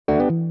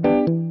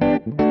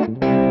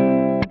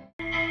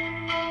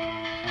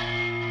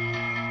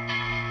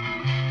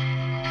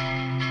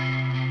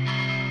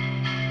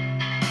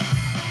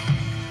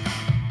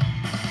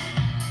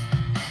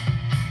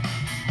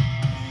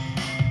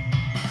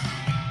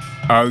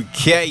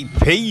Okay,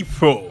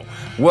 people,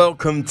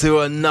 welcome to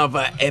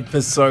another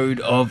episode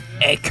of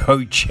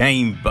Echo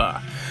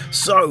Chamber.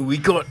 So we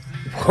got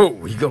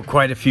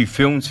quite a few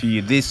films for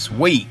you this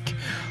week,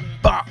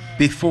 but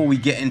before we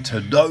get into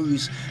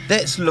those,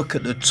 let's look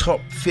at the top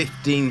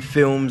 15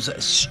 films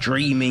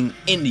streaming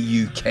in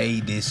the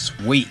UK this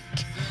week.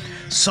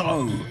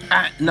 So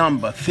at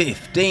number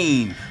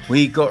 15,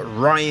 we got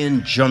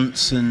Rian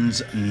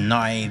Johnson's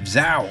Knives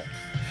Out.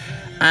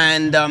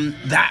 And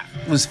that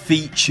was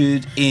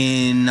featured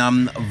in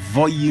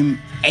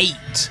volume 8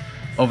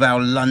 of our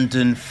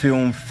London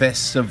Film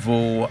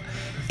Festival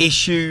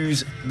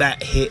issues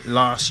that hit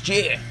last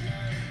year.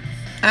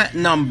 At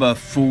number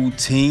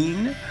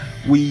 14,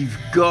 we've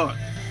got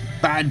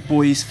Bad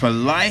Boys for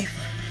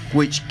Life,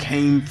 which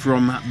came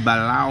from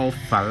Bilal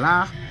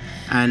Fallah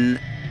and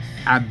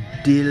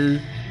Abdel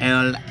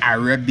El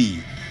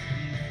Arabi.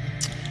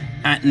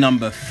 At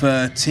number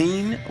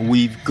 13,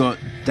 we've got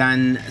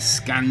Dan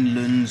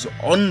Scanlon's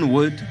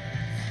Onward.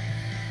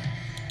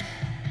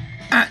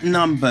 At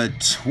number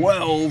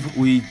 12,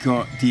 we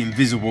got The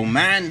Invisible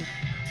Man,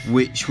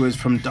 which was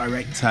from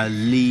director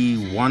Lee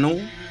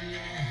Whannell.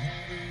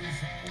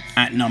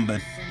 At number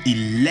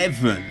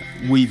 11,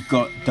 we've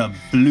got the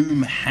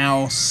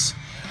Blumhouse,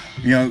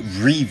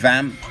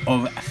 revamp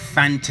of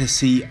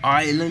Fantasy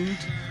Island,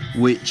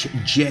 which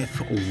Jeff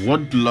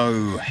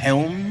Wadlow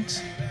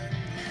helmed.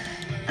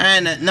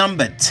 And at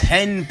number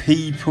 10,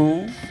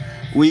 people,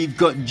 we've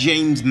got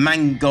James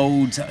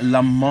Mangold's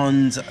Le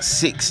Mans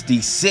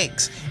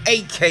 66,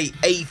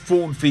 aka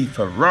Ford v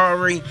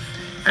Ferrari,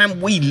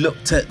 and we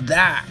looked at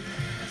that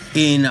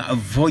in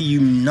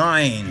volume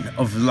 9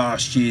 of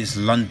last year's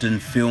London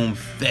Film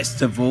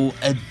Festival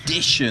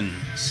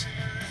editions.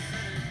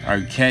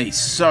 Okay,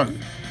 so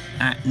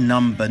at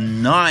number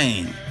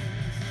 9,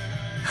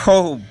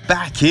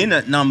 back in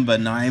at number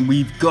 9,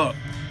 we've got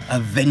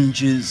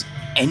Avengers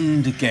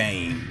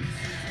Endgame,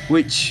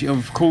 which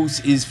of course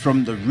is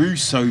from the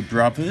Russo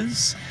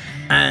brothers,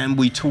 and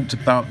we talked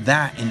about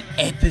that in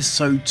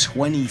episode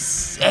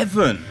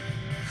 27.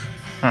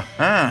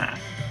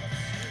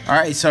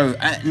 Alright, so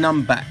at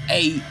number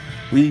 8,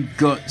 we've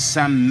got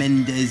Sam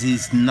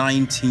Mendes'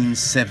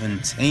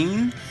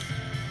 1917.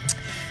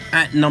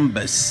 At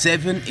number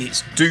 7,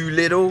 it's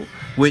Dolittle,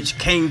 which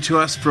came to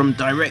us from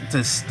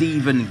director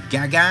Stephen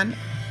Gaghan.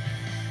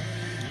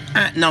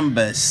 At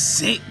number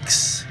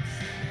 6,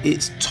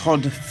 it's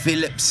Todd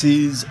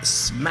Phillips's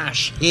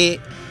smash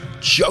hit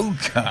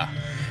Joker,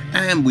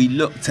 and we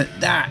looked at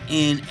that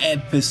in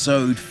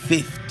episode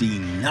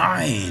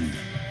 59.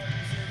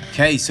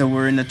 Okay, so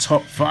we're in the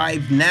top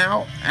 5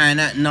 now,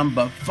 and at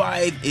number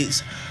 5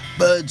 it's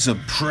Birds of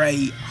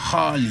Prey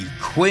Harley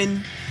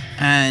Quinn,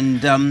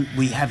 and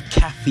we have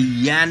Kathy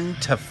Yan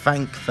to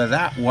thank for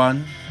that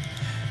one.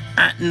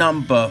 At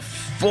number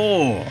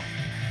 4,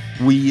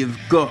 we have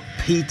got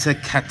Peter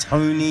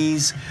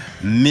Catoni's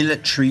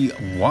Military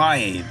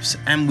Wives,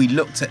 and we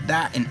looked at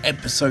that in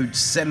episode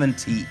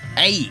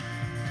 78.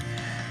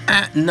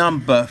 At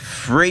number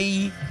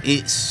 3,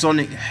 it's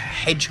Sonic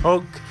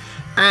Hedgehog,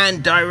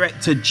 and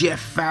director Jeff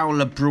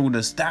Fowler brought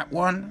us that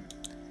one.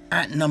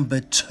 At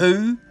number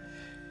 2,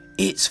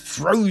 it's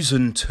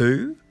Frozen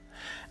 2,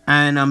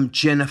 and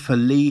Jennifer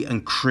Lee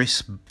and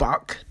Chris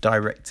Buck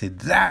directed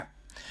that.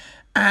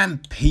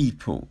 And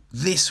people,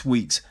 this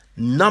week's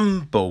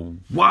number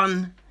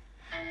 1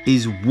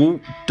 is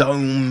Walt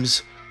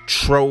Dome's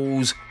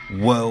Trolls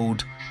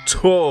World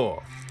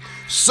Tour.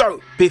 So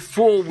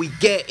before we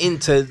get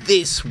into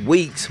this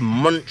week's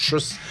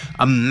monstrous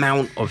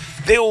amount of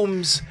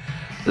films,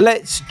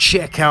 let's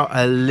check out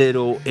a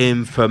little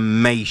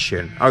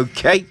information.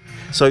 Okay,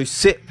 so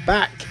sit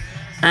back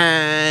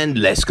and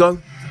let's go.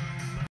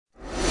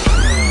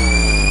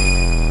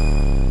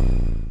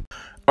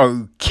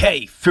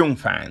 Okay, film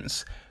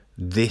fans,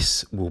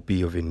 this will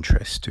be of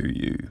interest to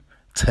you.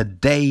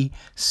 Today,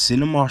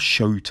 Cinema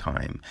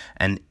Showtime,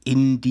 an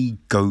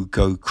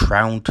Indiegogo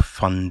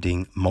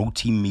crowdfunding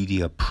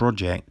multimedia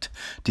project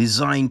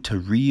designed to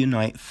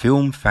reunite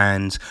film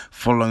fans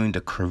following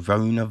the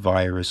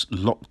coronavirus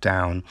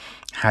lockdown,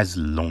 has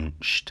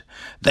launched.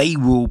 They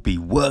will be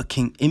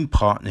working in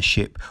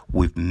partnership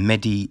with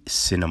Medi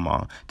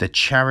Cinema, the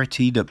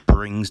charity that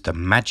brings the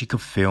magic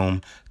of film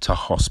to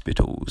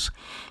hospitals.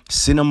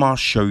 Cinema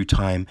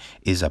Showtime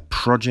is a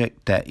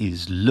project that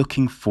is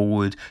looking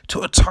forward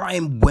to a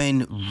time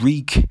when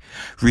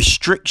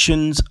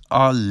restrictions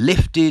are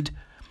lifted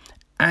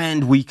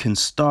and we can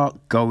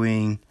start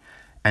going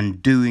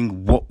and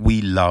doing what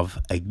we love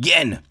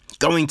again,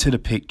 going to the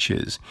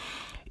pictures.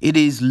 It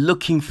is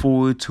looking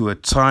forward to a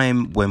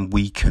time when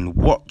we can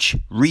watch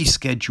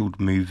rescheduled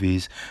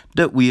movies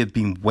that we have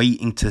been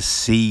waiting to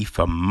see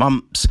for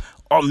months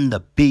on the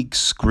big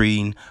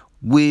screen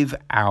with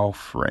our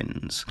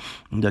friends.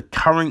 The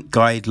current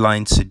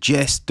guidelines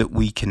suggest that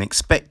we can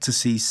expect to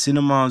see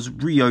cinemas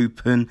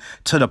reopen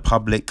to the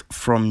public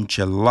from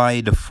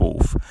July the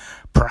 4th.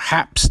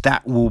 Perhaps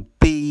that will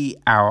be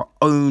our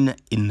own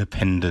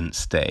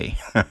Independence Day.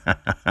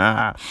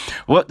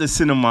 What the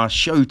Cinema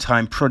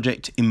Showtime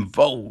project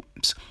involved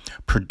Times.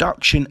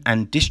 Production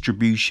and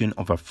distribution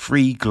of a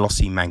free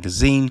glossy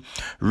magazine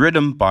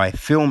written by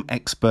film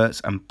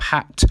experts and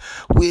packed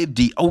with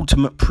the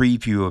ultimate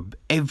preview of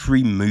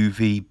every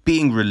movie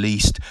being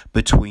released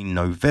between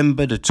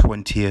November the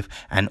 20th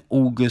and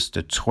August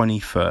the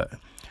 23rd.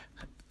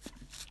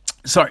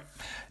 Sorry,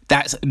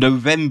 that's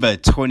November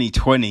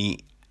 2020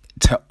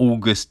 to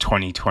August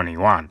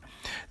 2021.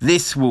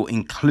 This will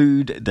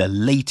include the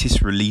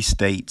latest release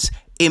dates,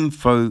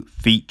 info,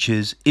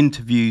 features,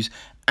 interviews,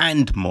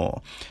 and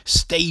more.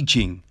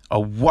 Staging a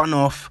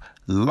one-off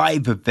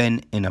live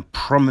event in a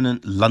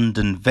prominent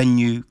London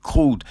venue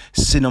called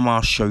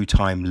Cinema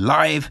Showtime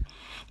Live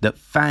that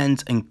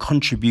fans and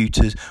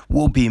contributors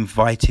will be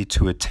invited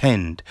to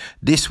attend.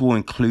 This will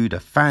include a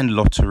fan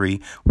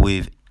lottery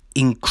with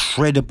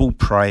incredible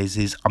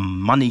prizes and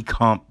money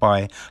can't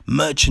buy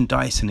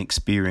merchandise and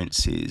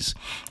experiences.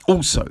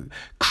 Also,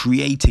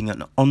 creating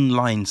an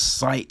online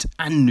site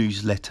and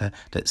newsletter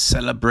that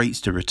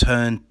celebrates the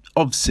return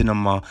of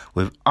cinema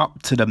with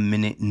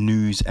up-to-the-minute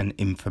news and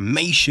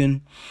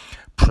information.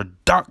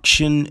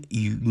 Production,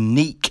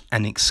 unique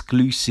and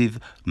exclusive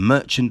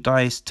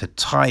merchandise to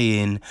tie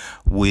in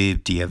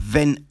with the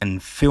event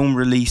and film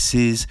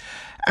releases,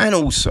 and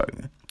also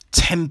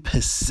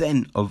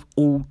 10% of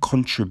all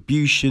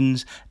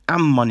contributions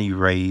and money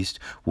raised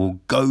will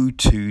go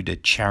to the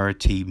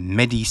charity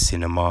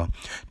MediCinema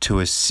to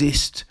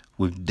assist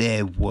with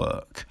their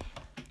work.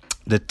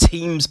 The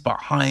teams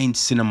behind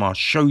Cinema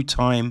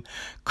Showtime,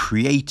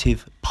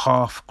 Creative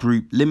Path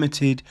Group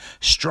Limited,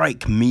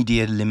 Strike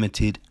Media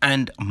Limited,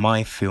 and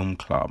My Film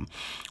Club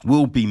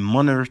will be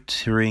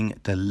monitoring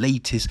the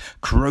latest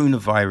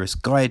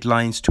coronavirus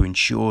guidelines to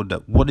ensure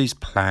that what is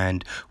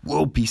planned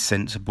will be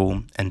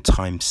sensible and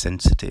time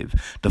sensitive.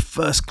 The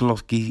first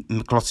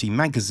glossy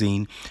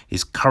magazine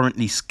is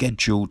currently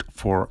scheduled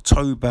for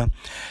October.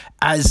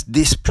 As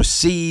this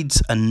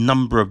proceeds, a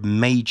number of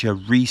major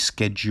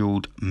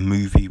rescheduled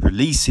movie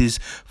releases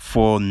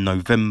for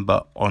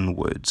November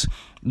onwards.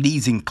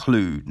 These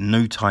include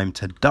No Time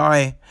to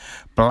Die,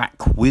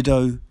 Black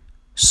Widow,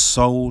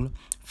 Soul,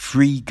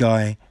 Free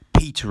Guy,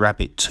 Peter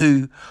Rabbit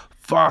 2,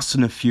 Fast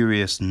and the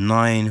Furious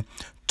 9,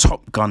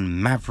 Top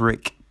Gun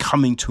Maverick,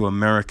 Coming to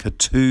America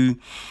 2,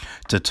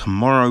 The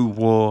Tomorrow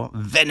War,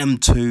 Venom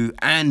 2,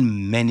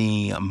 and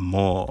many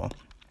more.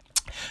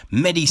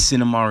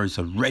 MediCinema is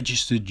a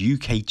registered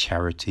UK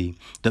charity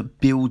that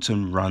builds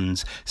and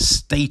runs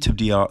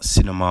state-of-the-art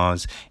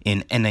cinemas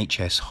in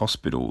NHS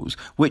hospitals,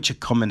 which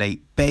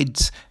accommodate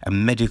beds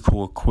and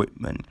medical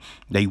equipment.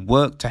 They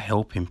work to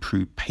help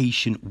improve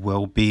patient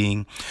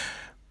well-being,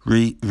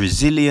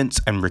 resilience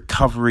and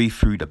recovery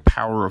through the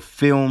power of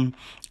film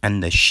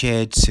and the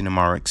shared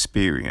cinema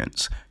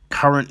experience.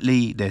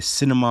 Currently, their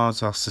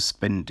cinemas are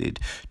suspended,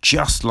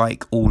 just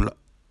like all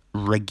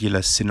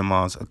regular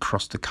cinemas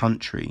across the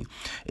country.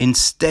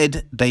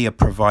 Instead, they are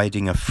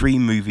providing a free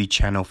movie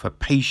channel for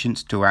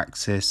patients to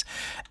access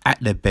at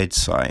their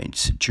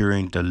bedsides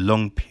during the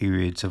long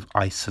periods of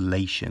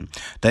isolation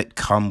that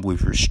come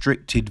with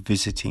restricted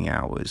visiting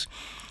hours.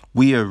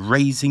 We are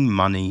raising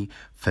money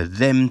for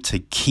them to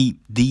keep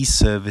these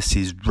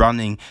services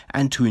running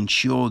and to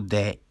ensure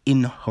their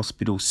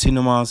in-hospital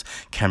cinemas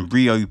can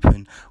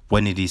reopen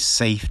when it is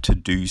safe to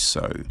do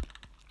so.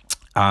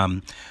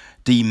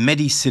 The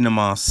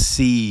MediCinema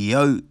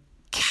CEO,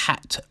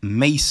 Kat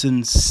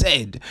Mason,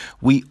 said,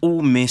 "We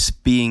all miss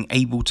being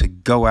able to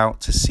go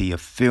out to see a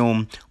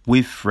film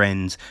with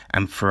friends,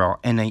 and for our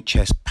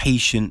NHS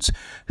patients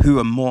who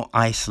are more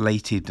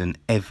isolated than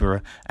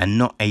ever and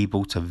not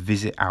able to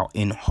visit our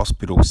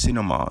in-hospital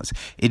cinemas,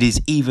 it is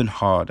even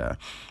harder.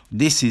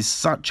 This is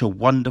such a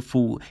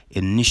wonderful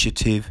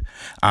initiative.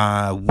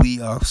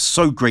 We are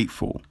so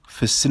grateful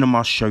for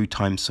Cinema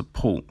Showtime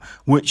support,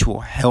 which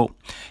will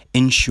help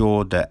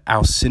ensure that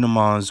our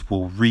cinemas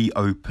will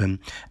reopen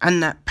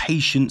and that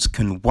patients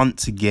can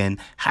once again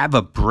have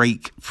a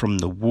break from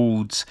the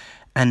wards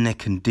and their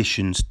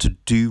conditions to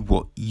do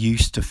what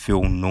used to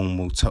feel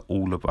normal to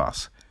all of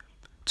us,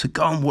 to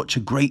go and watch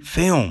a great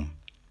film."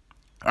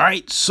 All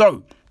right,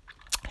 so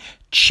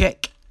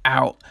check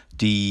out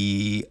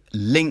the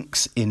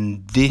links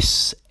in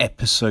this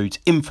episode's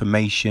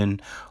information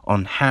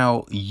on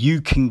how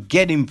you can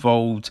get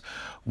involved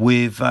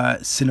with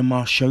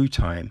Cinema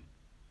Showtime.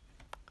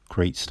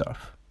 Great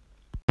stuff.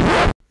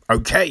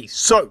 Okay,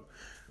 so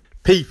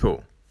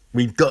people,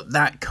 we've got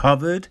that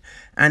covered,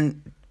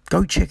 and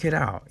go check it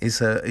out.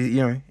 It's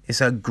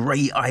a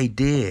great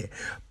idea,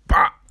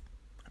 but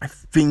I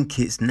think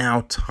it's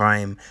now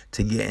time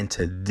to get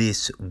into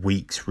this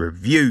week's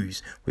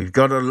reviews. We've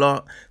got a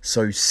lot,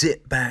 so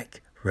sit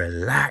back,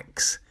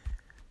 relax,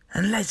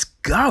 and let's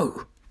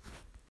go.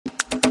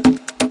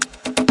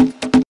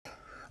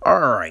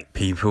 Alright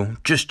people,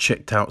 just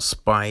checked out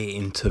Spy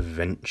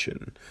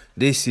Intervention.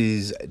 This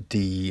is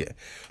the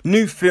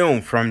new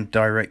film from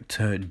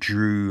director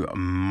Drew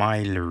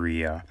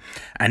Myleria,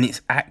 and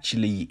it's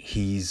actually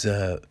his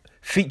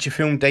feature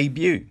film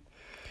debut.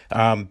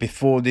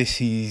 Before this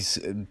he's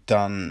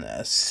done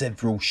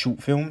several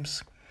short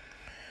films,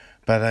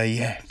 But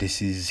yeah,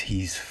 this is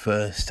his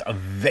first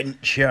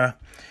venture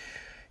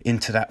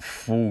into that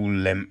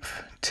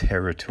full-length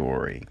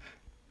territory.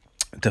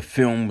 The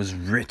film was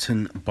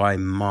written by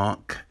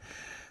Mark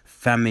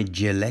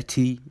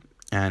Famiglietti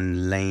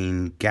and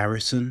Lane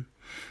Garrison.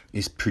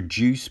 It's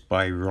produced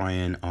by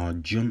Ryan R.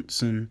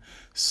 Johnson,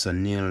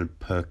 Sunil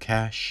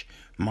Prakash,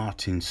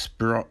 Martin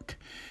Sprock,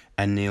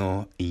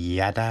 Anil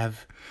Yadav,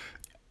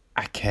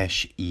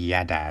 Akesh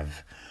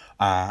Yadav.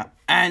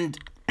 And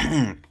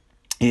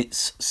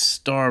it's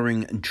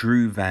starring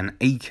Drew Van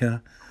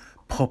Aker,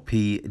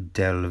 Poppy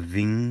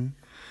Delevingne,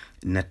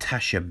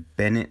 Natasha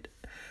Bennett,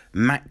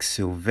 Max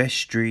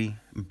Silvestri,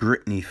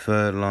 Brittany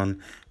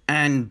Furlong,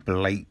 and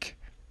Blake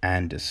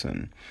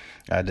Anderson.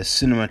 The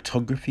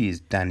cinematography is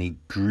Danny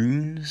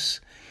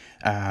Grunes.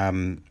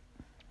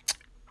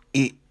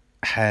 It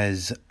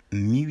has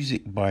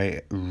music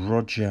by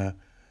Roger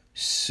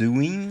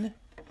Suin.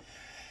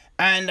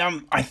 And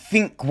I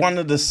think one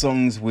of the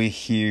songs we're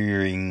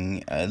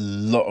hearing a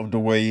lot of the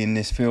way in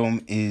this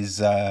film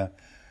is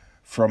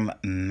from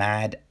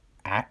Maddie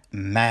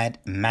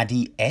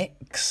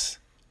X.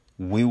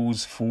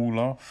 Wheels Fall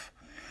Off,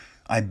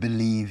 I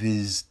believe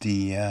is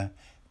the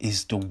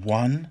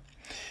one.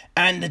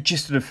 And the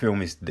gist of the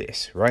film is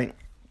this, right?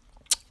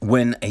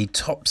 When a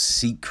top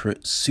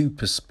secret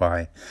super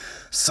spy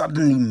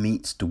suddenly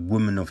meets the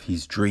woman of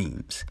his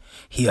dreams,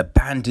 he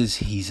abandons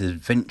his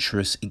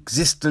adventurous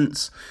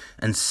existence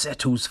and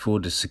settles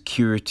for the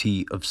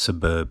security of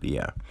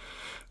suburbia,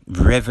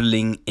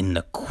 reveling in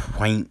the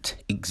quaint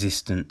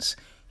existence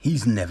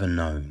he's never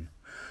known.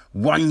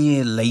 1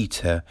 year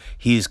later,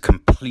 he is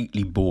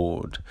completely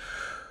bored,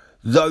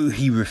 though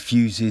he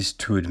refuses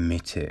to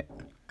admit it.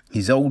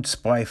 His old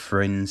spy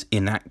friends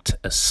enact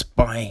a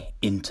spy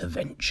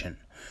intervention,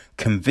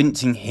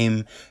 convincing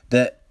him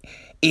that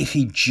if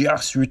he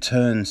just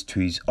returns to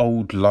his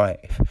old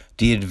life,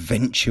 the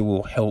adventure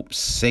will help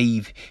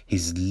save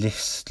his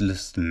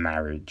listless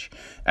marriage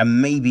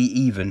and maybe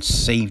even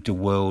save the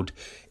world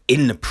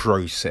in the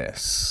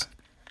process.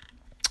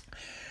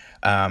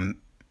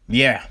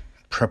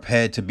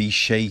 Prepare to be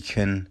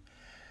shaken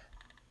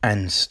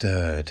and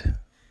stirred.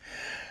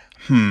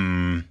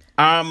 I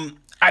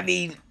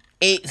mean,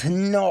 it's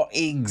not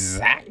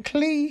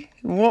exactly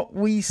what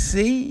we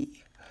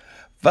see,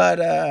 but,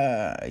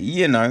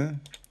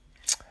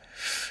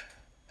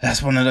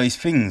 that's one of those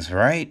things,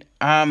 right?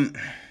 Now,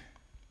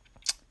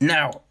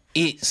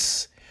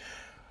 it's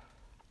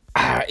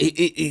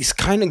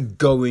kind of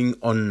going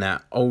on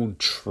that old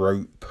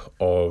trope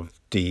of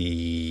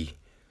the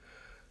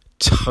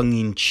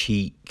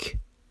tongue-in-cheek,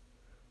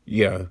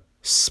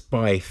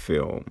 spy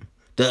film.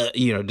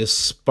 The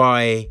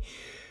spy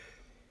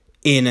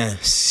in a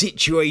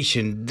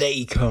situation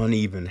they can't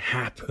even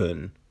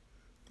happen.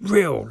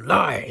 Real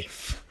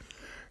life.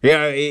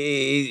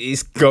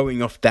 It's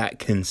going off that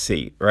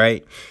conceit,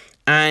 right?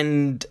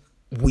 And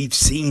we've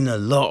seen a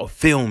lot of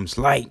films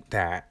like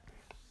that.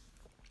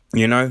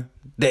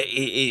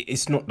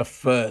 It's not the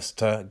first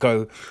to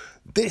go,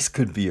 this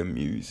could be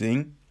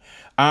amusing.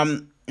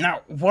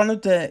 Now, one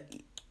of the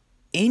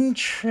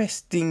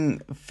interesting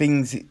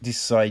things it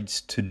decides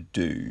to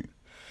do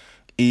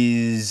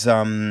is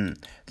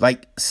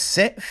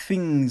set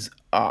things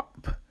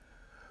up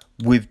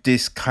with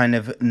this kind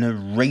of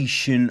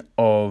narration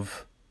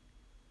of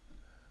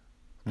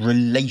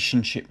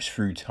relationships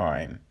through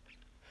time,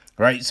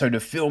 right? So the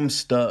film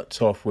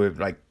starts off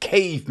with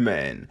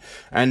cavemen,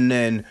 and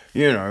then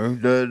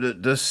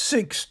the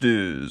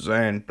 60s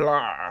and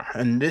blah,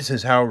 and this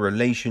is how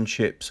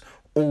relationships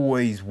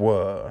always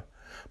were.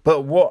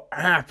 But what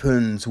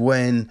happens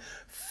when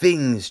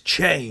things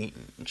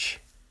change,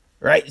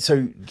 right?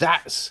 So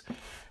that's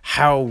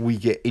how we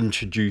get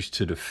introduced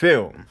to the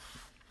film.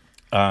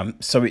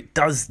 So it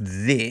does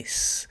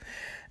this,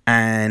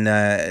 and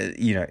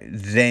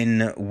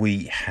then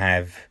we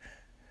have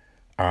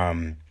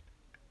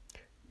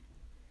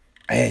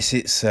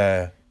it's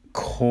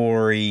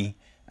Corey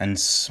and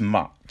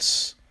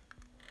Smuts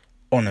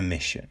on a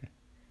mission,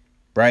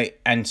 right?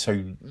 And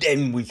so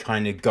then we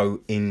kind of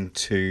go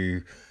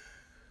into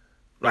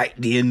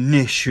the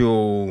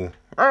initial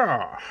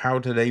how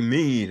do they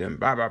meet and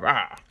blah blah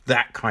blah,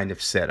 that kind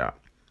of setup,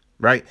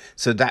 right?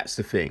 So that's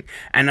the thing.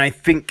 And I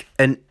think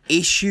an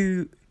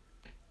issue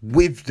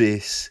with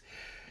this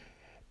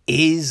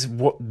is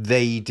what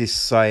they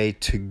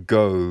decide to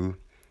go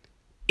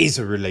is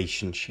a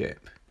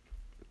relationship.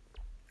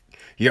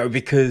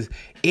 Because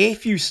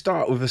if you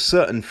start with a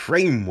certain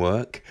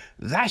framework,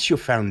 that's your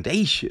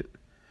foundation.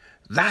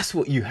 That's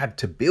what you have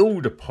to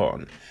build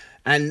upon.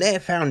 And their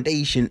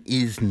foundation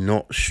is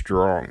not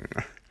strong.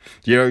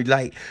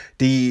 The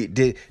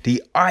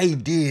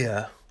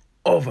idea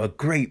of a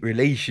great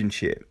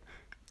relationship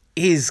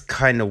is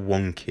kind of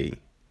wonky,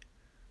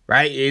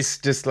 right? It's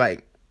just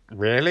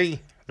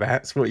really?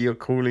 That's what you're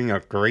calling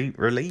a great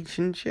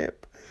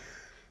relationship?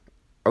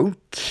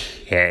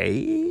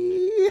 Okay.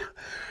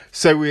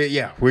 So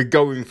we're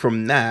going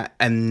from that,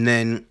 and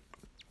then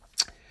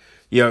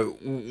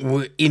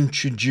we're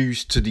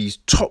introduced to these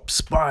top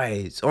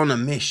spies on a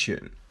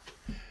mission.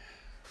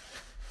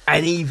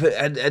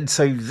 And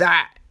so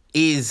that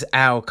is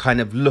our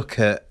kind of look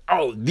at,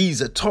 oh,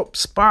 these are top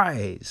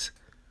spies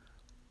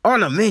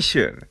on a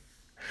mission.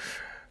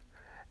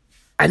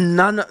 And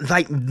none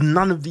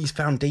of these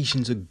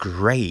foundations are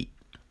great.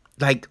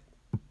 Like,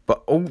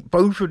 but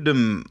both of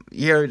them,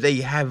 they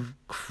have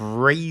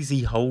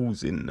crazy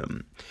holes in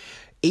them.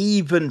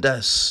 Even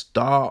the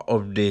start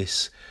of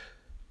this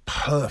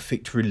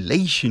perfect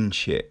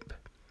relationship,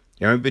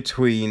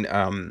 between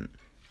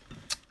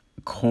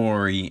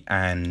Corey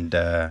and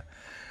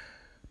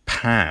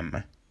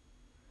Pam,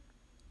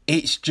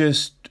 it's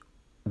just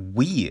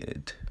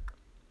weird.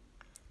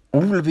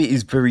 All of it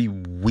is very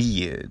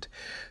weird.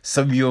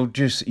 So you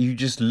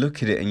just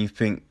look at it and you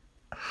think,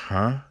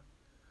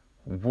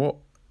 what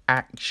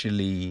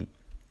actually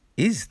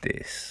is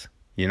this?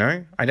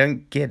 I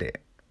don't get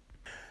it.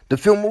 The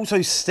film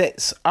also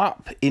sets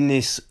up in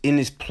this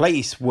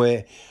place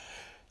where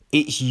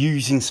it's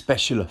using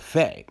special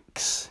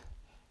effects,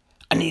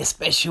 and the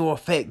special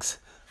effects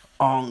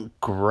aren't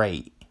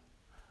great,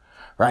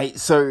 right?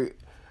 So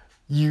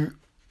you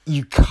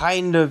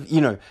kind of,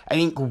 I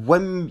think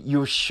when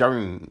you're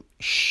showing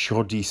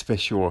shoddy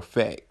special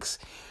effects,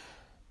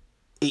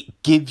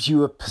 it gives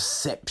you a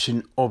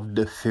perception of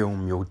the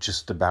film you're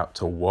just about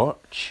to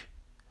watch,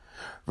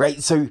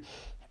 right? So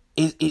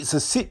it's a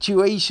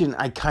situation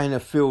I kind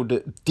of feel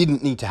that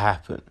didn't need to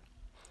happen,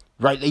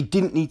 right? They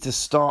didn't need to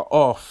start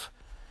off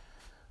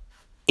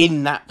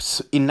in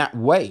that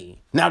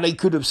way. Now, they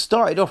could have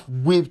started off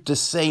with the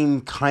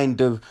same kind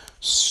of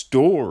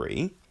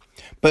story,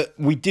 but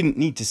we didn't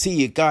need to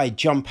see a guy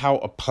jump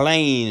out a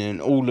plane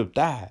and all of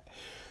that.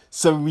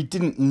 So we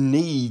didn't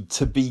need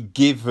to be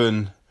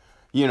given,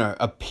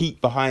 a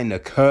peek behind the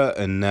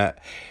curtain that,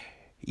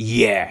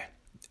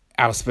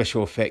 our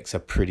special effects are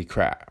pretty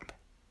crap.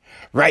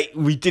 Right?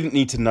 We didn't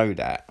need to know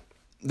that.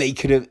 They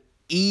could have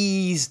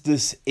eased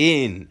us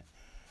in.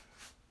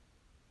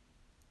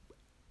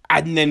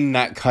 And then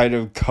that kind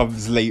of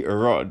comes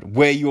later on,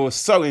 where you're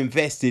so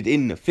invested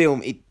in the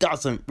film, it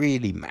doesn't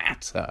really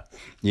matter,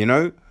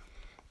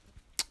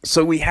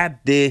 So we had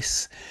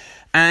this,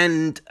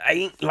 and I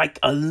think like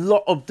a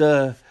lot of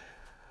the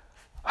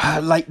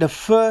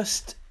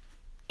first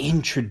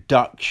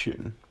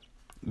introduction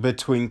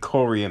between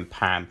Corey and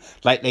Pam,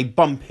 like they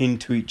bump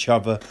into each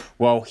other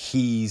while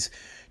he's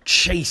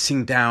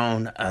chasing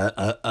down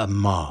a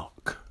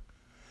mark.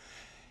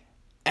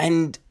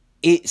 And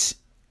it's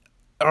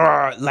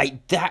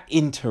like that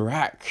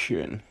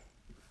interaction,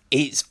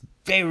 it's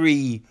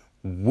very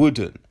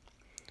wooden.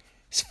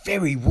 It's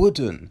very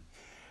wooden,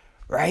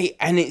 right?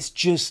 And it's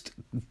just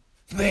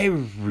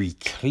very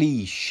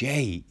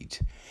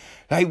cliched.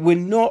 Like, we're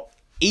not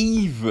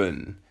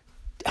even,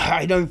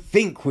 I don't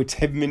think we're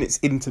 10 minutes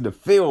into the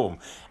film,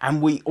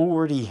 and we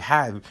already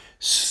have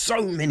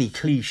so many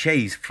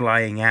cliches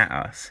flying at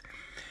us.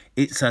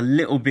 It's a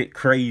little bit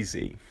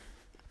crazy.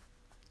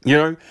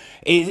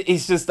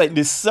 It's just like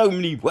there's so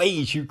many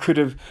ways you could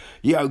have,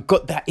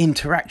 got that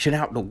interaction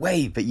out the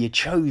way, but you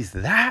chose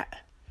that.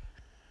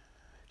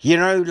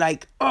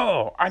 Like,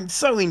 oh, I'm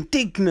so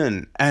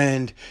indignant.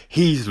 And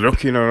he's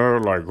looking at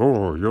her like,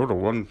 oh, you're the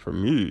one for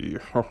me.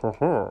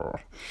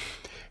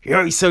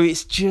 So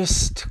it's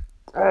just,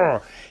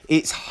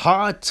 it's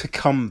hard to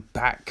come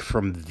back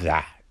from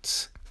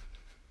that.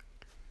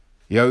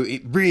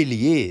 It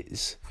really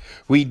is.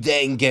 We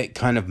then get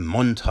kind of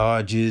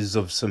montages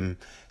of some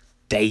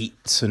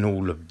dates and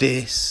all of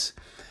this.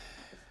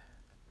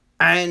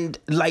 And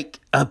like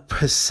a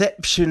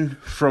perception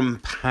from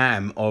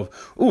Pam of,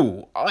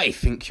 oh, I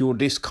think you're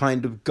this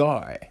kind of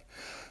guy.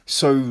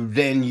 So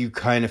then you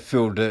kind of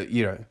feel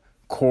that,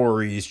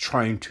 Corey is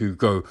trying to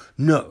go,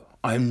 no,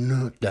 I'm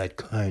not that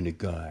kind of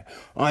guy.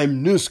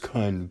 I'm this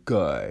kind of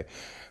guy.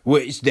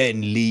 Which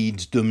then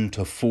leads them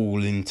to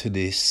fall into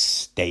this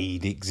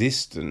staid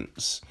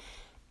existence.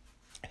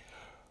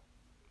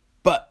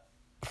 But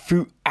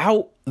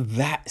throughout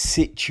that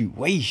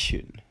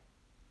situation,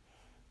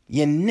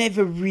 you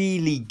never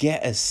really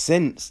get a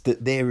sense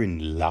that they're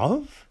in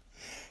love.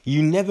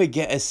 You never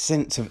get a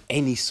sense of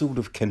any sort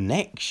of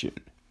connection.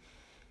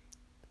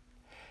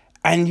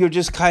 And you're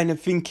just kind of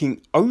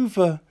thinking,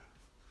 over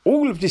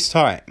all of this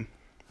time,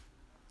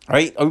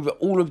 right? Over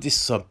all of this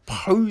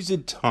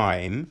supposed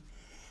time,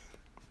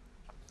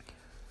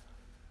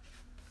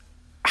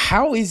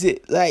 how is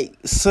it like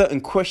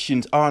certain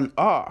questions aren't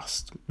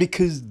asked?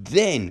 Because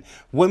then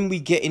when we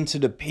get into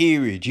the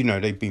period,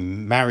 they've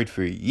been married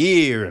for a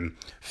year and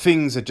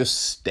things are just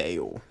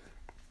stale.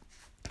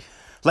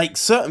 Like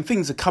certain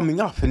things are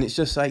coming up and it's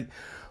just like,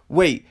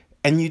 wait,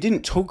 and you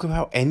didn't talk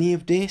about any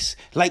of this?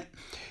 Like,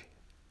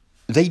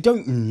 they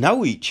don't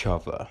know each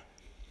other.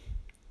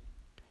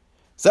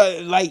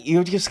 So like,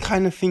 you're just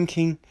kind of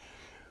thinking,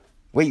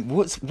 wait,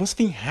 what's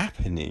been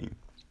happening?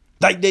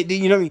 Like,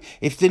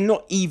 if they're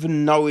not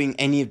even knowing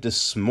any of the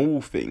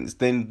small things,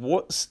 then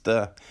what's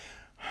the,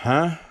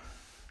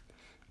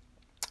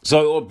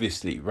 So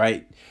obviously,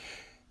 right,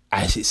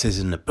 as it says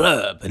in the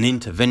blurb, an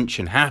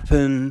intervention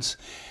happens,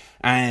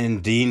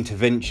 and the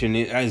intervention,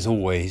 as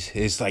always,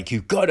 is like,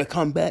 you've got to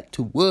come back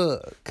to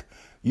work,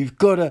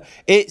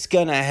 It's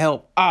gonna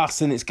help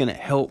us and it's gonna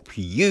help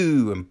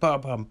you and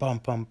bum bum bum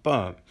bum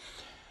bum.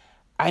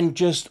 And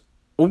just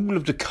all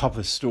of the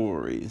cover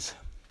stories,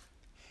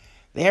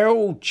 they're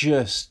all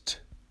just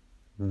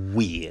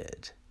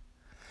weird.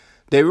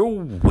 They're all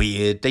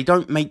weird. They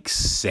don't make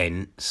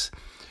sense.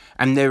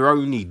 And they're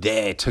only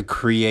there to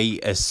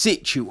create a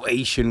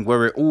situation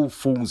where it all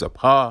falls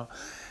apart.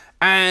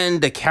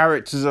 And the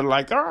characters are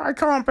like, oh, I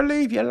can't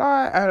believe you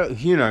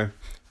lie.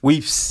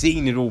 We've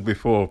seen it all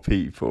before,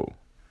 people.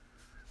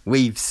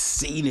 We've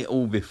seen it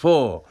all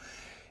before.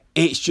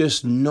 It's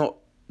just not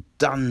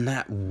done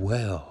that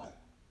well.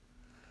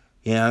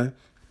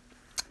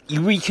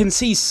 We can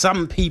see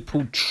some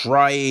people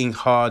trying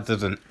harder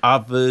than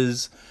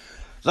others.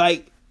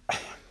 Like,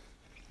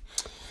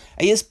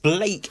 I guess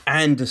Blake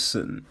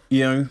Anderson,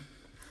 you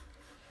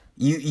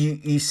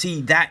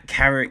see that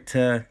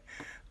character,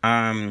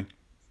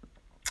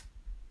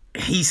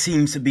 he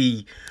seems to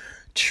be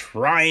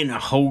trying to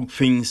hold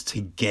things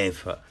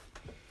together.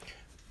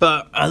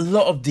 But a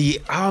lot of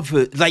the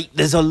other,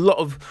 there's a lot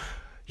of,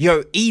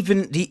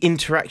 even the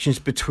interactions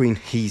between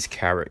his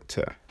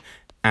character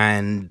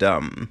and,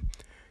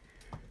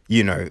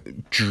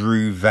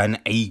 Drew Van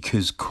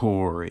Aker's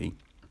Corey.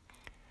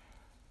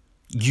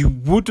 You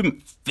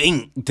wouldn't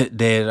think that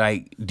they're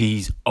like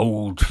these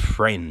old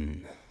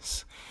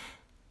friends.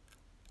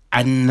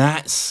 And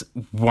that's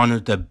one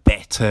of the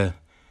better,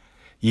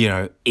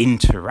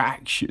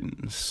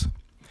 interactions.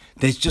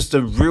 There's just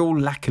a real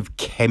lack of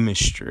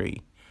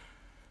chemistry.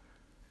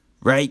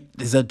 Right?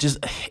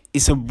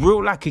 It's a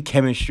real lack of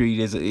chemistry.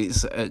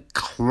 It's a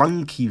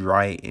clunky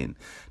writing.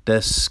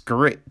 The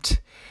script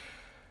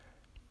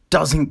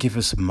doesn't give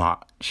us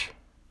much.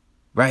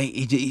 Right?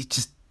 It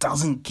just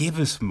doesn't give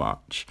us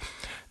much.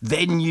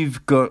 Then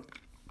you've got,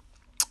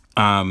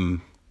 other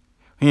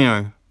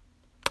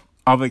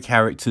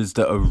characters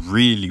that are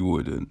really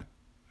wooden.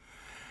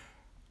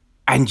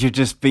 And you're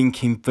just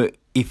thinking, but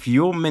if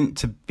you're meant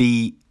to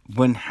be,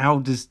 how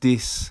does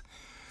this,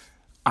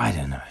 I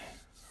don't know.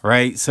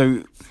 Right?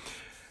 So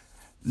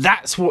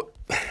that's where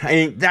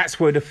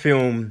the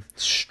film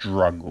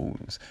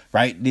struggles.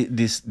 Right?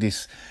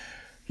 This,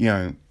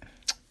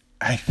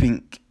 I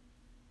think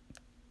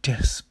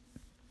just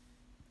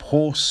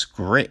poor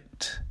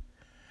script,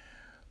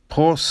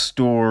 poor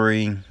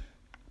story,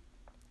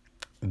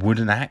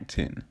 wooden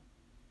acting.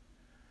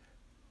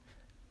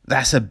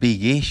 That's a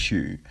big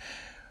issue.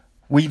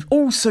 We've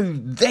also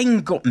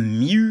then got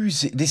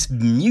this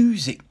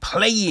music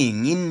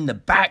playing in the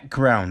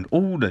background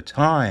all the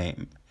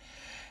time.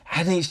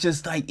 And it's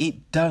just like,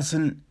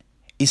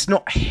 it's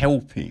not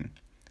helping.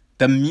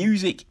 The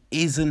music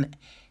isn't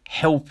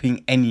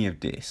helping any of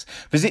this.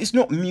 Because it's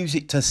not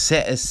music to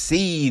set a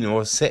scene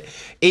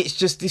it's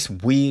just this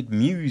weird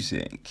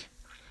music.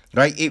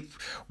 Right?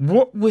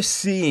 What we're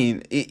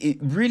seeing, it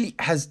really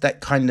has that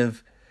kind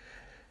of,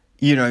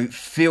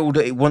 feel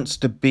that it wants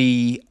to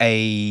be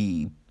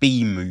a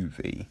B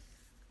movie.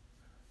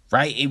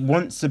 Right? It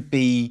wants to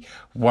be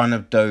one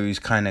of those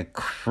kind of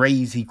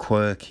crazy,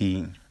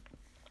 quirky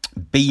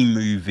B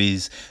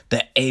movies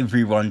that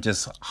everyone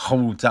just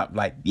holds up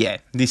like, yeah,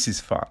 this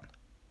is fun.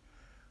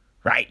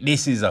 Right?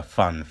 This is a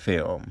fun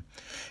film.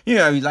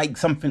 Like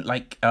something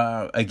like,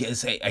 I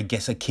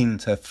guess akin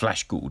to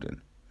Flash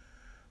Gordon.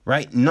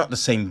 Right? Not the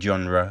same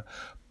genre,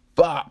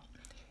 but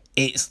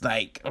it's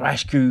like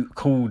Flash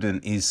Gordon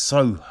is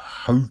so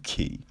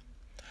hokey,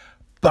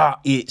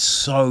 but it's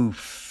so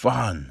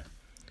fun.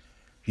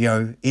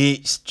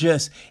 It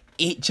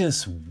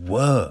just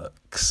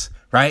works.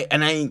 Right?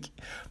 And I think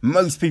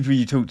most people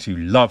you talk to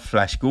love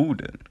Flash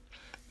Gordon,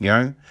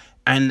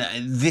 and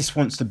this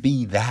wants to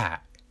be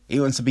that.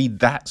 It wants to be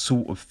that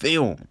sort of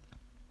film.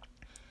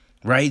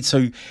 Right?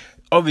 So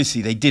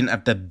obviously they didn't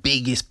have the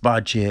biggest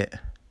budget.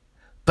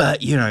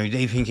 But,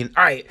 they're thinking,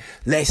 all right,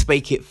 let's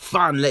make it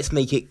fun. Let's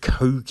make it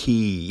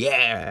kooky.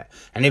 Yeah.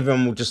 And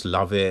everyone will just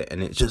love it.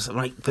 And it's just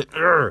like,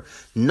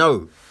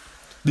 no.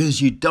 Because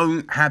you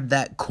don't have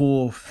that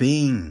core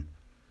thing.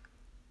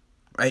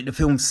 Right? The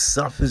film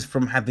suffers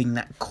from having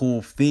that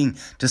core thing.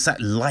 Just that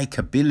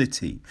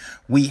likability.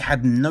 We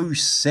had no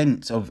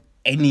sense of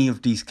any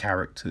of these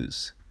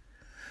characters.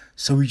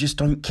 So we just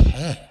don't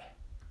care.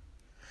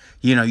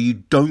 You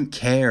don't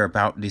care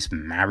about this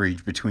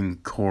marriage between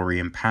Corey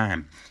and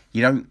Pam.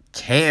 You don't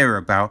care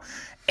about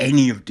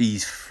any of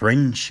these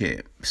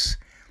friendships.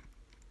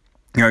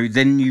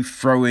 Then you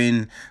throw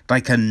in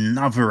like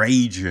another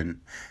agent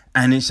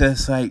and it's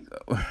just like,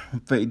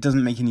 but it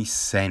doesn't make any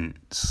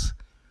sense.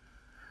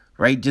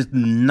 Right? Just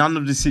none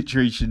of the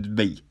situations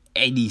make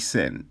any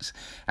sense.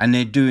 And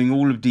they're doing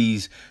all of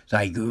these,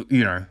 like,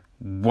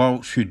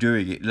 whilst you're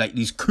doing it, like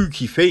these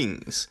kooky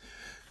things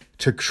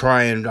to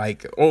try and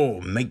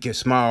make you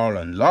smile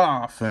and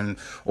laugh and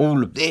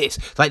all of this.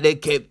 Like they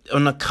kept,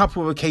 on a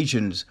couple of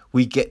occasions,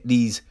 we get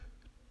these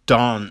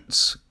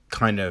dance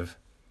kind of,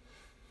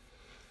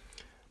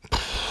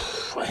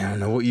 I don't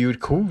know what you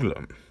would call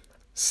them,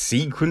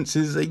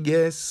 sequences, I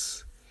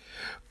guess.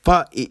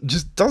 But it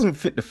just doesn't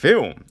fit the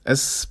film,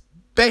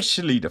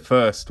 especially the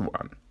first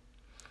one.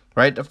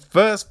 right? The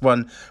first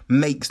one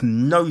makes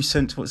no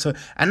sense whatsoever.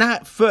 And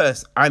at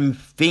first, I'm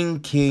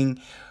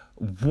thinking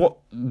what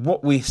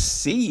we're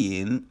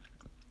seeing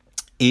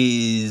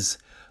is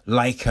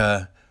like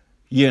a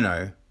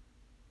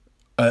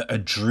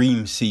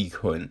dream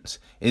sequence.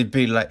 It'd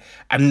be like,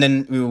 and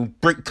then we'll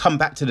come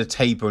back to the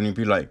table and it'd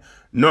be like,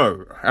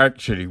 no,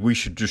 actually, we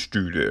should just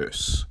do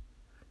this.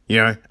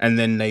 And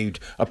then they'd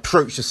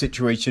approach the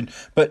situation.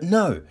 But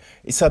no,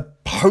 it's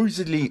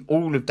supposedly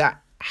all of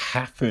that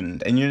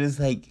happened. And you're just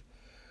like,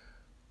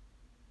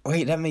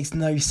 wait, that makes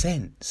no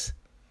sense.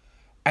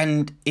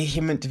 And it's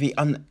meant to be,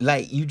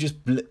 you just,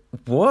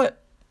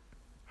 what?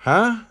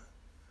 Huh?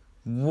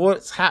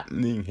 What's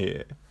happening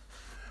here?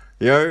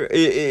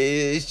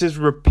 It's just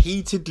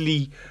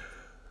repeatedly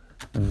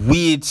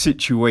weird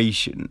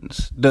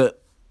situations that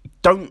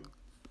don't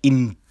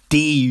endear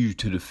you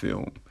to the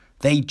film.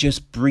 They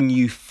just bring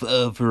you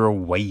further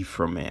away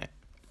from it.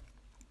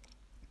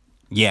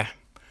 Yeah,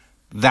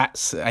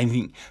 that's, I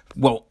think,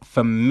 well,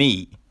 for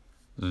me,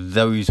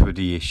 those were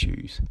the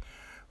issues,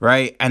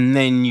 right? And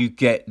then you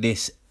get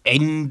this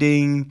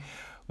ending,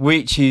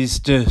 which is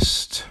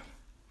just,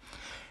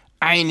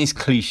 it's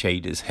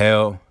cliched as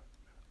hell.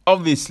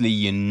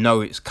 Obviously,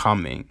 it's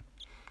coming,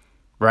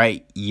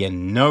 right?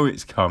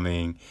 It's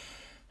coming,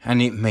 and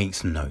it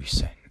makes no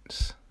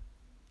sense.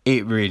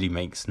 It really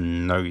makes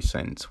no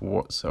sense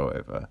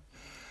whatsoever.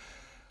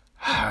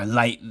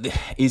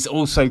 It's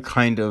also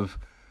kind of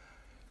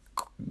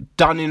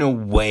done in a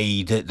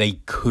way that they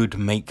could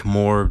make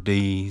more of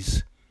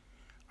these.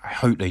 I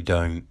hope they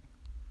don't,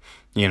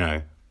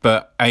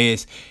 But I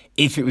guess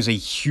if it was a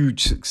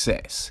huge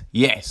success,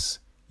 yes,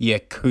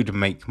 could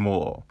make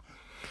more.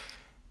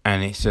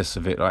 And it's just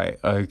a bit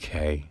like,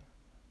 okay,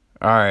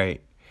 all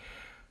right,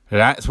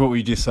 that's what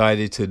we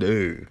decided to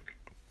do.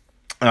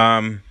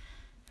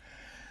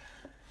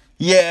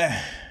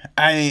 Yeah,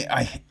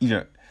 I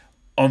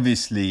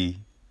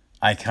obviously,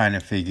 I kind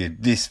of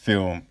figured this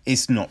film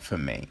is not for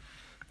me,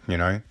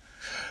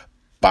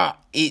 But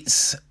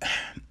it's,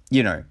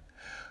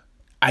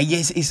 I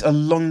guess it's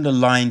along the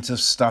lines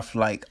of stuff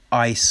like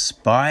I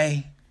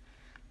Spy,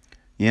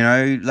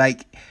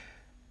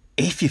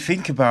 if you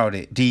think about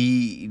it,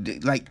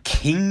 the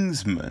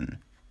Kingsman,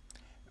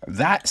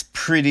 that's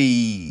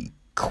pretty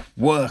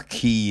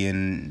quirky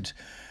and,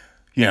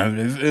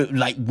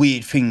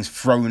 weird things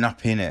thrown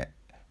up in it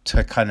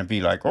to kind of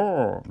be like,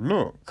 oh,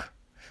 look,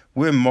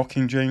 we're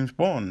mocking James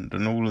Bond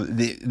and all of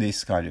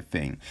this kind of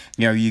thing.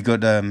 You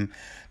got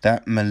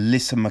that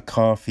Melissa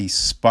McCarthy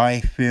spy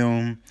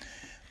film,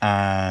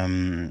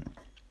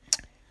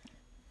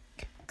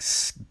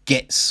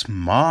 Get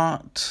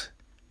Smart,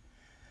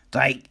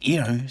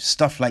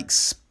 stuff like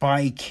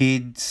Spy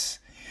Kids,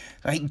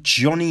 like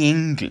Johnny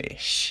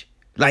English.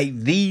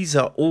 These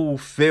are all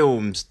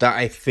films that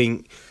I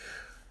think,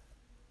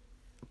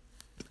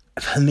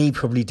 for me,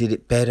 probably did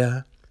it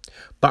better.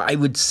 But I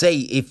would say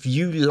if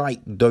you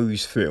like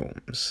those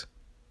films,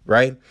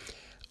 right,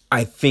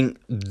 I think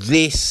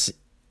this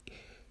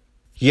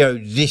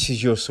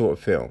is your sort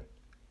of film,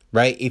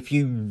 right? If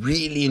you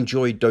really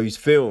enjoyed those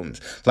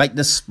films, like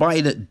The Spy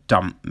That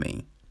Dumped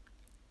Me,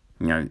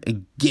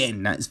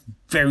 again, that's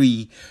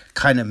very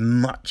kind of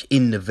much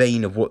in the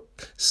vein of what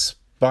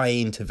spy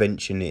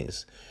intervention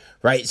is,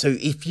 right? So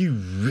if you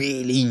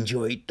really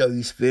enjoyed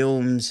those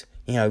films,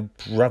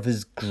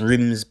 Brothers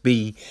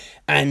Grimsby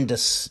and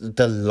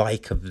the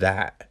like of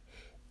that,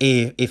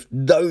 if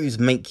those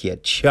make you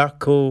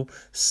chuckle,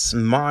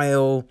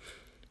 smile,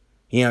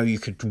 you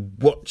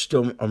could watch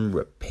them on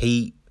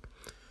repeat,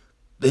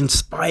 then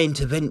Spy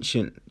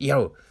Intervention,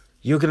 you're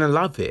gonna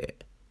love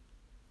it.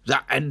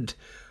 And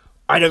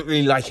I don't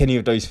really like any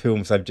of those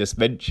films I've just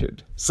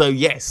mentioned. So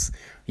yes,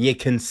 you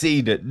can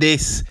see that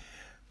this,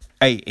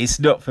 it's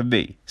not for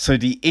me. So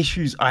the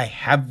issues I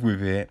have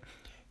with it,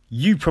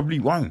 you probably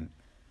won't.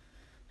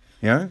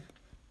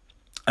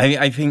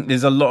 I think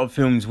there's a lot of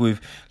films with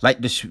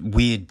this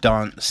weird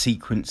dance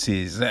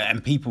sequences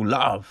and people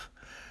love,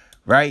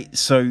 right?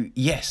 So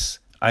yes,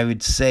 I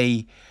would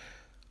say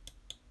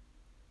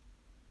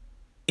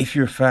if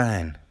you're a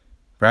fan,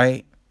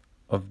 right,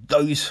 of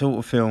those sort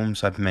of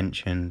films I've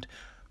mentioned,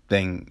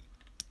 then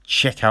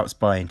check out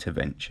Spy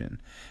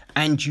Intervention.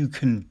 And you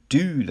can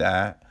do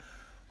that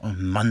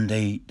on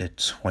Monday the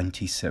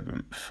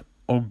 27th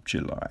of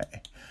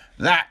July.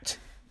 That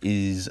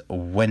is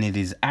when it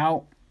is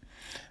out.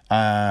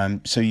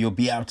 So you'll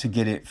be able to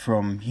get it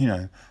from,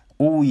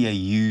 all your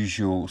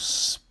usual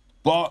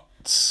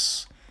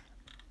spots.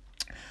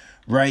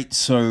 Right,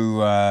 so,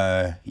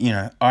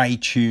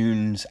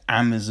 iTunes,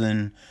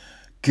 Amazon,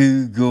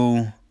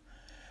 Google,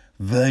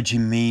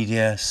 Virgin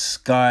Media,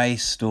 Sky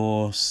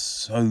Store,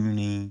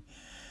 Sony,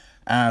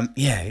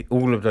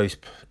 all of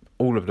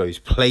those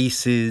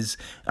places.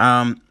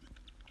 I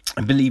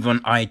believe on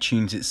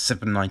iTunes it's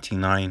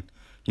 $7.99,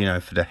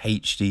 for the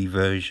HD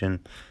version.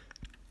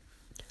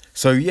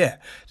 So yeah,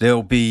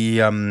 there'll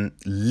be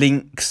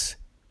links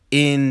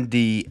in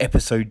the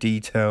episode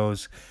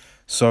details.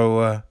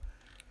 So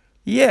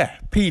yeah,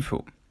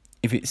 people,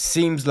 if it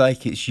seems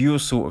like it's your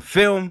sort of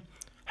film,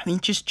 I mean,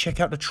 just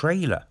check out the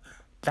trailer.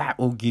 That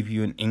will give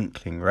you an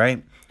inkling,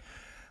 right?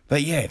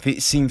 But yeah, if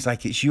it seems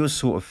like it's your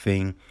sort of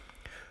thing,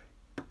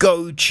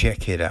 go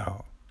check it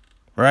out,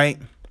 right?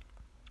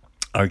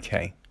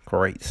 Okay,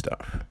 great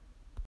stuff.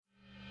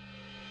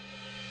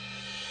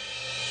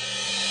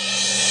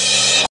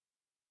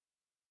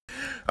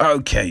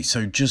 Okay,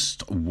 so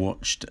just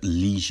watched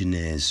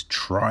Legionnaire's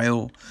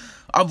Trial,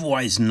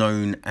 otherwise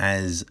known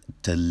as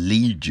The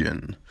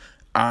Legion.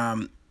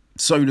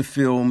 So the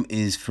film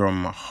is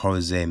from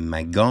Jose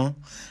Magan,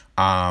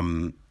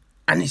 and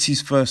it's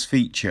his first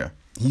feature.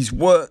 He's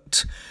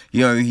worked,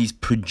 he's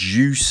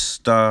produced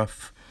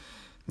stuff,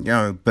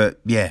 but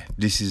yeah,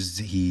 this is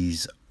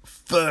his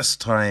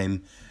first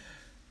time,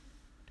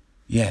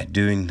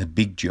 doing the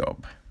big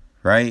job,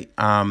 right?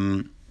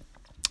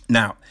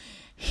 Now,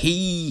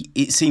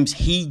 it seems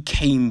he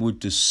came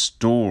with the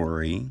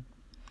story,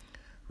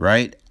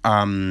 right?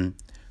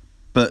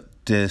 But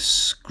the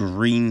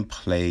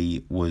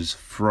screenplay was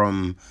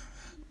from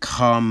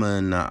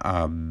Carmen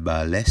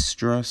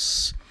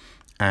Ballesteros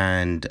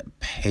and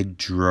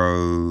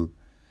Pedro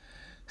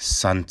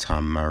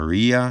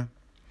Santamaria,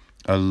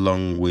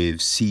 along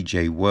with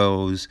C.J.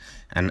 Wells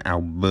and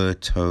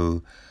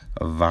Alberto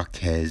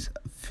Vázquez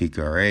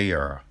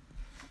Figueroa.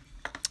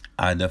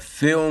 The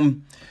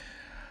film,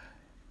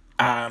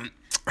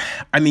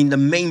 the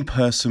main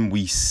person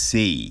we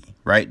see,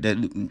 right?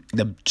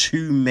 The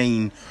two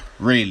main,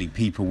 really,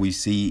 people we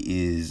see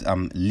is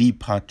Lee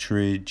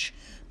Partridge,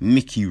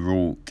 Mickey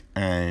Rourke,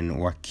 and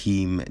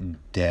Joaquim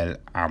del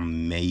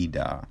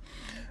Almeida.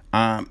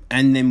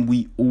 And then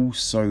we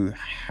also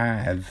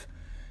have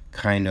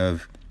kind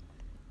of,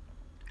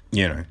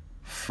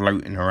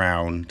 floating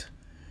around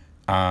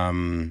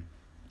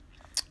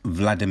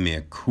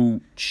Vladimir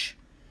Kuch,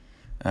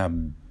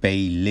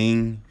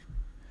 Bei-Ling,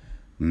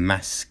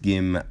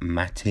 Maskim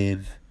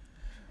Matev,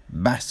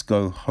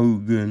 Basco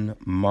Hogan,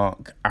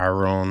 Mark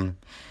Aron,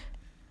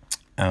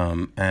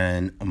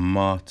 and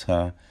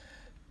Marta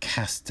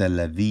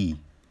Castellavi.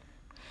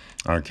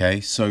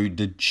 Okay, so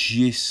the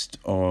gist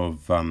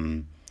of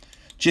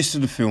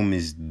the film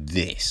is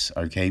this,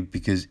 okay,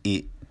 because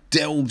it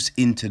delves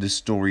into the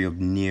story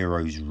of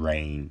Nero's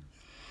reign.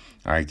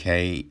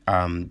 Okay,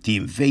 the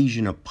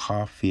invasion of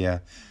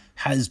Parthia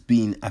has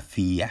been a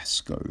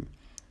fiasco.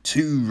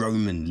 2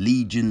 Roman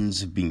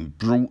legions have been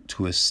brought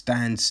to a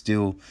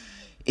standstill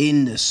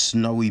in the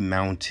snowy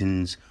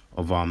mountains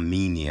of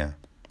Armenia,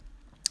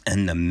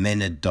 and the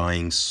men are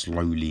dying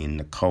slowly in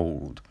the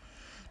cold.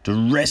 The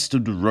rest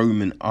of the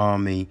Roman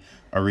army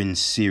are in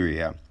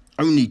Syria,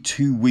 only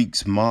 2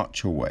 weeks'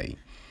 march away,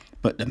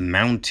 but the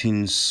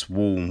mountains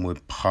swarm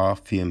with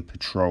Parthian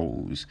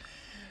patrols.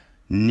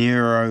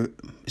 Nerino,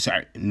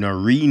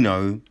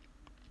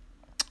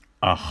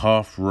 a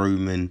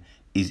half-Roman,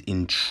 is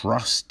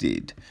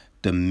entrusted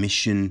the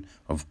mission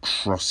of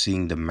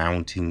crossing the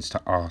mountains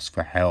to ask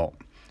for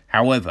help.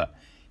 However,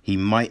 he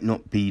might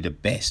not be the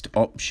best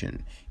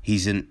option.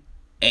 He's an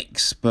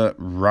expert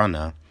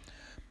runner,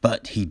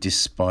 but he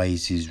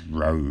despises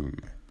Rome.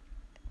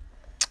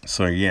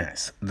 So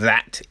yes,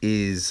 that's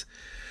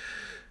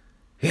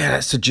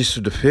the gist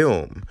of the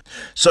film.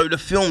 So the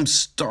film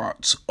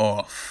starts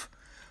off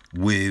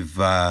with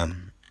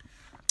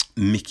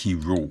Mickey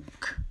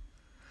Rourke,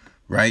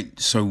 right?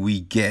 So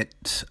we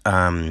get,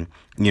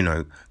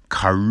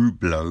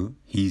 Carublo,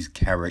 his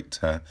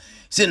character.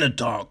 He's in a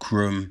dark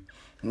room,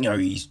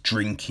 he's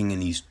drinking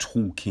and he's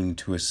talking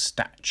to a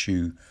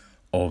statue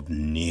of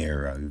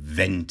Nero,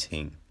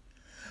 venting.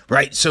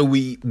 Right, so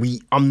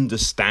we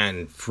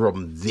understand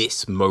from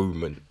this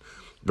moment,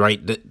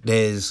 right, that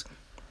there's,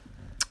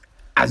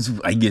 as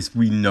I guess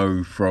we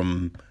know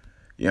from,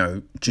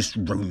 just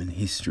Roman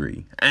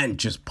history and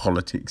just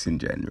politics in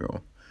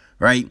general,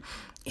 right?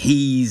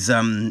 He's,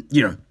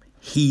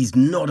 he's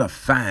not a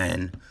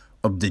fan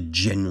of the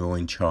general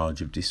in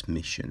charge of this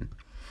mission.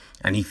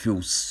 And he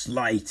feels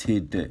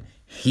slighted that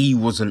he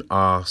wasn't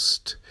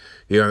asked,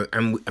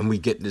 and we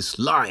get this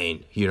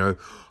line,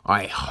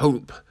 I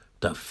hope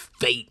the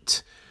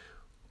fate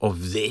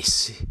of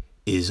this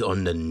is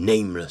on the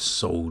nameless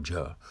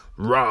soldier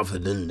rather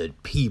than the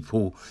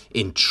people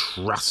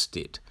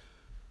entrusted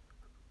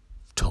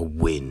to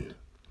win.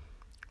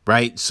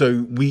 Right?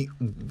 So we've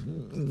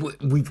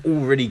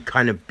already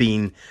kind of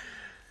been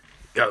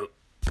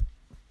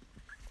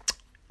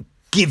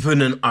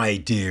given an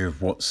idea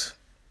of what's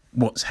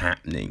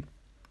happening.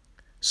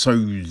 So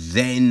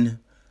then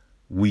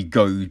we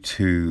go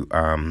to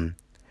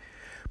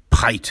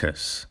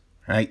Paetus,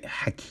 right?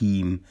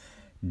 Hakim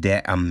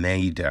de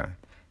Almeida.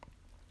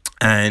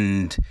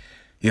 And,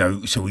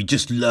 so we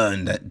just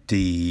learned that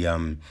the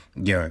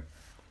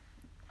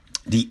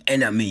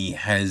enemy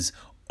has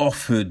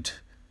offered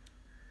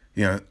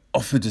a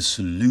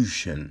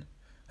solution,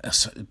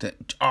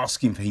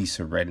 asking for his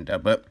surrender,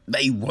 but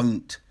they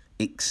won't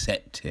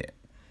accept it,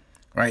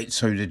 right?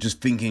 So they're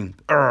just thinking,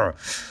 our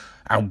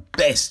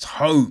best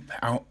hope,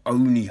 our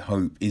only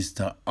hope is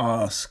to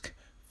ask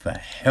for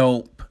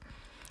help,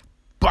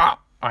 but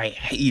I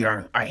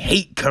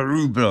hate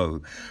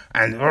Carublo,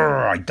 and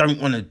I don't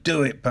want to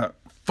do it, but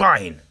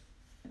fine.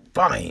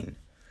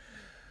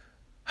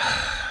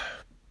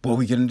 What are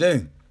we going to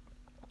do?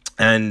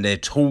 And they're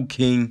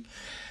talking,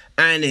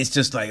 and it's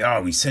just like,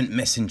 oh, we sent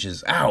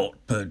messengers out,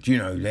 but,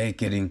 they're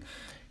getting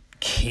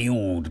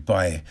killed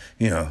by,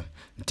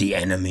 the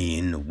enemy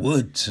in the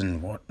woods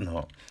and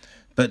whatnot.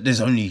 But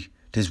there's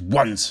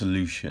one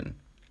solution,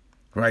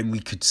 right? We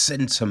could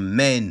send some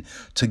men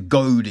to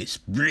go this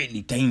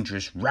really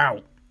dangerous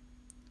route,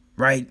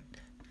 right?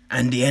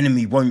 And the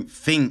enemy won't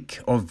think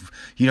of,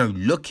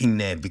 looking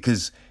there,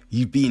 because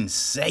you'd be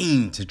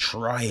insane to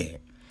try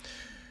it.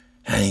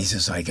 And he's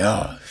just like,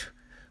 oh,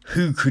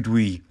 who could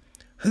we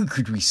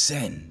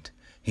send?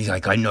 He's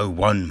like, I know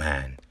one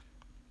man.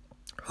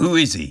 Who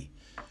is he?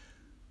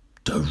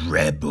 The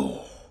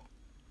rebel,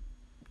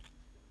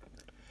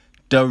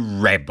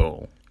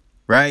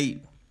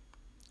 right?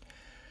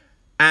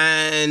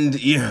 And,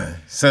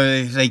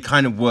 so they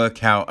kind of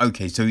work out,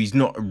 okay, so he's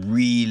not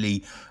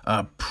really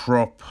a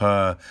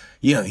proper,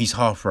 he's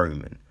half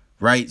Roman,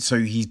 right? So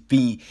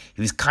he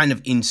was kind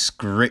of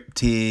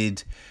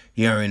inscripted,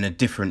 in a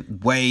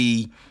different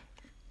way.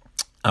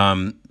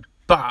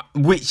 But,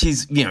 which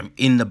is,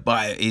 in the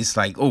bio, it's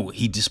like, oh,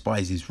 he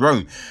despises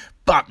Rome.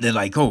 But they're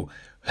like, oh,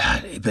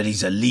 but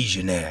he's a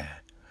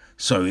legionnaire.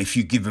 So if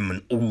you give him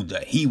an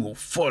order, he will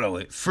follow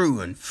it through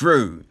and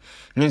through.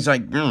 And it's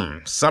like,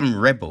 some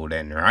rebel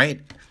then,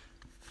 right?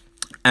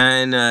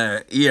 And,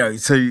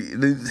 so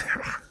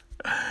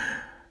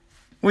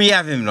we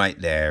have him right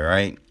there,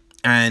 right?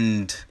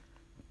 And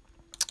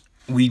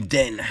we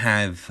then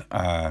have,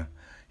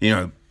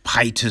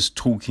 Paetus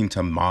talking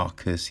to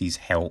Marcus, his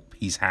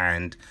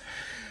hand.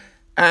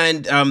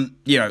 And,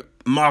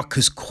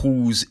 Marcus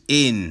calls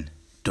in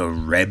the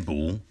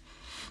rebel,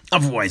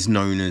 otherwise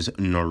known as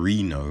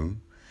Norino.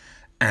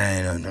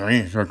 And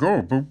Norino's like,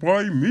 oh, but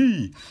why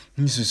me?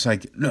 And he's just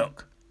like,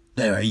 look,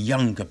 there are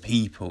younger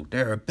people,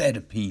 there are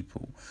better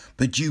people,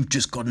 but you've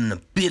just got an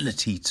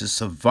ability to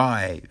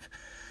survive.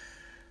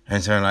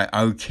 And so I'm like,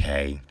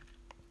 okay.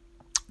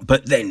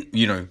 But then,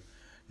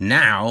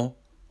 now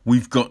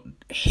we've got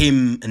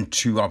him and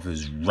two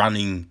others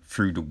running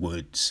through the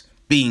woods,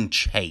 being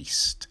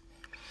chased.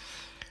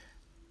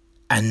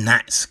 And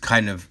that's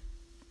kind of,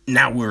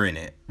 now we're in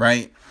it,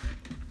 right?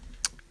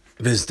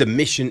 Because the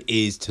mission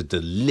is to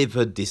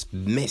deliver this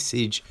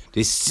message,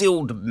 this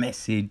sealed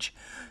message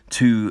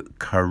to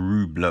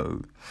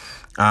Carublo.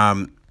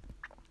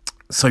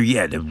 So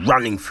yeah, they're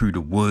running through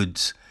the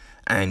woods,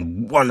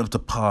 and one of the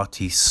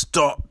party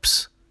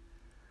stops.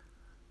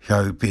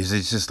 Because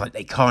it's just like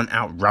they can't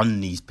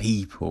outrun these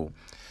people.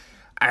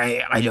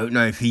 I don't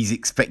know if he's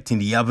expecting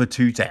the other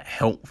two to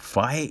help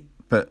fight,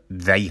 but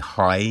they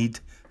hide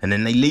and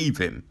then they leave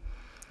him.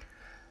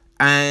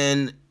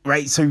 And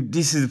right, so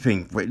this is the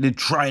thing. Right, they're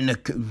trying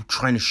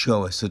to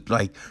show us that,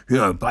 like,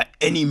 by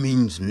any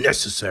means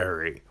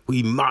necessary,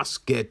 we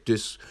must get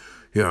this,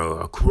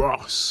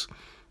 across.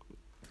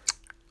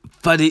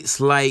 But it's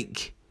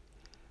like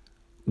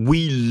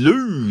we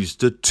lose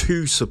the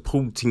two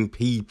supporting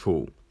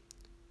people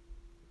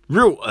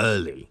real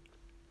early,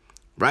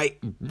 right?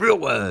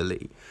 Real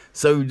early.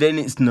 So then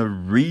it's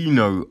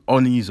Norino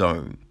on his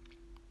own,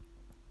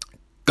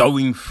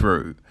 going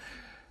through.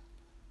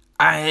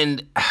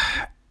 And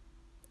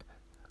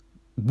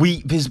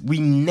we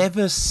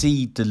never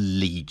see the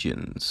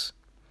legions,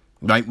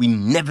 right? We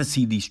never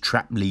see these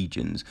trap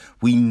legions.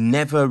 We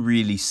never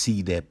really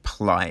see their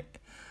plight.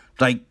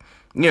 Like,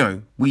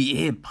 we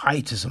hear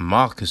Paetus and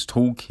Marcus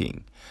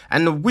talking.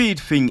 And the weird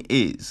thing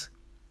is,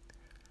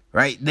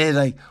 right, they're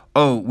like,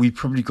 oh, we've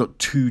probably got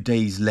 2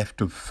 days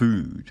left of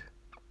food.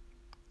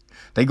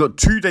 They got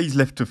 2 days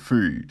left of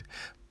food.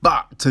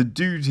 But to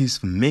do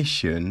this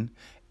mission,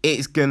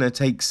 it's going to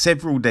take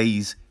several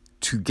days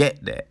to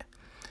get there.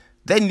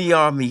 Then the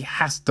army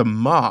has to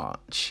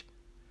march.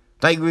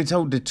 They were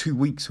told they're 2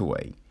 weeks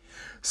away.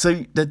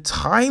 So the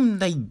time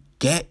they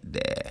get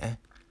there,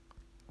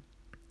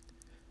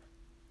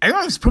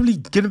 everyone's probably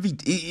going to be...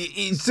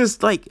 It's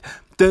just like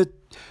the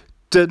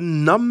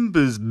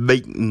numbers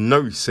make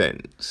no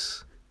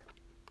sense.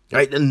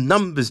 Right? The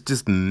numbers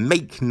just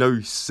make no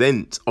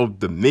sense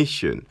of the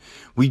mission.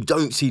 We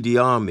don't see the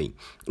army.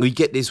 We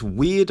get this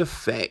weird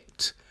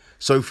effect.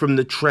 So from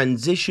the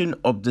transition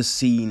of the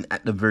scene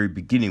at the very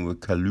beginning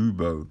with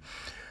Carublo,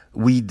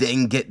 we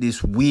then get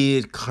this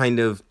weird kind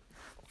of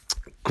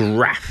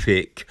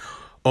graphic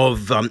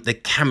of the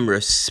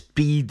camera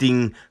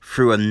speeding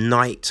through a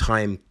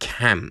nighttime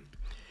camp.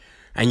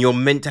 And you're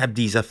meant to have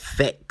these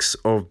effects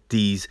of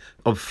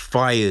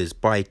fires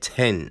by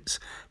tents.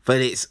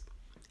 But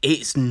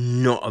it's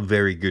not a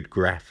very good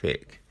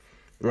graphic.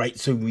 Right?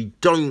 So we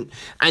don't...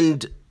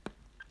 And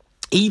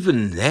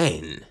even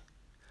then...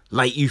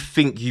 Like, you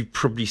think you've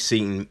probably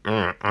seen,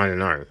 I don't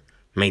know,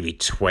 maybe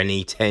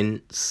 20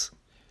 tents.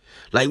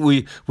 Like,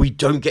 we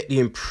don't get the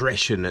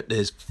impression that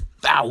there's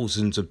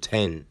thousands of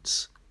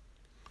tents.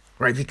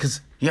 Right?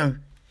 Because,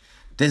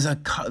 these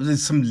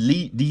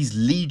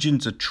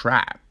legions are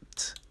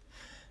trapped.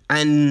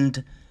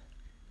 And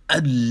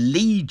a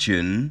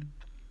legion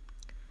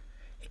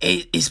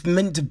it's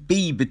meant to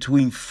be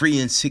between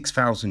 3,000 and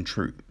 6,000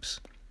 troops.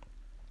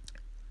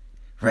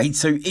 Right?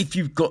 So if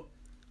you've got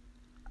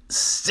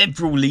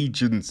several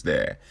legions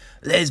there,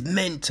 there's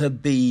meant to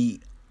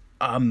be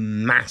a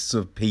mass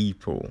of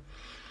people.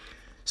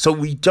 So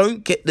we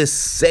don't get the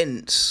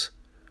sense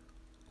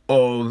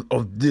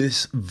of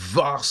this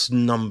vast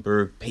number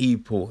of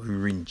people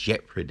who are in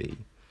jeopardy,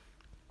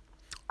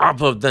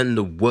 other than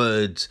the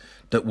words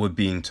that were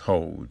being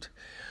told.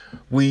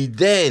 We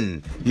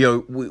then,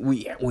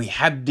 we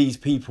have these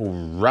people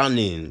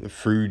running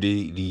through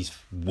these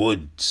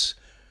woods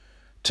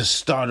to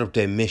start off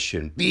their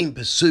mission, being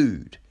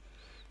pursued.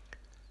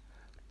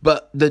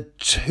 But the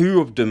two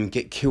of them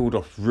get killed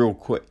off real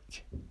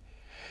quick.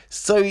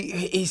 So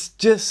it's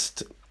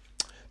just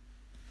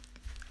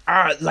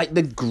like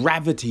the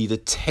gravity, the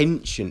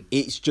tension,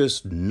 it's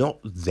just not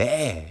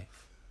there.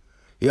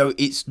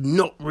 It's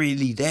not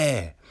really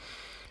there.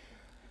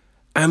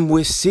 And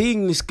we're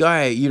seeing this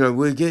guy,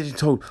 we're getting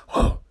told,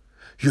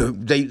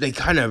 they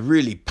kind of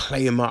really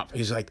play him up.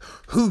 He's like,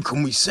 who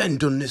can we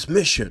send on this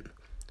mission?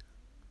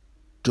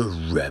 The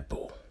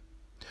rebel.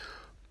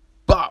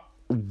 But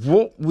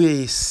what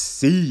we're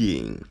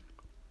seeing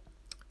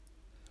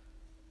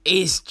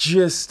is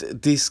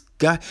just this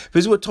guy,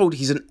 because we're told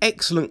he's an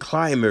excellent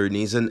climber and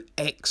he's an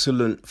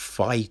excellent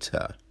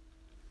fighter,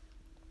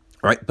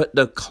 right? But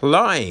the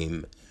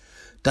climb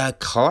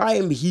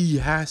he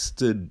has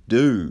to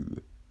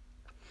do,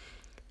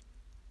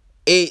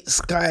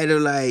 it's kind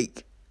of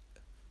like,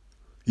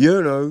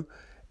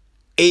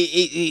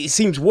 it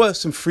seems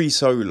worse than Free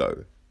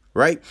Solo,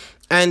 right?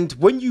 And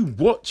when you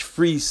watch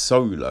Free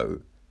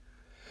Solo,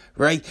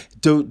 right,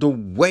 the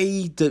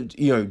way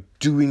that,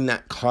 doing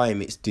that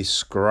climb, it's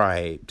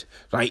described,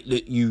 right,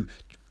 that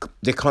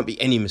there can't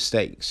be any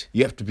mistakes.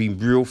 You have to be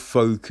real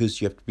focused,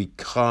 you have to be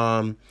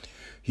calm,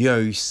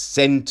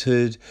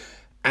 centered,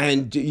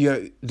 and,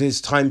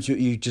 there's times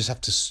you just have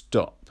to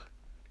stop,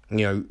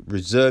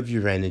 reserve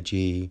your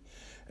energy,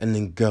 and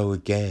then go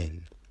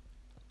again.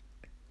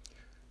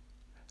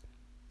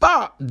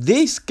 But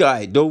this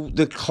guy,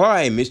 the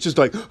climb, is just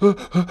like,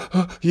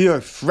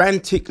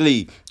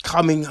 frantically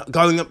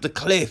going up the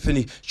cliff, and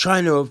he's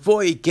trying to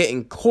avoid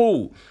getting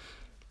caught.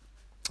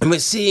 And we're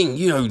seeing,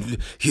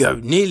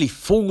 nearly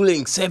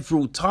falling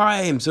several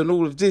times and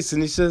all of this.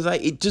 And it's just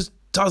like, it just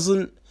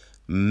doesn't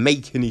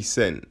make any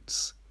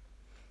sense,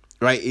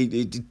 right?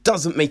 It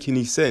doesn't make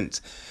any sense.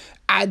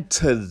 Add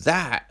to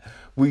that,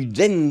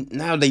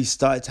 now they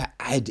started to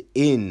add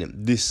in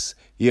this,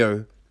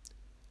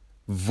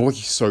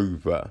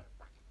 voiceover,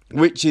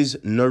 which is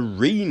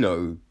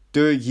Narino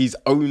doing his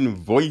own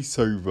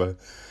voiceover.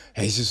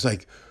 And he's just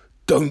like,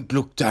 don't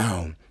look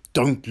down,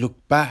 don't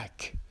look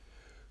back.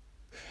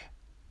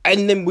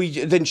 And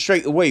then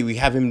straight away we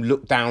have him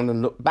look down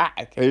and look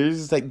back. And it's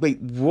just like,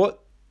 wait, what?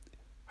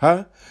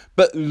 Huh?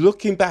 But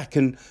looking back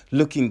and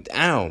looking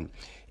down,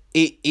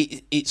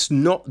 it's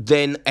not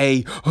then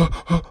a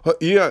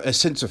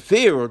sense of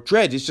fear or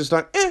dread. It's just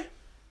like,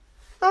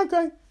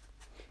 okay.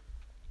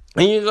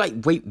 And you're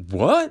like, wait,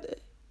 what?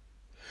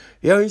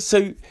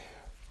 So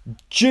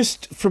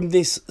just from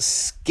this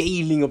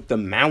scaling of the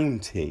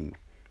mountain,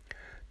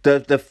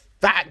 the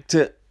fact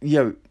that,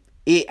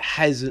 it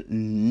has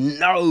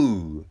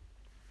no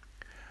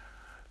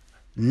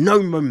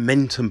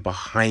momentum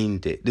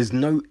behind it. There's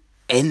no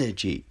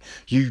energy.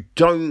 You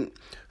don't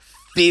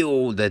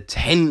feel the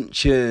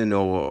tension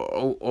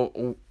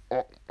or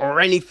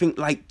anything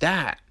like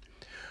that.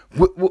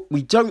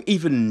 We don't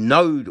even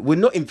know. We're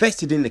not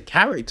invested in the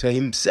character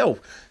himself,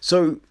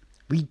 so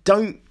we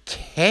don't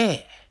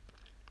care,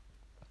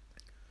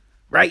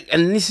 right?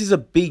 And this is a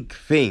big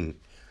thing.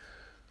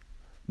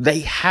 They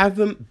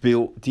haven't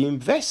built the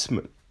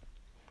investment,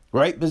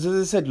 right? Because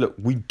as I said, look,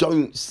 we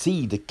don't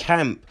see the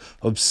camp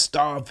of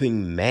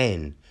starving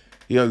men,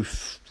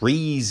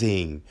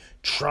 freezing,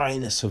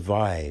 trying to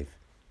survive.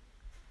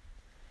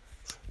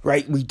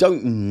 Right? We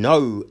don't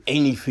know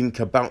anything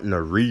about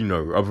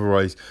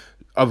Narino,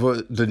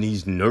 other than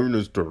he's known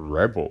as the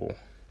rebel.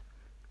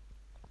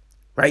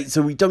 Right?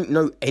 So we don't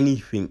know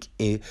anything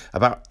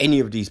about any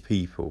of these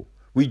people.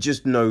 We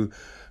just know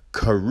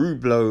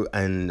Karublo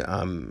and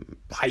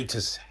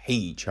Pytus hate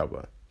each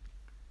other.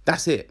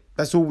 That's it.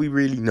 That's all we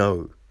really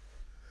know.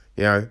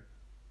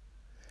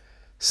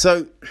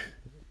 So,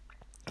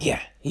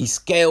 he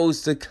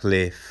scales the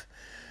cliff,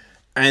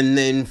 and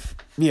then,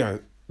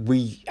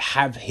 we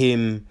have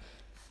him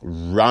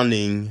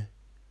running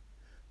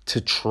to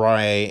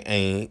try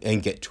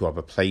and get to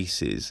other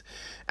places.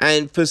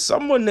 And for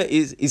someone that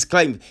is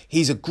claimed,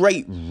 he's a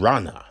great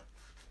runner,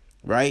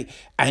 right?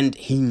 And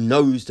he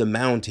knows the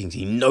mountains.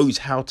 He knows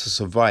how to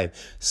survive.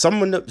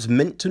 Someone that's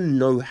meant to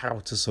know how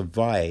to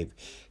survive,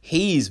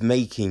 he's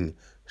making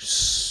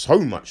so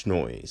much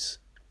noise.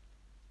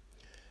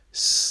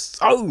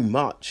 So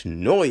much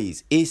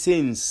noise. It's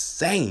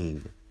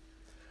insane.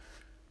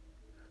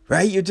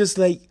 Right? You're just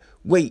like,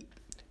 wait,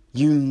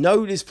 You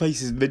know this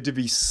place is meant to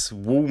be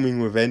swarming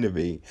with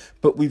enemy,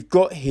 but we've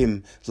got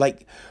him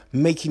like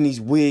making these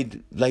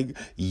weird like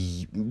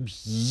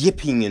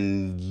yipping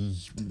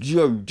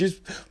and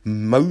just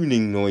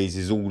moaning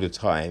noises all the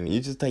time.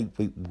 You're just like,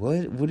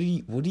 wait, what are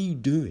you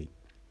doing?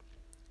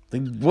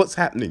 Like, what's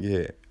happening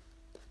here?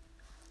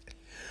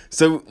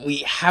 So we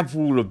have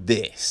all of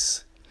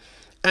this,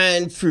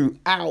 and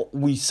throughout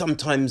we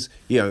sometimes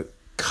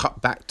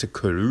cut back to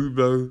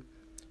Kurubo,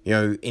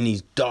 in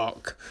his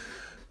dark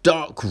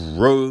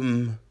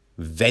room,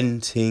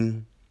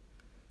 venting,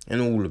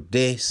 and all of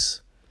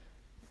this.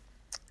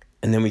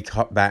 And then we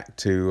cut back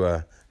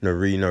to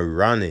Norino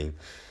running.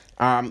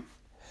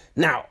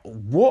 Now,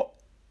 what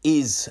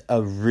is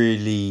I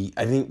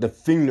think the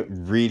thing that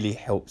really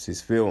helps this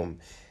film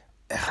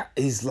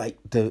is like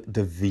the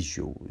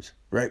visuals,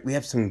 right? We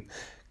have some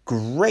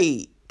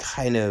great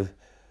kind of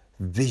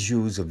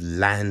visuals of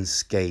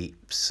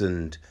landscapes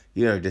and,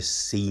 the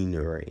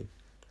scenery.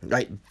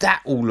 Like,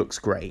 that all looks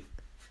great.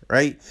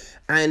 Right?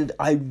 And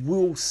I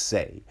will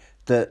say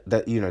that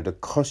the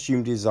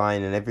costume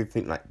design and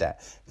everything like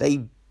that,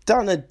 they've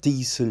done a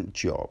decent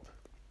job.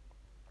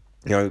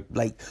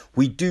 Like,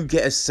 we do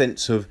get a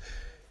sense of,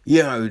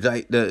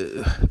 like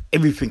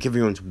everything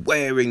everyone's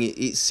wearing,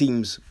 it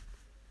seems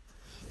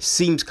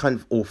kind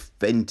of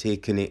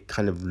authentic, and it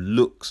kind of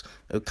looks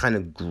kind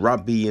of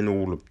grubby and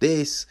all of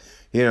this,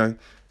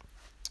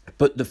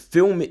 But the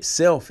film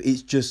itself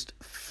is just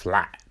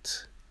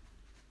flat.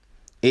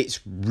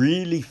 It's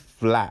really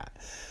flat,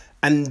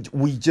 and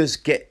we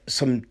just get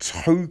some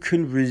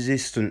token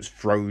resistance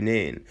thrown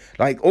in.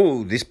 Like,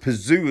 oh, this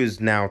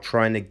Pazua's now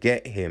trying to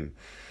get him.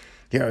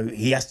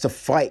 He has to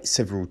fight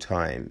several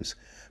times.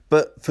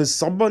 But for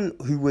someone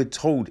who we're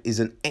told is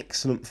an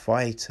excellent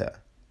fighter,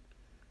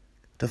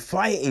 the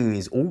fighting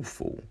is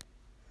awful.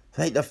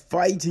 Like, the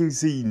fighting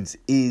scenes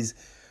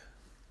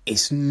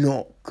it's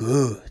not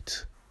good.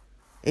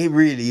 It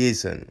really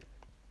isn't.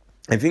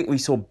 I think we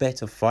saw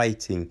better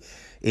fighting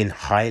in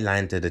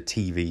Highlander, the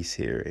TV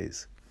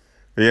series.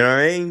 You know what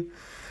I mean?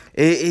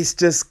 It's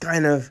just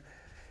kind of,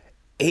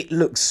 it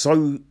looks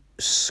so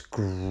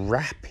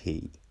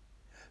scrappy.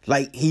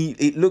 Like,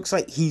 it looks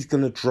like he's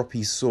going to drop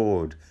his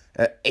sword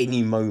at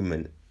any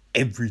moment,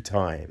 every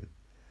time.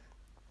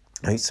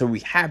 And so we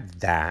have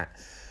that.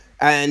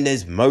 And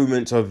there's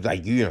moments of,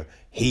 like,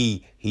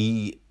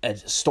 he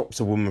stops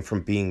a woman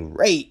from being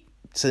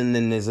raped. And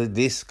then there's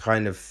this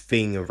kind of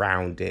thing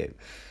around it.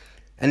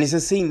 And it's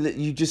a scene that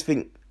you just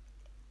think,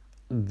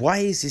 why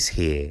is this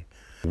here?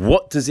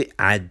 What does it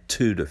add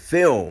to the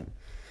film?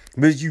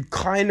 Because you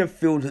kind of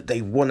feel that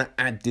they want to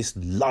add this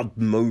love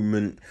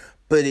moment,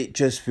 but it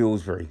just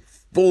feels very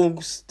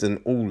forced and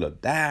all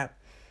of that.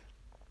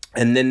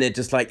 And then they're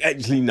just like,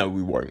 actually, no,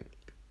 we won't.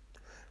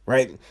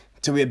 Right?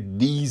 So we have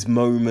these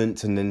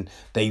moments, and then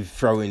they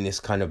throw in this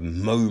kind of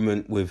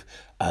moment with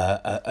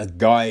a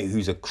guy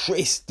who's a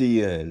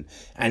Christian,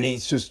 and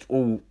it's just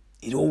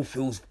it all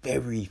feels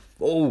very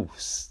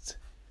forced.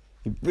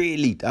 It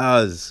really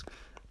does.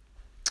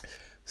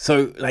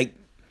 So, like,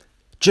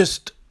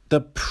 just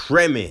the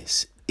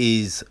premise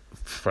is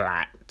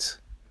flat,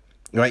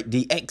 right?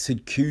 The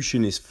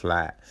execution is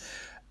flat.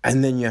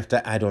 And then you have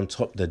to add on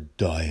top the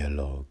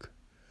dialogue.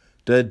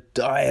 The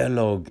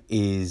dialogue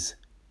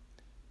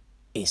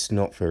it's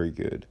not very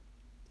good.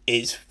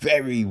 It's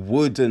very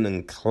wooden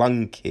and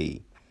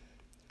clunky.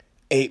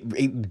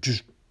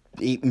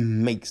 It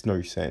makes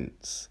no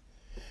sense.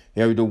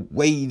 The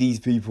way these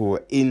people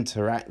are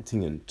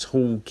interacting and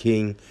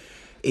talking,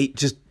 it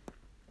just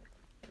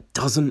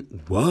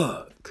doesn't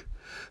work.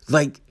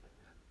 Like,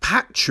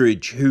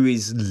 Patridge, who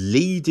is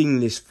leading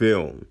this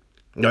film,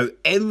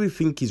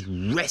 everything is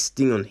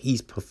resting on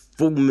his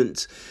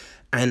performance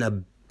and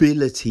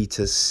ability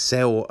to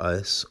sell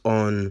us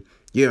on,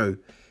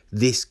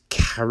 this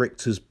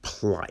character's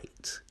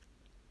plight.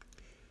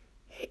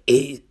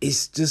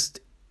 It's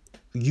just,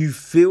 you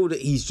feel that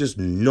he's just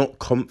not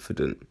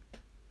confident.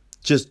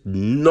 Just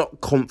not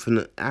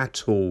confident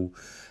at all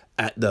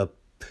at the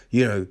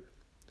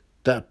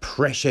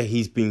pressure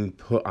he's being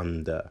put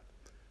under,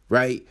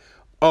 right?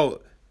 Oh,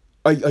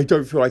 I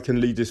don't feel I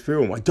can lead this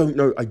film. I don't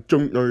know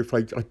if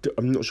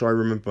I'm not sure I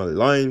remember my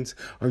lines.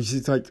 I was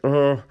just like,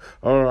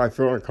 I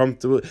feel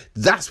uncomfortable.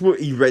 That's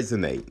what he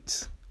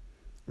resonates,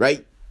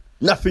 right?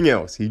 Nothing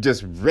else. He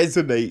just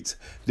resonates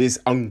this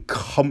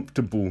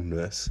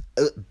uncomfortableness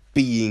at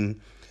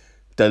being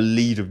the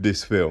lead of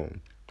this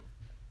film.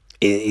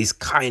 It is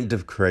kind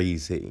of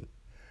crazy,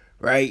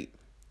 right?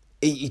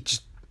 It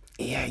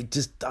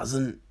just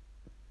doesn't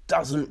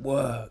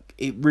work.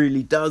 It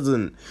really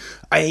doesn't.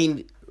 I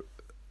mean,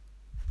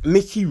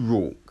 Mickey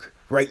Rourke,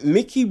 right?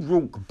 Mickey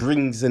Rourke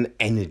brings an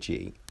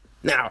energy.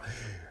 Now,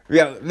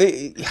 I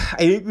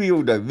think we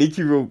all know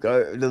Mickey Rourke,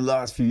 the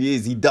last few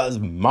years, he does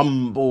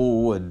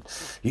mumble and,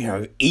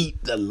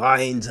 eat the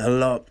lines a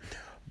lot.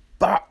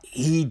 But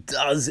he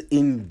does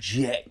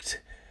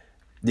inject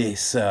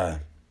this,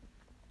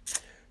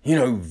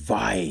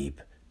 vibe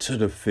to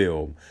the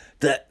film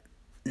that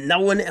no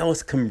one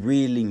else can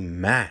really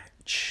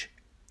match.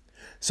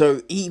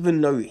 So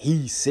even though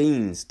he's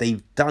scenes,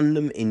 they've done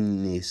them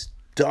in this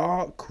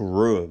dark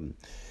room.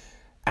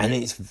 And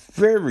it's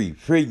very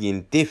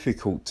friggin'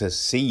 difficult to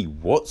see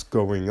what's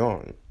going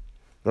on,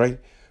 right?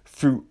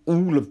 Through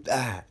all of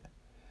that,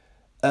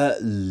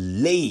 at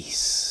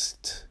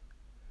least,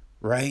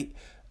 right?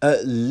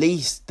 At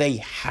least they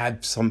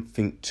have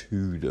something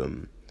to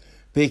them.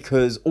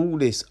 Because all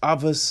this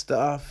other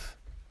stuff,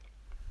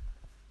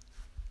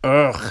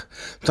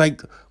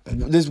 like,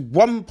 there's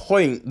one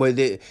point where,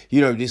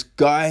 this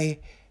guy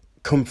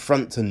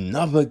confronts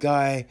another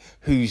guy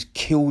who's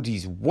killed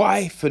his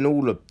wife and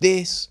all of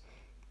this.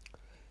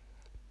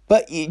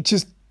 But it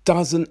just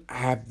doesn't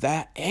have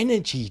that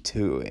energy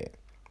to it.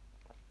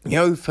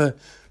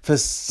 For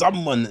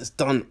someone that's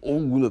done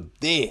all of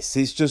this,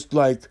 it's just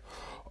like,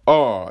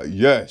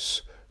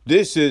 yes,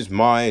 this is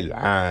my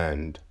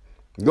land.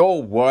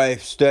 Your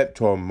wife stepped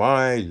on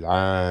my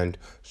land,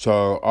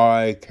 so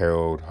I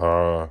killed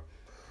her.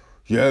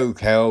 You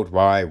killed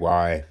my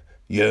wife.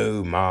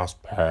 You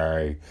must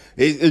pay.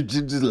 It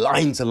just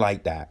lines are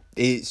like that.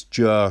 It's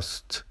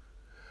just...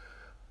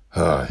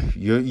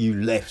 you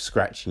left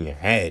scratching your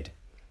head.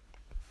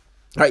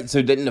 Right,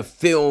 so then the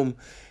film,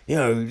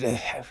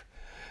 it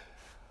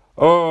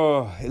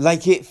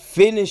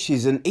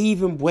finishes, and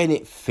even when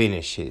it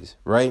finishes,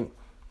 right,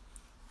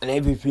 and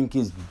everything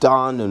is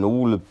done and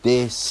all of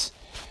this,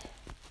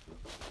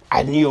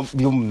 and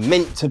you're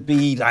meant to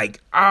be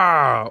like,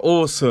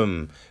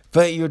 awesome,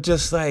 but you're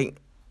just like,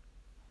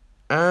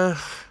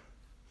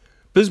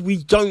 because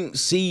we don't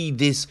see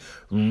this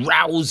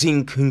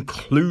rousing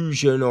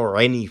conclusion or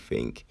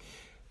anything.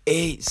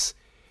 It's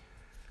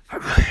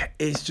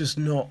just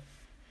not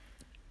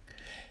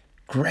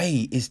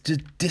great. It's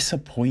just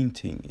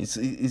disappointing.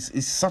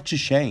 It's such a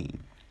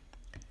shame.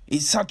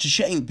 It's such a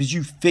shame because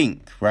you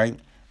think, right?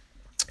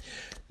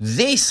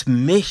 This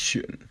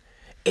mission,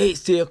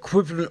 it's the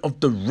equivalent of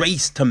the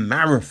race to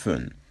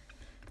marathon,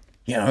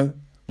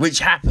 which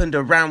happened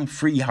around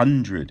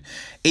 300.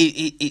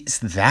 It's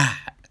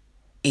that.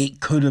 It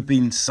could have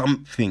been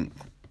something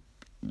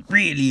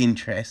really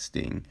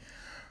interesting,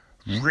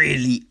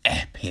 really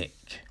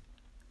epic,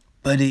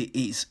 but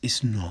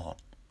it's not.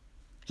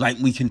 Like,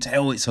 we can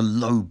tell it's a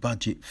low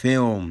budget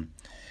film,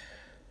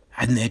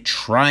 and they're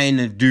trying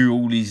to do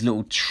all these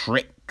little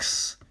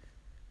tricks,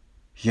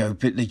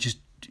 but it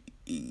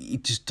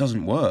just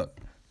doesn't work.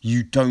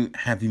 You don't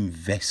have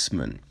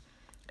investment,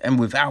 and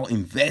without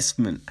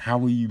investment, how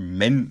are you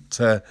meant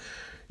to,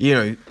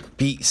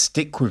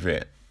 stick with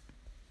it?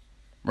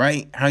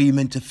 Right? How are you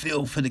meant to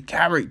feel for the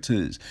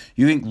characters?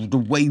 You think the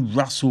way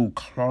Russell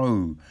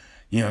Crowe,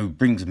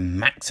 brings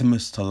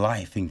Maximus to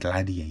life in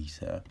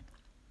Gladiator,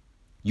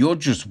 you're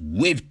just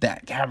with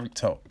that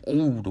character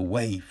all the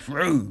way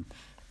through.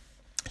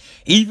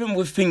 Even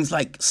with things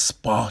like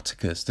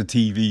Spartacus, the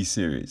TV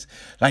series,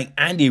 like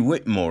Andy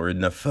Whitmore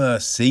in the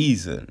first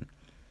season,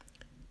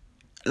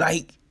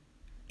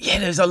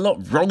 there's a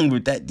lot wrong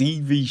with that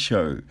TV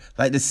show.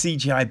 Like the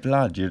CGI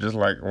blood, you're just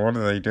like, what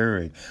are they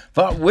doing?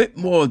 But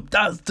Whitmore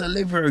does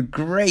deliver a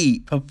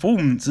great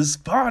performance as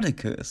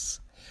Spartacus.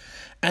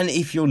 And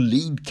if your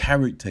lead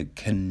character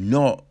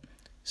cannot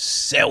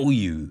sell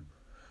you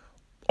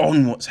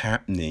on what's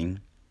happening,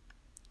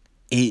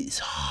 it's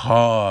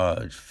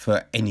hard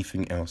for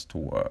anything else to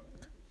work.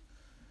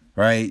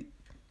 Right?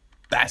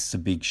 That's the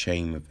big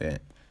shame of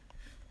it.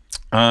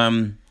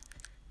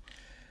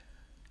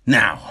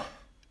 Now,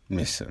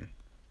 listen,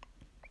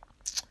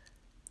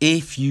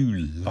 if you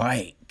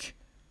like,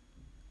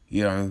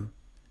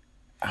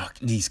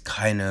 these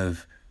kind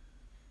of,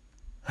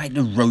 like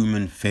the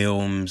Roman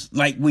films,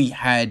 like we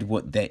had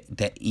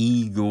the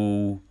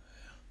Eagle,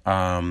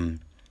 is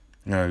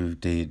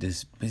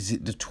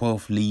it the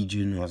 12th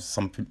Legion or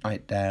something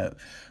like that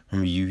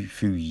from a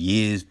few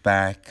years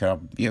back,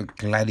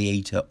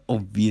 Gladiator,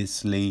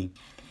 obviously.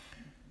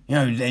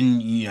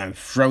 Then,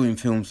 throw in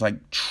films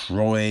like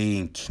Troy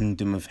and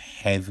Kingdom of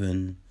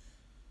Heaven.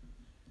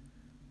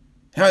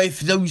 If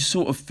those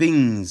sort of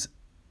things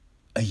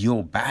are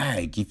your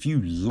bag, if you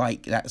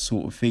like that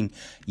sort of thing,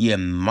 you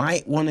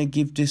might want to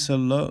give this a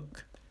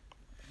look.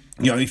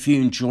 If you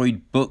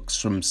enjoyed books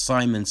from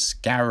Simon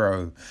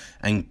Scarrow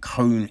and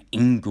Cone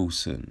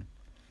Ingleson,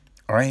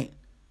 right,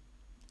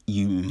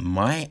 you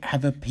might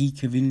have a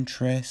peak of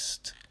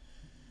interest.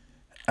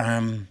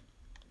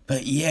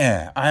 But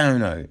yeah, I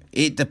don't know.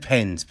 It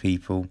depends,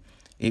 people.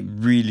 It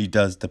really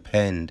does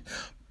depend.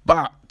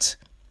 But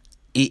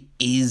it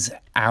is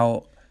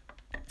out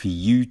for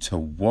you to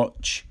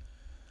watch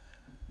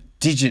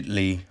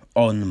digitally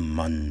on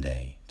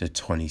Monday, the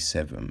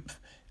 27th.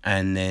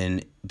 And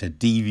then the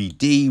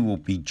DVD will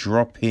be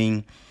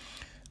dropping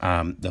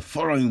the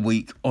following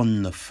week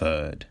on the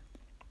 3rd.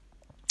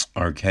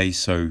 Okay,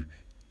 so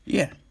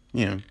yeah,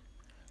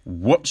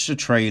 watch the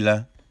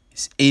trailer.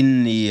 It's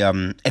in the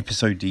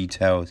episode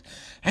details.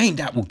 And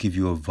that will give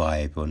you a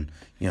vibe on,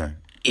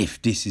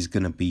 if this is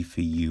going to be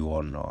for you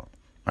or not.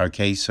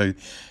 Okay, so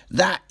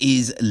that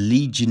is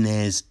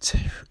Legionnaire's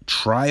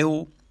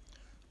Trial,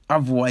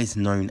 otherwise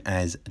known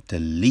as The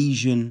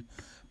Legion,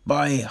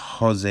 by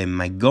Jose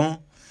Magon.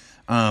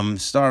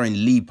 starring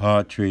Lee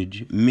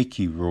Partridge,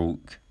 Mickey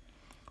Rourke,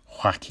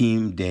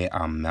 Joaquim de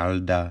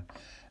Almeida,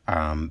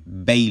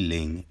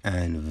 Bailing,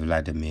 and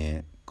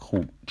Vladimir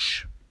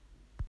Koch.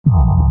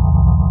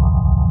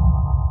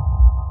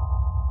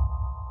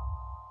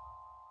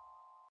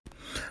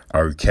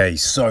 Okay,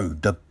 so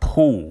The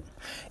Pool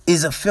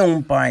is a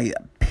film by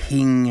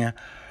Ping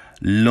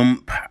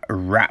Lump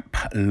Rap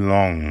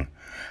Long,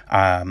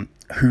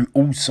 who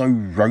also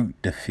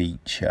wrote the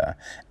feature,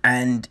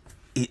 and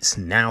it's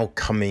now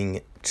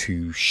coming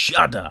to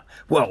Shudder.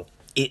 Well,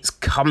 it's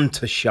come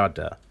to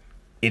Shudder.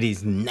 It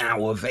is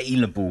now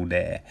available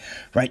there,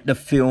 right? The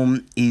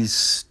film is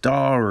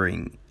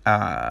starring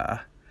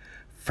Faraji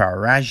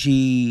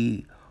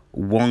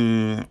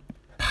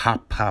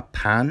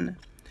Wongpapapan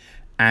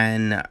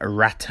and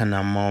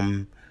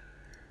Ratanamon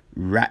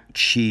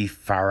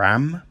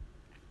Ratchifaram.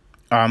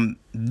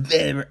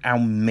 They're our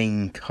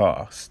main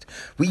cast.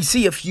 We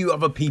see a few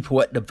other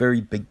people at the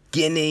very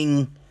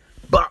beginning,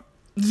 but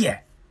yeah,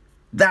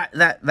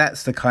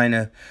 that's the kind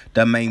of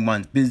the main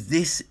ones.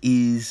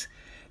 Because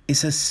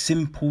it's a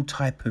simple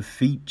type of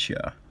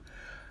feature,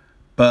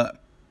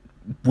 but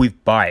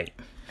with bite.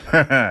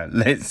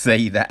 Let's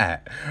say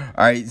that.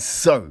 Alright,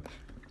 so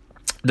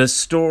the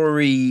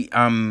story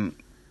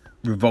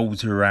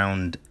revolves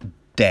around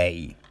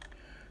Day,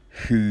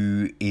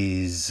 who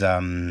is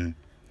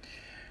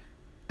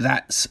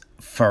that's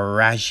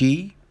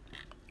Faraji,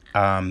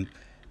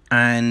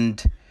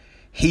 and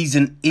he's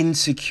an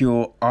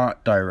insecure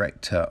art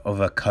director of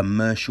a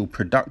commercial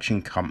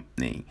production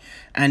company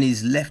and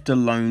is left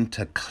alone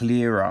to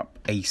clear up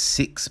a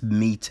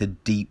 6-meter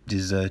deep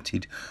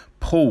deserted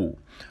pool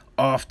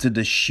after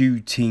the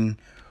shooting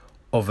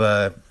of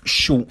a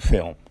short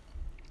film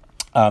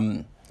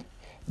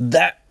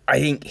that I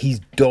think his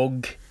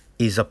dog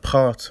is a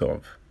part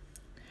of.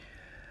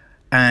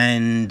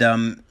 And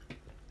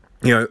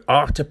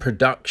after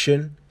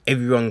production,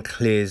 everyone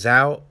clears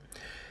out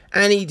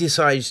and he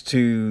decides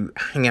to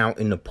hang out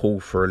in the pool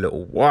for a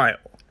little while,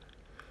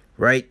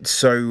 right?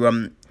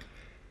 So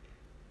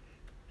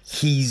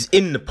he's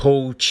in the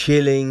pool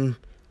chilling,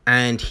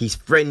 and his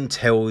friend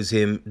tells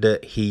him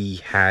that he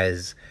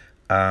has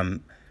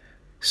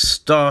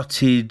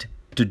started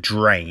the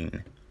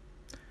drain,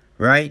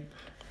 right?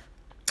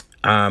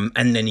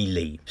 And then he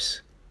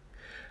leaves.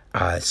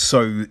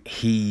 So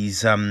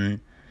he's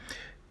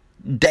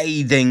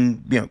Day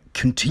then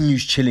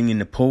continues chilling in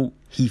the pool.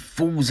 He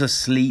falls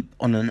asleep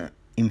on an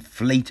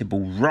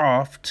inflatable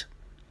raft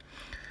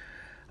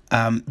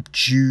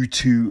due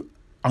to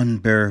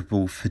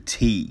unbearable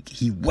fatigue.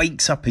 He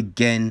wakes up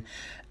again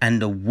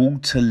and the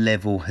water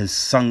level has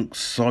sunk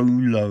so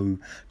low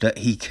that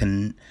he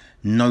can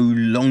no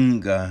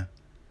longer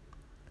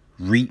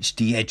reach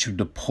the edge of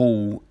the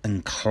pool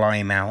and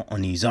climb out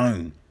on his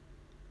own.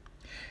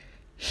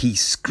 He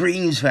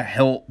screams for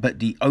help, but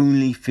the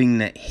only thing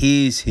that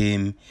hears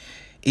him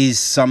is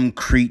some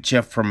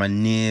creature from a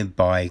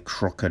nearby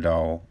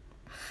crocodile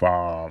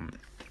farm.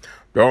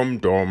 Dum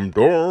dum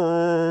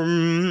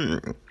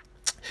dum.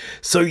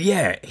 So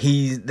yeah,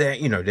 he's there.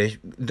 The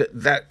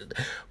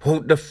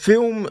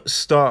film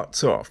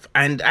starts off,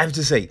 and I have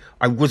to say,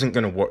 I wasn't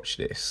gonna watch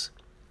this,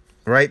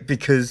 right?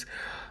 Because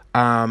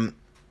I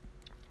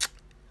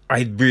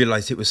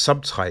realized it was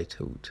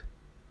subtitled,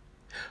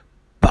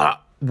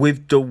 but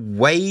with the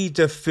way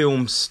the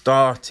film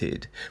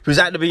started, because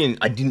at the beginning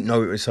I didn't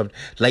know it was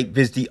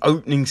because the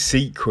opening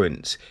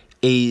sequence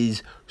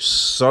is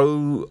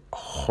so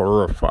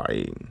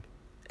horrifying.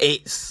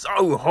 It's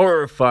so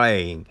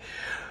horrifying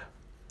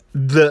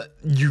that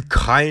you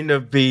kind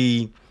of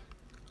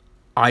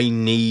I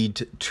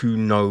need to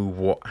know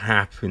what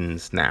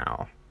happens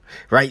now,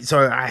 right?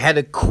 So I had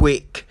a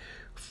quick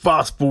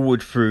fast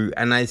forward through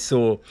and I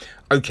saw,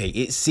 okay,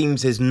 it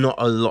seems there's not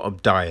a lot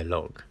of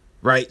dialogue,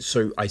 right?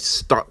 So I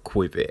stuck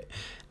with it,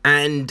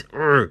 and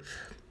I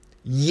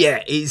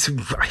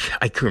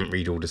couldn't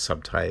read all the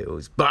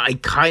subtitles, but I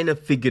kind of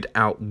figured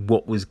out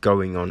what was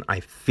going on, I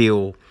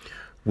feel,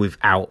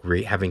 without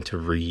having to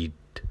read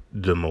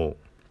them all.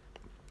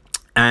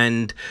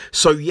 And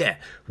so yeah,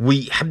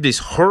 we have this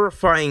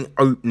horrifying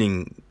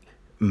opening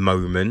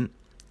moment,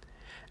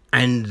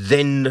 and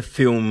then the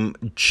film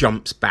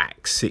jumps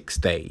back 6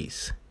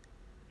 days,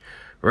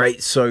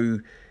 right?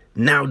 So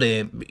now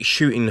they're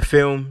shooting the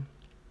film,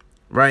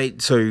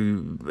 right? So,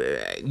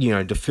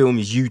 the film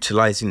is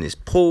utilizing this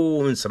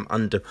pool and some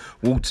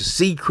underwater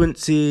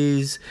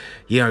sequences.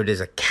 There's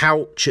a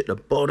couch at the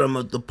bottom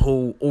of the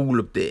pool, all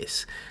of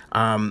this.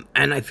 And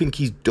I think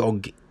his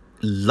dog,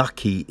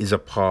 Lucky, is a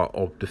part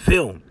of the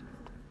film,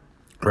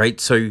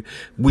 right? So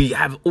we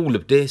have all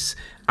of this.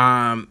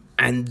 And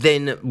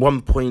then at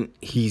one point,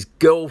 his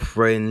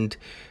girlfriend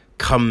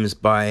comes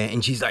by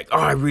and she's like, oh,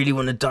 I really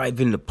want to dive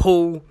in the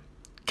pool.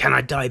 Can I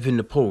dive in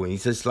the pool? And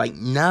he's just like,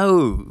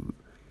 no.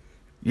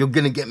 You're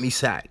going to get me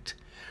sacked,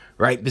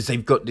 right? Because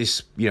they've got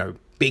this,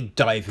 big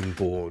diving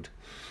board.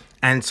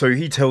 And so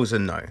he tells her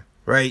no,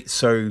 right?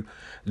 So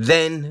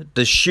then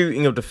the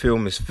shooting of the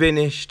film is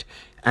finished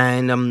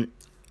and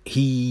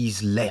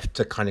he's left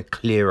to kind of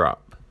clear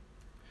up.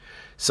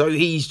 So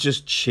he's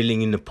just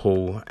chilling in the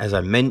pool, as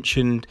I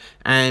mentioned,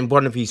 and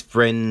one of his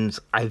friends,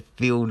 I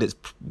feel, that's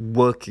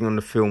working on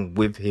the film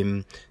with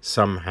him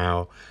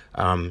somehow,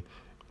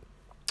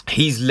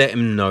 he's let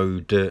him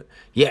know that,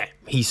 yeah,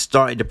 he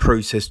started the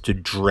process to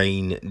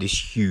drain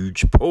this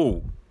huge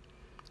pool.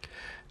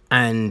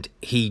 And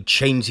he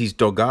chains his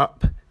dog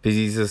up because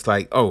he's just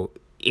like, oh,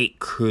 it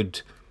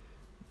could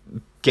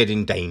get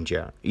in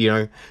danger,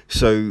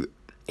 So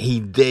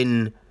he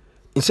then,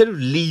 instead of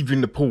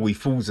leaving the pool, he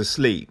falls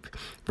asleep,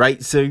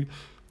 right? So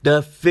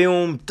the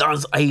film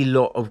does a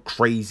lot of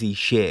crazy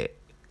shit.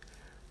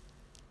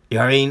 You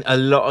know what I mean? A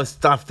lot of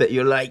stuff that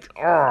you're like,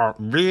 oh,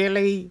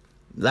 really?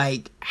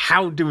 Like,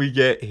 how do we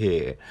get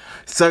here?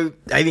 So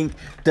I think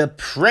the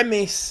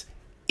premise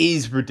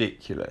is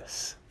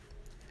ridiculous.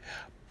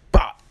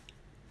 But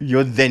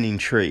you're then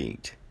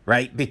intrigued,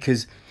 right?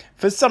 Because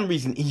for some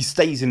reason, he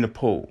stays in the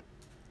pool.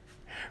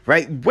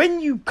 Right?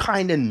 When you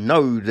kind of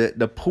know that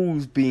the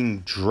pool's being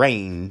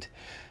drained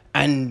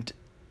and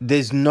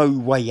there's no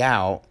way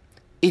out,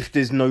 if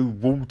there's no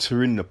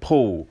water in the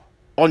pool,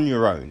 on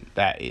your own,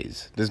 that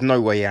is, there's no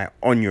way out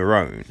on your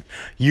own,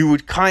 you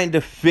would kind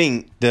of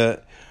think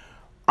that,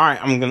 all right,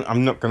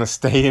 I'm not gonna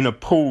stay in a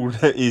pool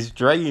that is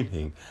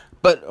draining.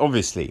 But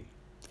obviously,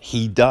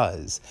 he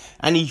does.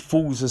 And he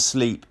falls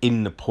asleep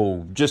in the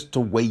pool just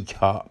to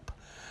wake up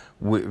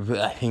with,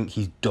 I think,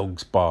 his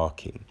dog's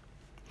barking.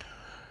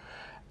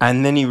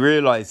 And then he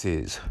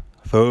realizes,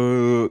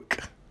 fuck,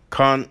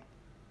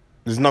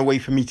 there's no way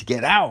for me to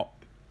get out.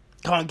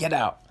 Can't get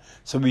out.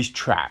 So he's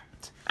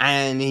trapped.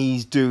 And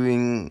he's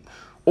doing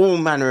all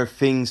manner of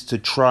things to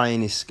try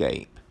and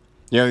escape.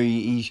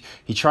 He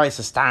tries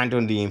to stand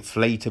on the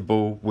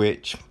inflatable,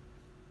 which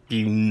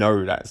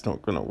that's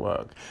not going to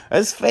work.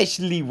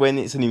 Especially when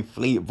it's an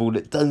inflatable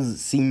that doesn't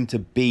seem to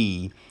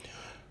be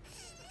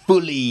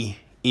fully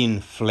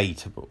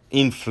inflated.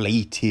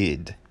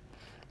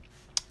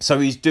 So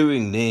he's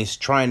doing this,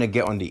 trying to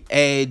get on the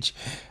edge,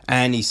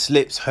 and he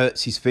slips,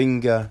 hurts his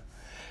finger.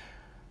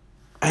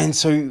 And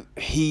so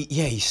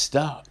he's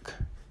stuck.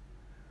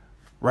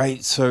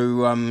 Right?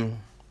 So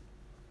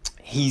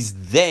he's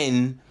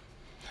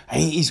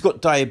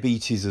got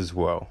diabetes as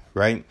well,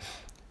 right?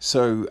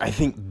 So I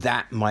think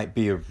that might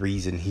be a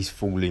reason he's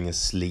falling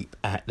asleep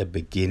at the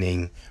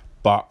beginning.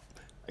 But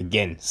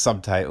again,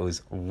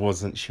 subtitles,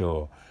 wasn't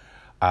sure.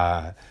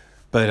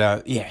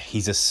 But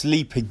he's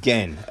asleep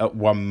again at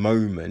one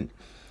moment,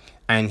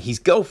 and his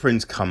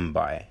girlfriend's come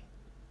by.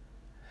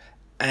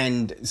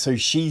 And so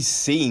she's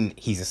seen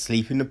he's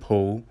asleep in the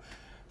pool.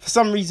 For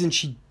some reason,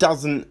 she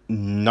doesn't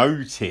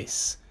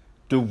notice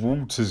the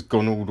water's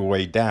gone all the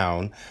way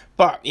down.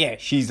 But yeah,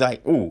 she's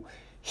like, oh,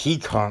 he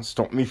can't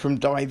stop me from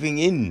diving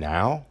in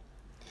now.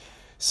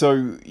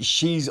 So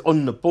she's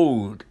on the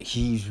board.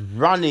 He's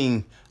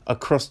running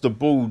across the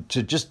board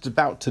to just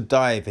about to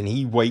dive, and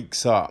he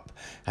wakes up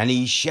and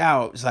he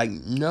shouts like,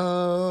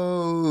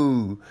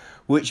 no,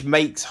 which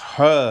makes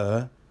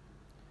her,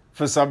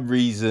 for some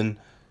reason,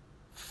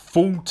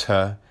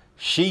 falter.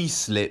 She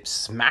slips,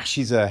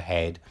 smashes her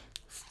head,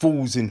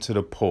 falls into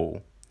the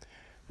pool,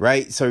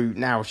 right? So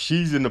now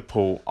she's in the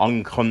pool,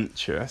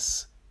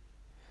 unconscious.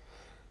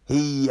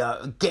 He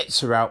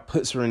gets her out,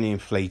 puts her in the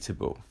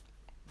inflatable,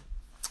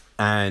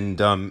 and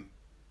they're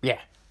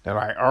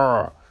like,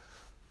 oh,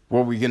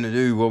 what are we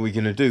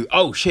gonna do?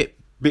 Oh shit!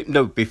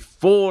 No,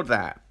 before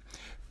that,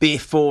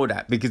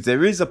 because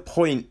there is a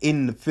point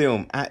in the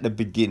film at the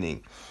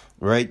beginning,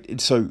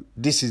 right? So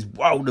this is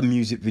while the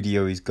music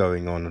video is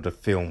going on, or the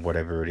film,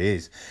 whatever it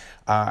is,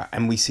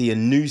 and we see a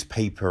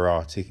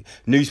newspaper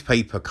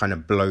kind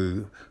of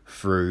blow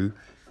through,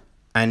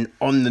 and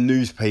on the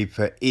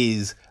newspaper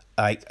is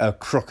like a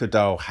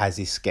crocodile has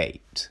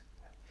escaped.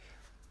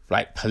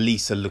 Like,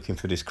 police are looking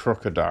for this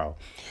crocodile.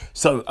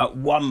 So at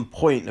one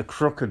point, the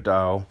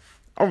crocodile,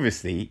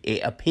 obviously, it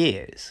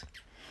appears.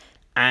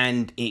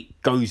 And it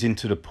goes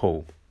into the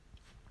pool.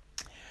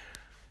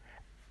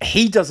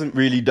 He doesn't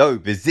really know,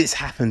 because this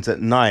happens at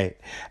night.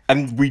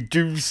 And we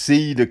do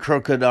see the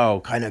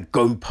crocodile kind of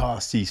go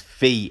past his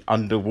feet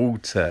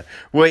underwater.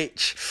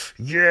 Which,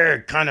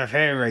 kind of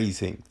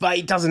hair-raising. But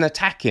it doesn't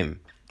attack him.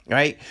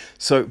 Right?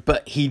 So,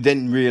 but he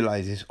then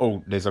realizes,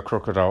 oh, there's a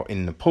crocodile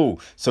in the pool.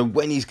 So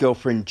when his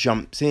girlfriend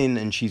jumps in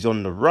and she's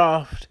on the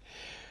raft,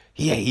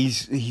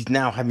 he's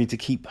now having to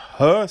keep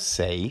her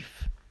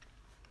safe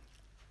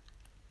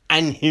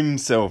and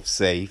himself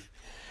safe,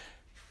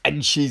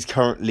 and she's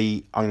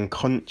currently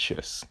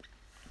unconscious.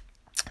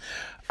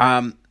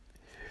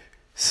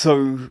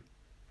 So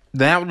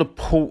now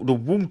the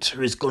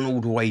water has gone all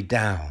the way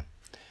down,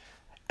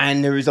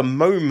 and there is a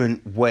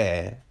moment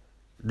where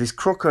this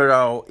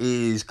crocodile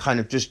is kind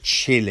of just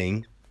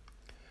chilling,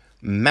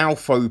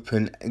 mouth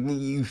open,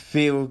 and you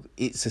feel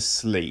it's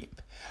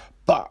asleep.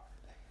 But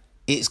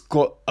it's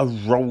got a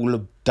roll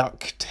of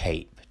duct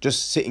tape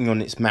just sitting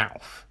on its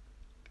mouth.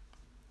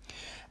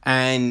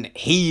 And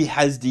he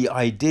has the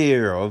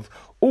idea of,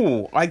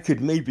 oh, I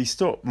could maybe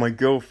stop my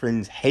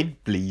girlfriend's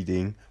head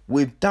bleeding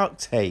with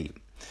duct tape.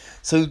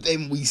 So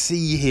then we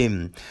see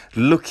him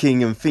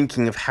looking and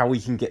thinking of how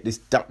he can get this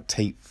duct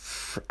tape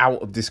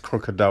out of this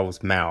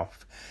crocodile's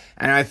mouth.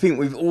 And I think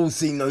we've all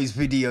seen those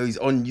videos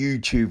on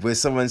YouTube where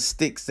someone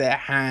sticks their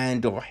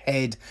hand or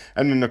head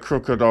and then the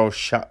crocodile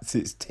shuts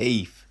its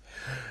teeth.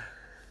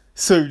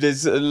 So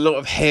there's a lot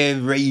of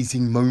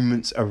hair-raising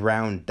moments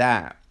around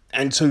that.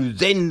 And so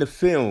then the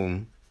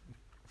film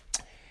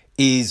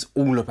is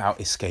all about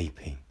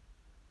escaping,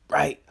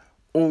 right?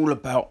 All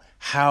about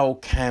how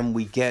can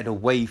we get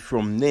away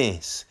from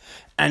this?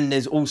 And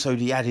there's also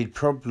the added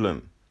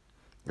problem,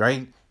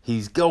 right?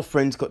 His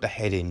girlfriend's got the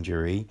head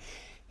injury.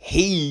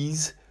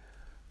 He's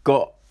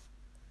got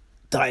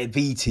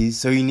diabetes,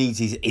 so he needs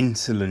his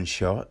insulin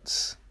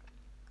shots.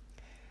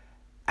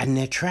 And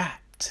they're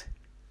trapped.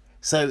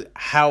 So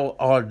how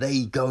are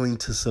they going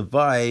to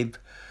survive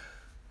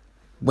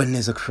when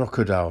there's a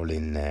crocodile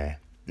in there?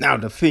 Now,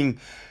 the thing,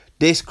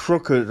 this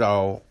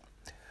crocodile,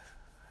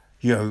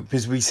 you know,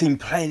 because we've seen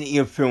plenty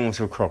of films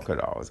with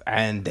crocodiles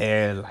and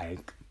they're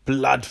like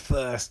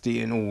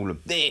bloodthirsty and all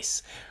of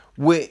this,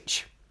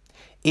 which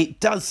it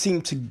does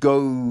seem to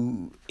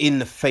go in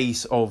the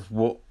face of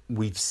what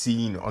we've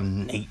seen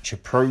on nature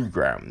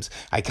programs.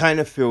 I kind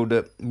of feel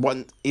that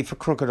if a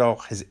crocodile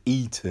has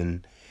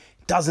eaten,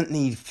 it doesn't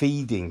need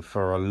feeding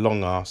for a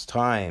long ass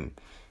time.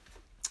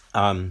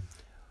 But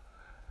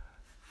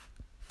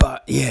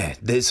yeah,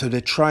 so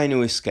they're trying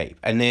to escape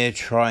and they're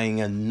trying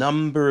a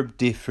number of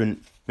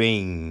different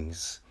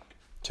things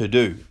to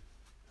do,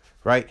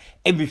 right?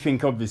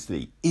 Everything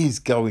obviously is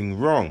going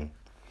wrong.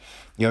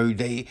 You know,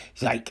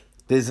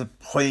 there's a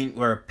point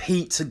where a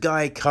pizza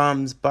guy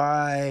comes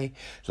by,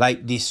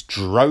 like this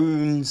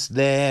drone's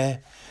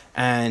there,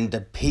 and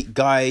the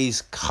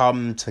guys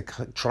come to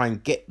try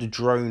and get the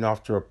drone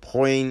after a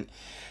point,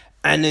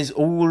 and there's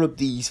all of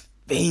these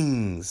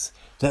things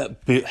that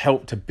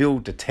help to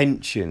build the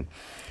tension.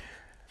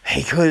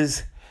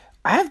 Because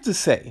I have to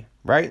say,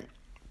 right,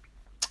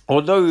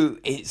 although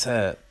it's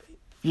a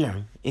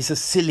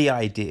silly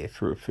idea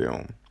for a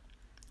film,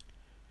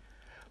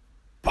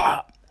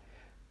 but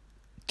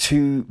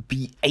to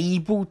be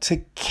able to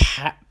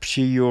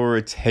capture your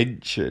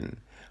attention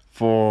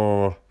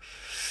for,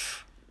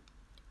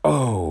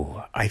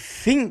 I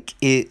think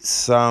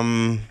it's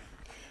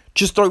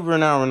just over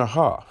an hour and a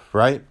half,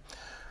 right?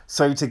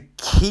 So to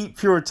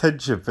keep your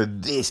attention for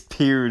this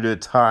period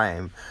of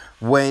time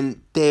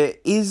when there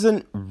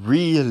isn't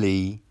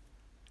really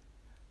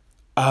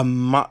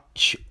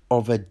much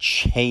of a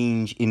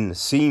change in the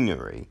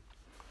scenery.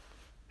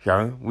 You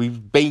know,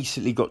 we've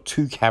basically got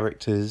two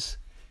characters,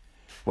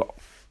 well,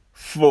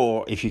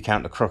 4 if you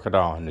count the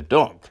crocodile and the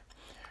dog,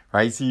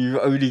 right? So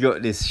you've only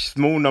got this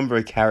small number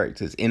of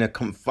characters in a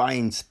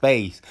confined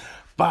space,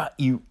 but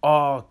you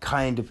are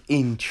kind of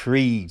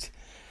intrigued.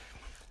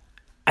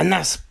 And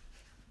that's,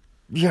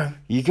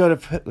 you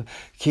got to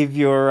give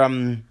your,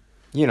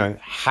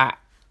 hat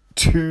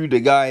to the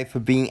guy for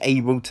being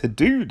able to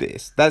do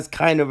this. That's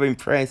kind of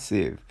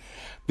impressive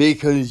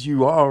because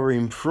you are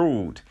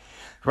enthralled,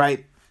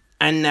 right?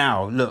 And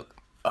now, look,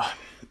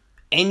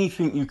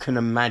 anything you can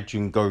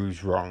imagine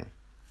goes wrong.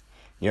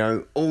 You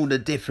know, all the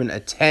different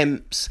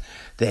attempts,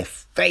 they're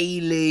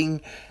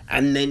failing,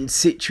 and then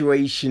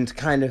situations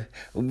kind of,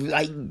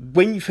 like,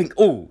 when you think,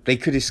 they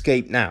could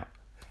escape now,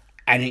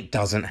 and it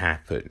doesn't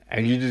happen.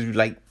 And you're just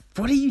like,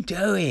 what are you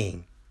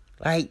doing?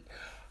 Like,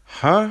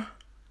 huh?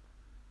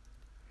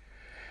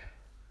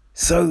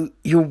 So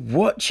you're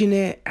watching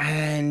it,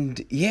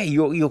 and yeah,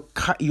 you're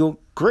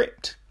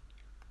gripped.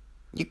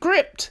 You're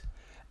gripped,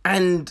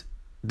 and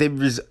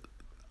there is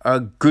a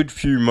good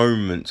few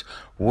moments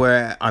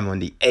where I'm on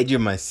the edge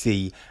of my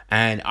seat,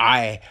 and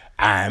I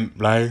am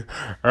like,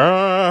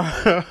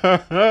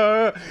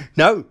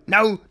 no.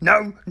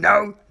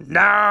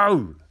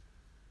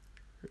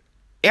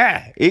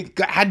 Yeah, it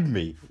had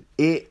me.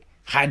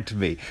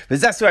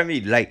 Because that's what I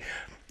mean. Like,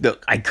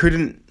 look, I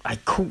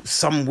caught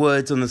some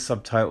words on the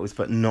subtitles,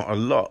 but not a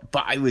lot.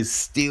 But I was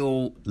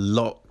still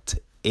locked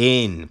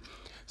in.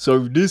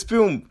 So this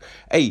film,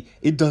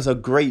 it does a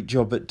great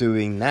job at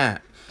doing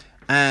that.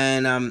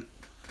 And,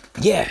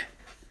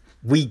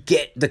 we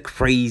get the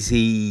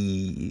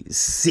crazy,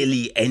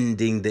 silly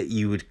ending that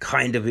you would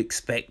kind of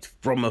expect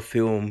from a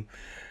film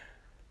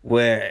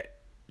where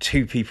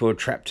 2 people are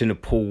trapped in a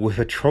pool with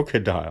a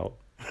crocodile.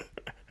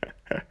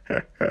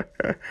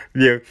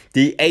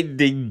 The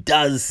ending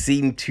does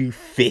seem to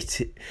fit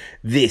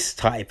this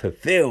type of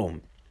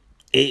film.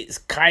 It's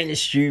kind of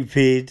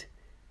stupid.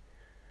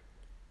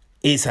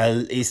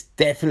 It's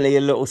definitely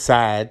a little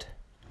sad.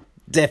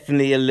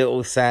 Definitely a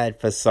little sad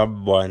for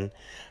someone.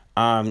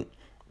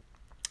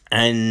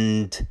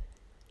 And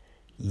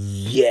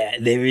yeah,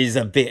 there is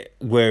a bit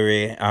where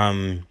it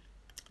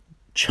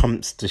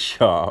chumps the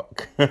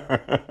shark.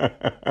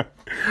 But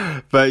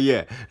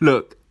yeah,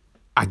 look,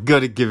 I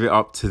gotta give it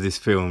up to this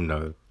film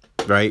though,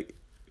 right?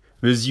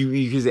 Because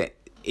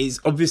it's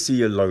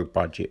obviously a low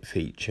budget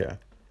feature,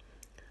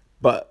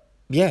 but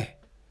yeah,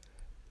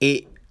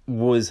 it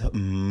was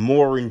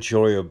more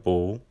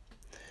enjoyable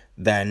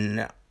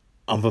than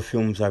other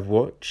films I've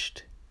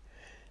watched,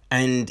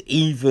 and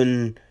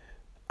even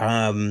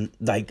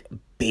like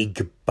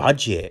big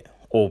budget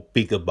or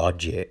bigger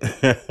budget,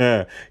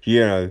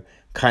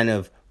 kind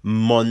of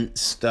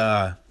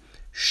monster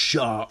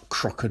shark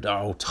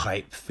crocodile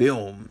type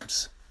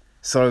films.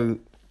 So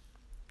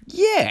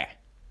yeah,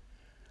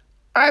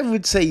 I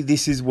would say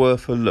this is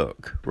worth a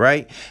look,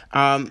 right?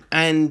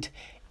 And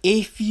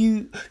if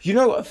you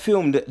know what a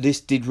film that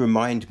this did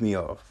remind me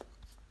of?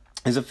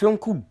 There's a film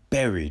called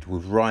Buried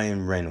with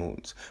Ryan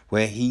Reynolds,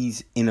 where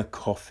he's in a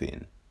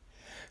coffin.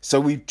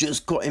 So we've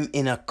just got him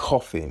in a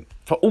coffin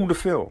for all the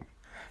film.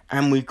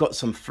 And we've got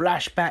some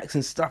flashbacks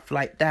and stuff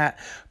like that.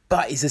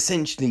 But it's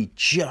essentially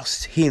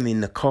just him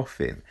in the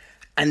coffin.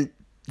 And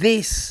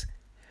this,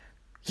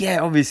 yeah,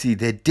 obviously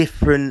they're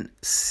different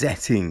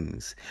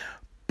settings.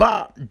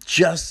 But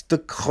just the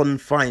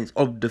confines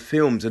of the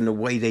films and the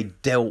way they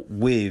dealt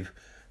with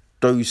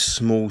those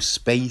small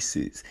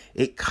spaces,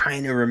 it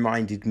kind of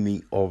reminded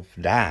me of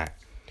that.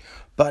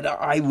 But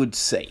I would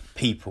say,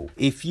 people,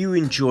 if you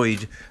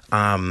enjoyed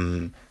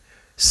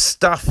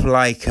stuff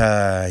like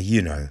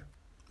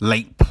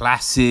Lake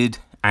Placid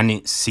and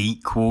its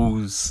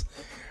sequels,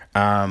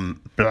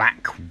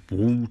 Black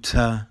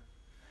Water,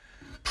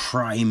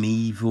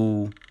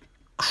 Primeval,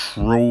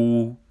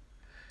 Crawl,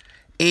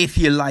 if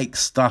you like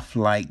stuff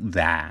like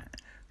that,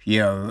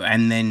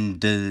 and then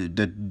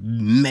the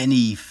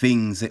many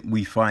things that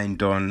we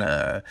find on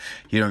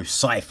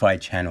Sci-Fi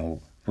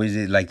Channel, was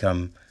it like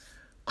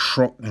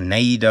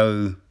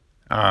Crocnado,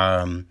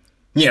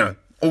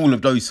 all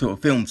of those sort of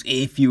films.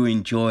 If you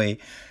enjoy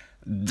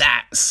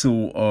that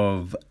sort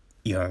of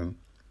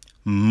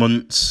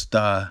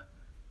monster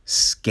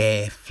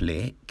scare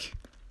flick,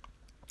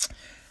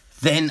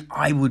 then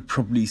I would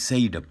probably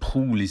say The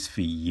Pool is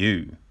for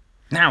you.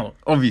 Now,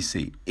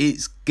 obviously,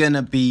 it's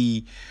gonna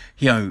be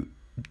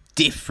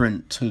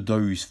different to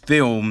those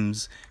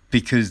films,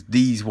 because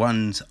these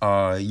ones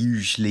are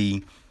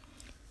usually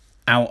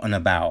out and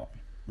about,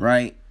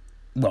 right?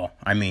 Well,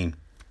 I mean,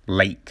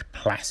 Lake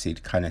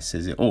Placid kind of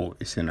says it all.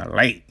 It's in a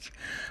lake.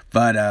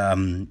 But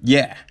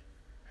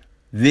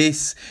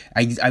this,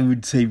 I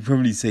would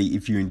probably say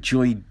if you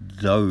enjoyed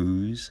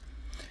those,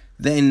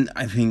 then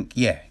I think,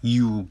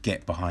 you will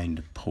get behind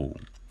The Pool.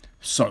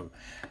 So,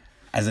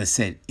 as I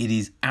said, it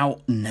is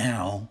out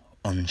now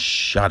on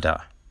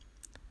Shudder.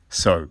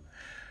 So,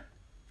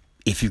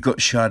 if you've got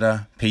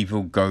Shudder,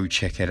 people, go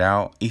check it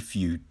out. If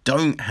you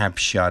don't have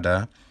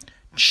Shudder,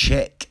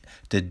 check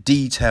the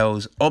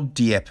details of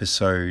the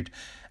episode,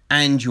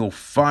 and you'll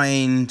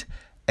find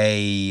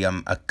a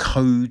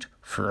code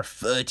for a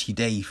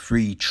 30-day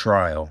free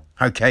trial.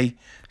 Okay,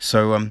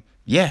 so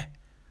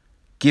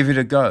give it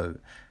a go.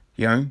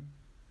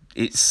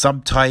 It's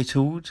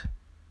subtitled,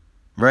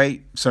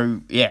 right?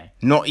 So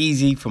not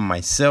easy for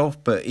myself,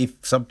 but if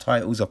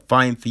subtitles are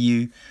fine for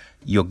you,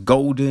 you're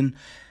golden.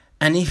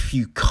 And if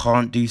you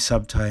can't do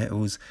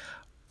subtitles,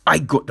 I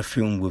got the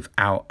film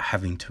without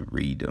having to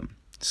read them.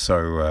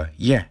 So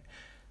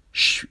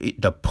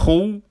The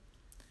Pool,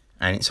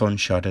 and it's on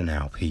Shudder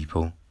now,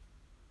 people.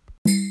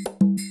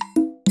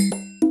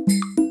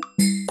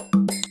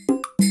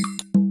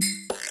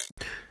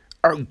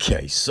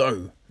 Okay,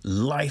 so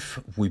Life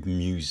with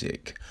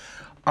Music,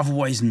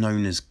 otherwise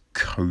known as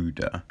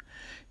Coda,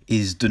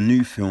 is the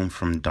new film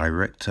from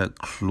director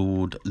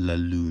Claude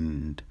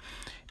Lalonde.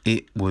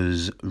 It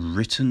was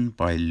written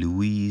by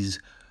Louise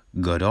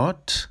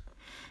Godot,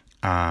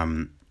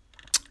 and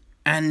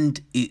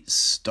it's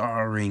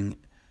starring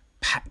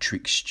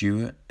Patrick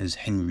Stewart as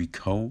Henry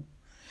Cole,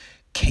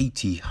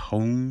 Katie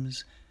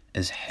Holmes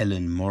as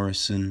Helen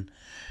Morrison,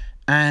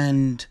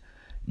 and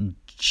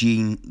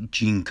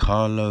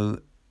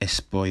Giancarlo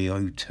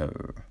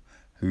Esposito,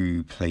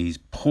 who plays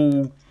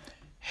Paul,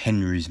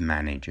 Henry's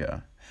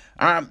manager.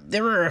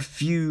 There are a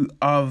few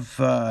of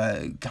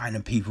kind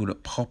of people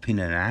that pop in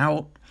and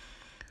out.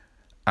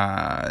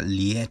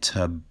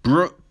 Lieta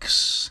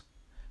Brooks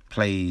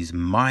plays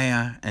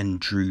Maya, and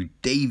Drew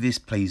Davis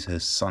plays her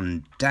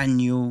son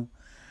Daniel.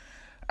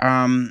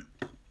 But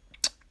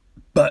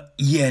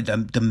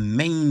the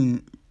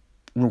main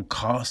real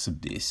cast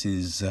of this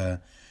is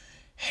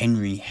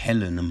Henry,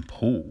 Helen, and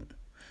Paul.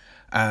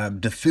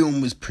 The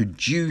film was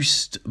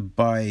produced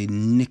by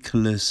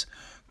Nicolas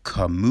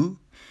Camus.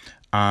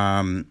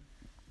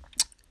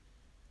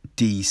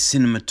 The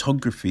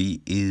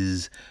cinematography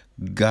is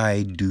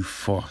Guy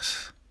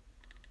Dufosse.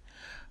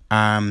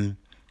 I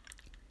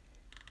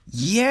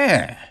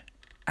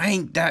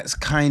think that's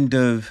kind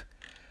of,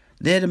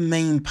 they're the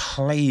main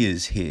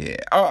players here.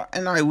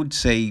 And I would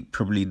say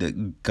probably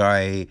that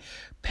Guy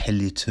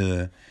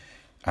Pellitter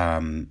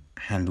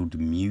handled the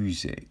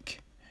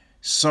music.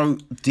 So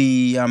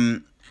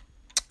the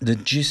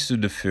gist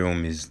of the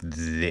film is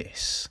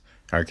this,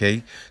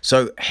 okay?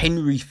 So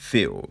Henry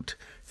Field,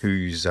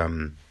 who's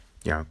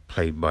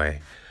played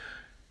by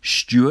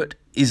Stewart,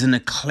 is an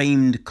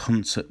acclaimed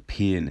concert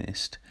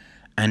pianist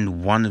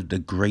and one of the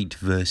great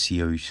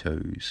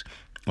virtuosos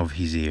of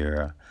his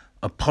era.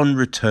 Upon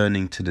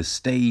returning to the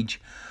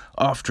stage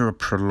after a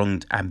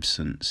prolonged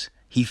absence,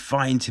 he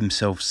finds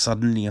himself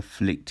suddenly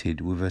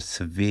afflicted with a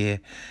severe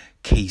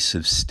case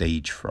of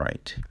stage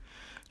fright.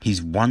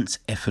 His once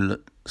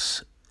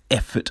effortless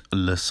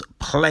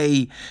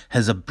play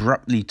has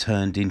abruptly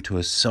turned into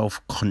a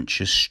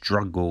self-conscious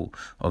struggle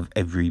of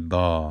every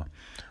bar.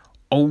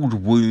 Old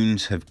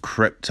wounds have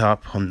crept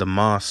up on the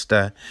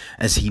master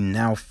as he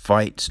now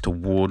fights to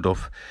ward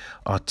off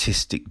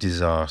artistic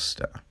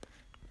disaster.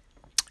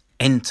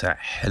 Enter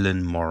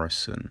Helen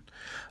Morrison,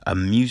 a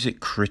music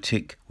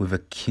critic with a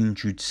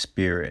kindred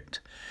spirit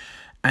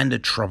and a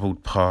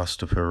troubled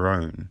past of her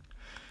own.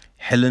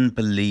 Helen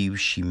believes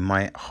she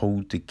might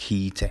hold the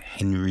key to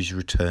Henry's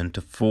return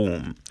to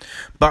form,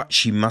 but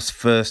she must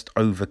first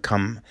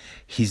overcome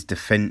his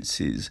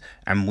defences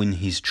and win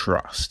his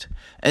trust.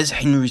 As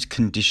Henry's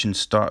condition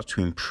starts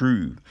to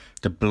improve,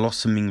 the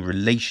blossoming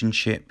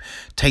relationship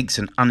takes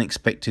an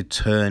unexpected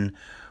turn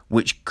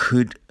which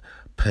could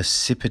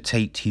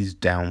precipitate his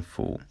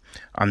downfall,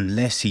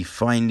 unless he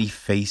finally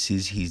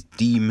faces his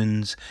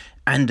demons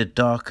and a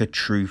darker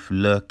truth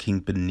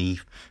lurking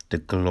beneath the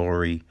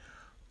glory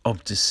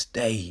of the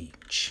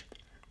stage.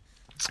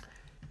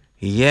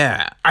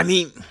 Yeah, I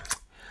mean,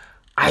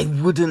 I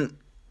wouldn't,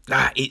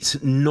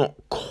 it's not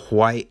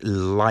quite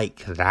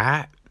like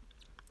that,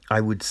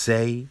 I would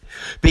say,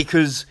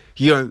 because,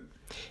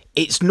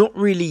 it's not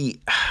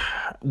really,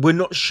 we're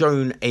not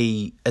shown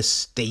a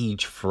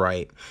stage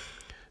fright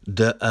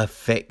that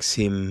affects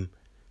him,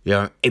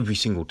 every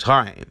single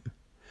time.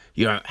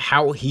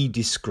 How he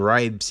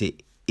describes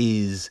it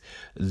is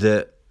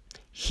that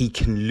he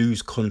can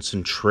lose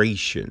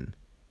concentration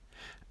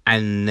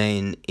and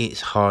then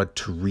it's hard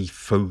to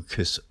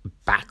refocus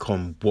back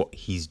on what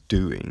he's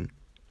doing,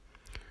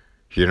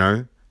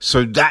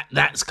 So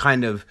that's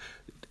kind of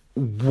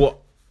what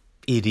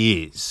it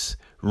is,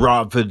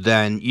 rather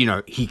than,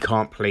 he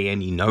can't play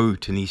any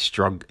note and he's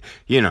struggling,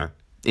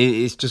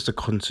 It's just a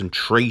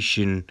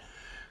concentration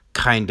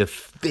kind of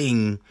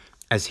thing,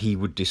 as he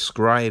would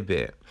describe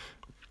it.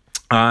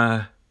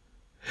 I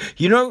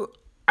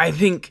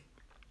think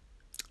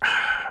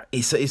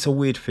it's a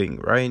weird thing,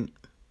 right?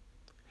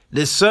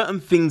 There's certain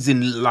things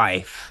in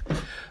life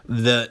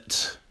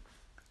that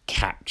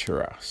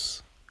capture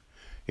us,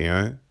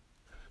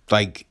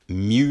 like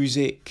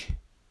music,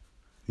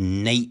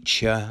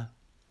 nature,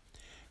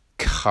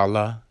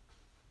 colour.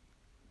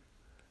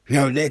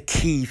 They're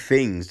key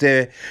things.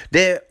 They're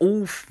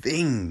all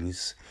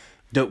things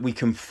that we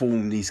can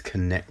form these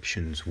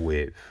connections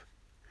with.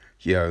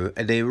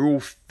 They're all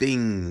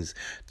things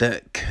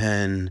that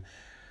can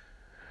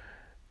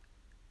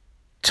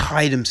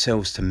tie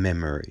themselves to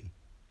memory.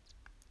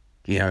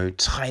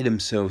 Tie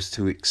themselves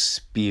to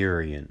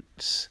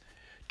experience,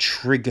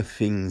 trigger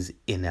things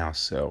in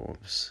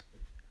ourselves.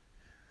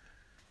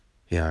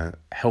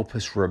 Help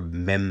us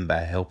remember,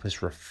 help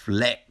us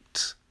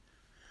reflect,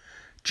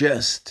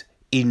 just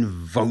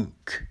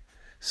invoke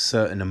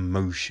certain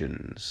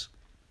emotions.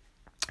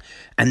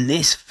 And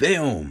this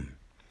film,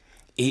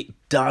 it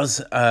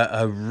does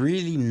a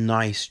really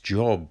nice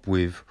job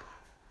with,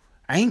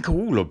 I think,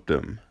 all of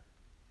them.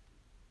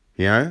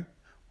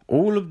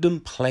 All of them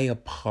play a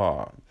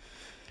part.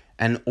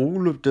 And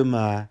all of them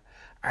I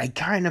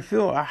kind of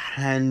feel are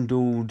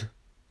handled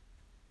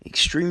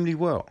extremely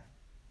well.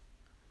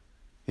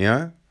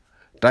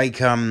 Like,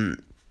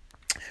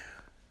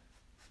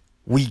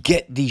 we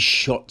get these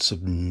shots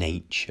of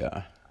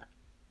nature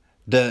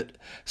that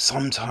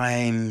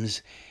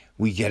sometimes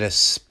we get a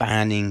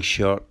spanning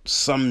shot,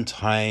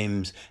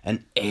 sometimes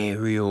an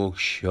aerial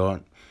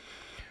shot.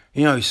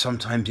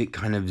 Sometimes it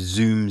kind of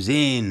zooms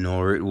in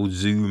or it will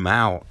zoom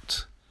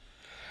out.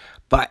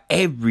 But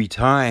every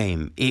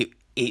time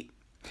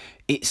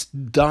it's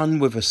done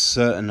with a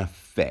certain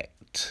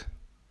effect.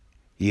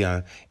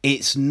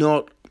 It's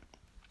not,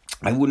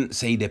 I wouldn't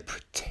say they're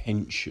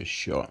pretentious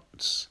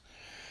shots.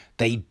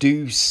 They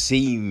do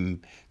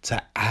seem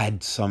to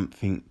add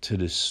something to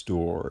the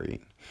story.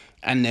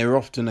 And they're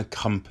often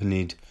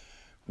accompanied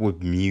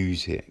with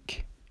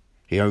music.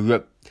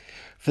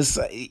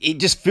 It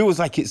just feels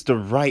like it's the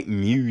right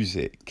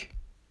music.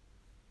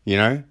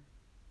 It's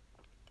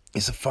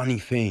a funny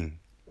thing.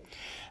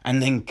 And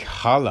then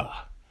colour.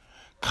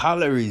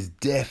 Colour is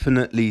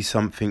definitely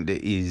something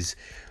that is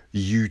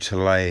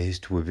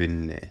utilised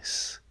within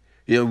this.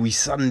 We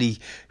suddenly,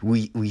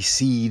 we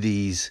see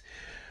these,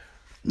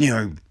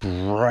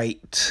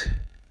 bright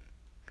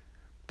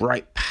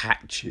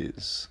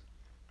patches.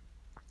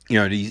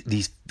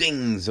 These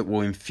things that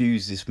will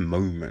infuse this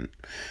moment.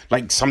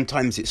 Like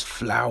sometimes it's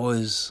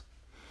flowers.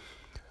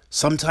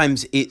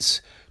 Sometimes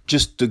it's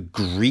just the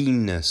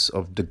greenness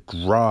of the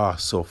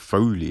grass or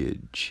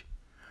foliage.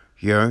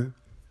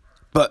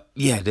 But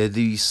yeah, there are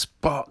these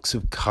sparks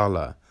of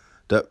colour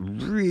that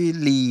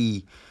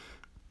really,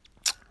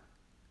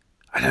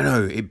 I don't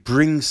know, it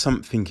brings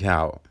something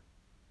out,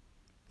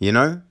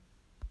 And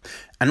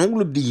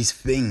all of these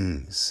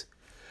things,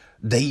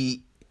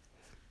 they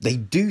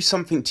do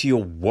something to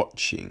your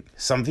watching,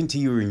 something to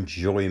your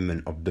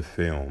enjoyment of the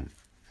film.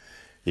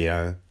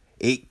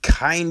 It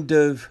kind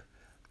of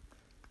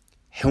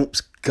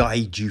helps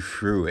guide you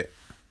through it,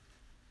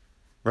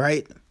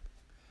 right?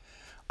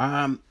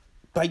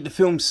 like the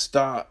film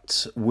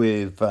starts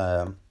with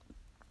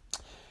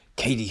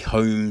Katie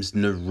Holmes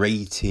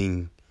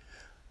narrating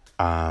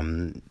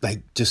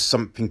like just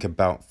something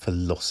about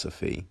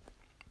philosophy.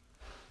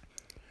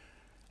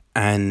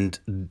 And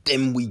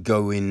then we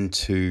go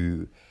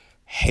into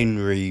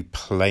Henry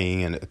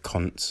playing at a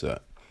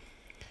concert.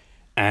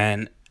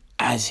 And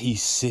as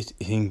he's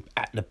sitting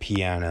at the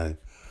piano,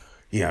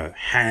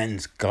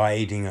 hands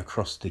guiding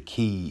across the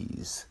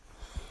keys,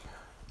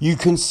 you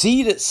can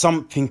see that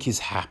something is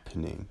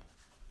happening,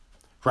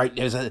 right?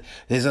 There's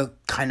a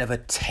kind of a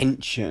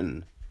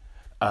tension,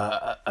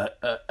 a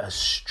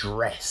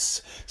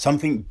stress,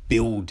 something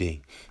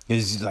building.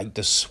 There's like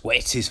the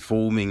sweat is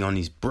forming on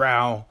his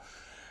brow.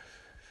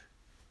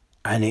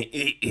 And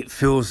it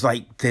feels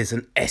like there's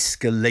an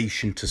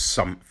escalation to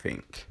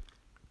something.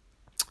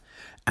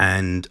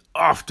 And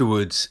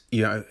afterwards,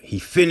 he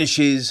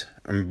finishes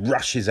and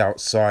rushes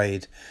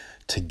outside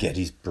to get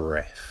his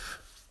breath.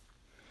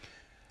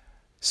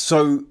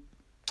 So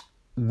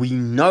we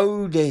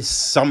know there's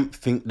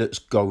something that's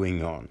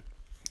going on,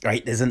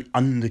 right? There's an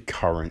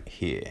undercurrent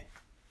here.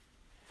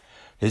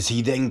 As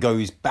he then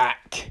goes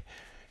back,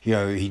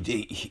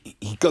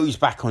 he goes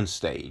back on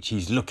stage.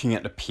 He's looking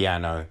at the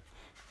piano.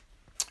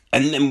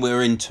 And then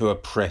we're into a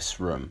press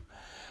room.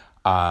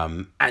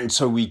 And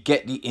so we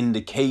get the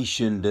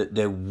indication that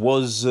there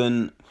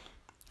wasn't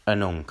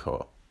an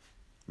encore,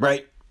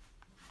 right?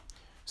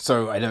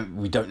 So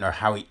we don't know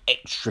how he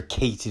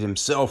extricated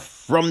himself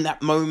from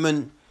that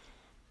moment,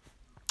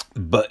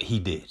 but he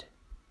did.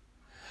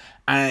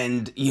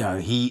 And,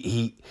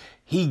 he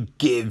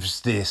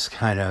gives this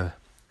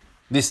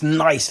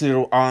nice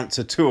little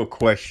answer to a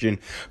question,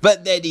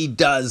 but then he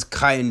does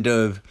kind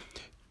of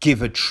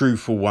give a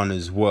truthful one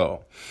as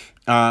well.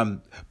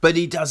 But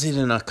he does it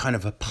in a kind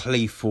of a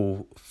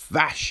playful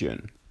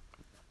fashion.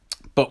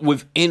 But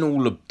within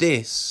all of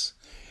this,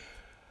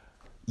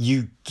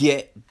 you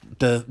get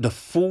the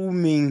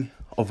forming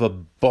of a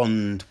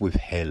bond with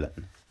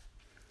Helen.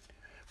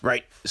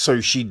 Right?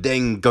 So she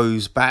then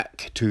goes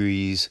back to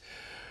his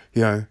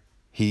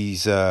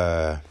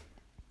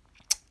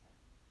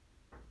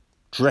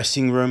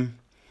dressing room,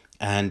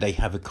 and they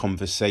have a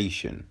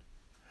conversation.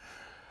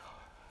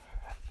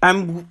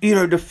 And,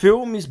 the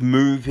film is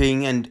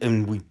moving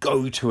and we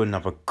go to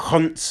another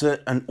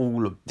concert and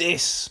all of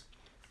this.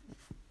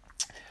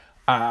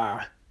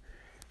 And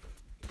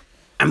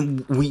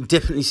we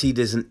definitely see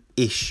there's an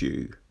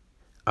issue.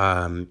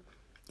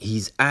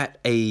 He's at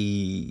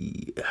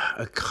a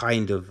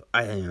kind of,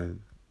 I don't know,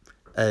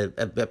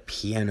 a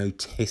piano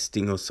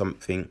testing or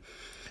something.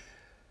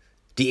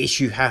 The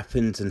issue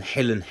happens and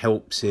Helen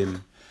helps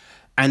him.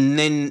 And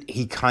then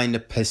he kind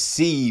of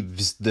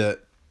perceives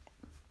that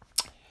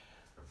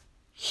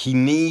he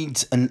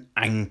needs an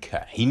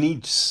anchor. He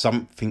needs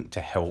something to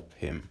help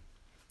him.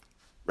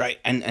 Right?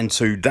 And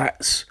so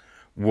that's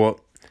what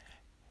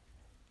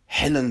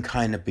Helen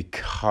kind of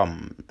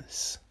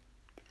becomes.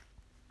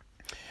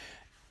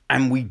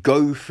 And we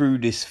go through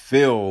this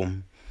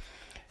film,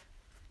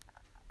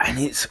 and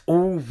it's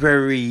all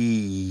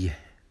very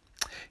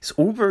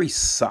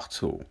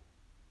subtle.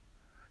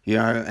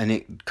 And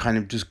it kind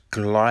of just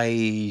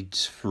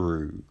glides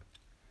through,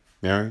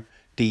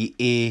 the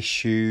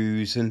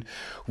issues, and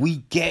we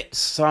get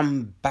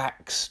some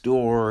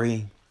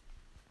backstory.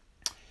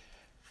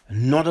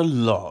 Not a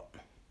lot,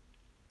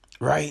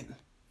 right?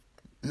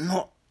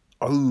 Not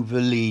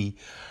overly,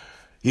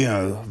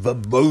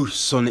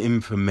 verbose on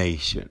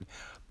information.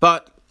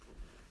 But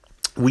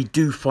we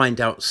do find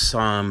out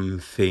some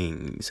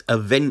things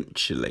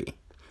eventually,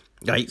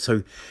 right?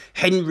 So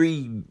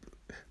Henry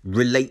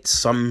relates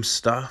some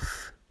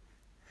stuff,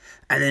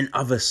 and then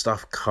other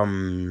stuff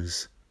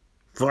comes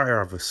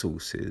via other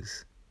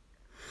sources.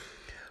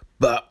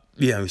 But,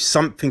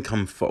 something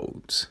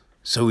unfolds.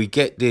 So we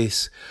get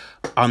this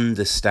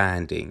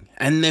understanding.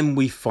 And then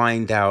we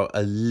find out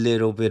a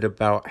little bit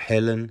about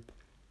Helen.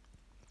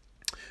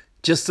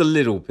 Just a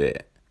little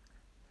bit.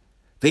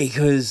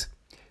 Because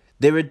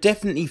there are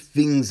definitely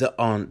things that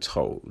aren't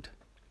told.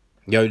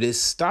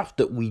 There's stuff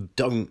that we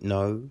don't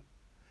know.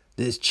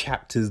 There's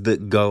chapters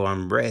that go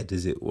unread,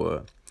 as it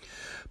were.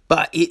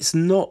 But it's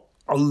not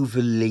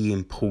overly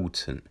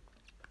important.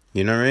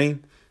 You know what I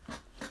mean?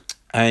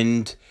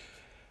 And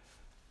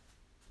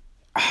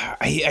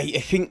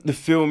I think the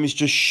film is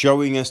just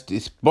showing us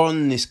this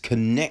bond, this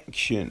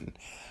connection,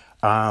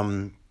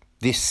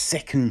 this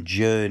second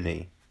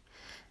journey,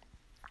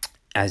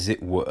 as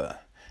it were.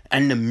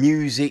 And the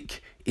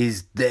music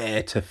is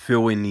there to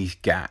fill in these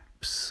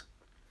gaps.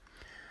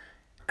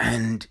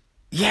 And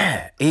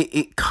yeah,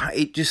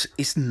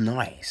 it's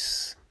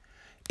nice.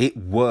 It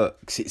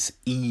works. It's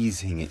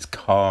easing. It's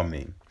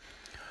calming.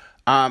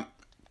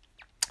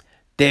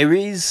 There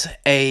is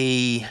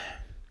I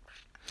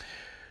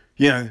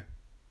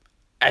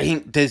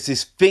think there's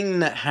this thing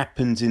that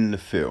happens in the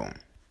film,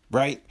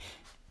 right?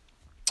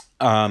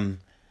 Well,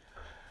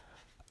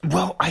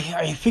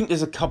 I think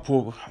there's a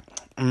couple,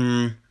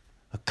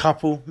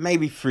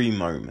 maybe 3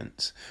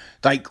 moments.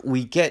 Like,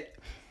 we get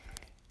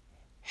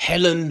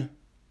Helen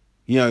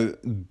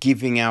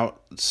giving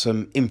out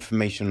some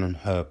information on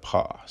her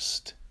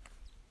past.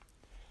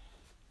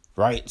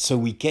 Right? So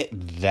we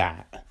get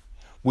that.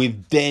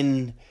 With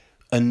then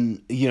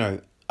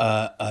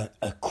a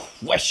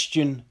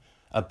question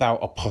about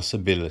a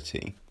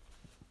possibility.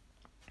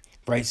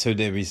 Right? So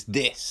there is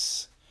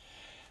this.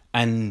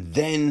 And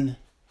then,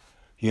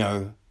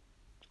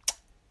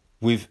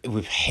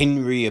 with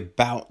Henry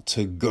about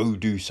to go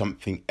do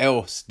something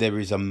else, there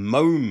is a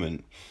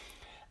moment.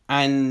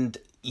 And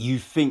you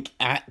think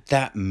at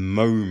that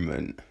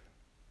moment,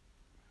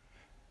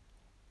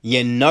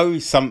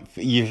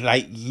 something,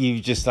 you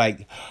just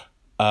like,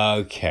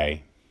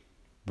 okay,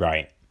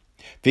 right.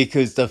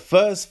 Because the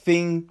first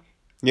thing,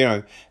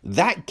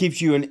 that gives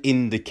you an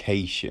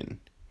indication,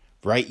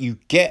 right? You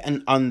get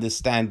an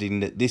understanding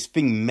that this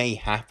thing may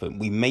happen.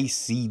 We may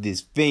see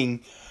this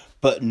thing,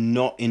 but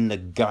not in the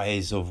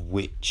guise of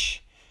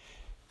which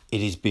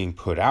it is being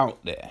put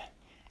out there.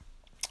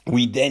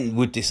 We then,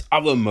 with this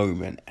other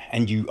moment,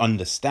 and you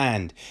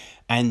understand,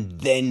 and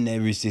then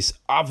there is this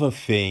other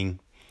thing,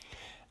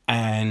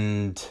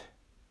 and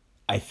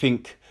I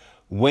think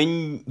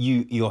when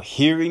you're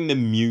hearing the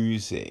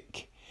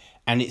music,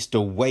 and it's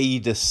the way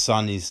the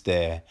sun is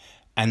there,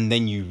 and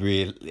then you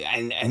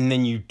and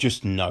then you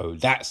just know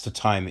that's the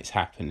time it's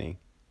happening,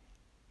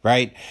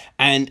 right?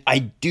 And I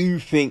do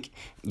think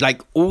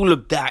all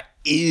of that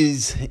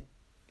is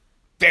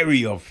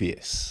very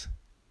obvious.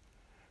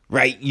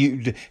 Right,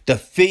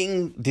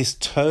 this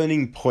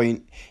turning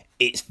point,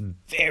 it's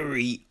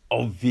very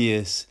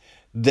obvious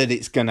that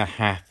it's going to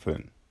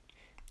happen.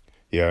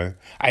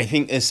 I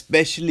think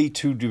especially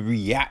to the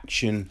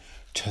reaction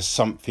to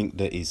something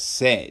that is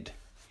said.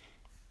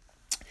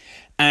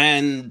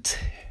 And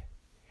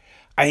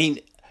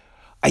I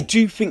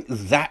do think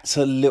that's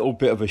a little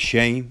bit of a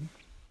shame.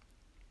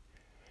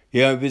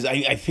 Because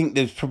I think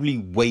there's probably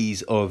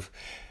ways of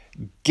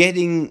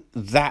getting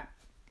that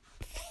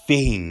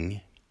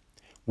thing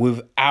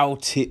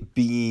without it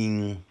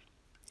being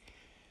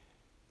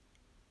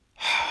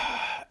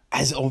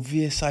as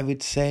obvious, I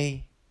would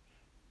say,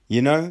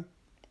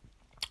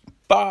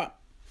 but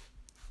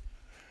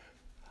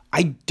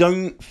I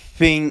don't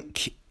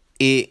think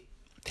it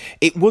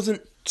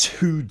wasn't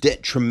too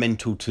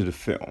detrimental to the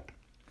film,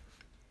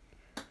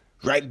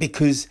 right?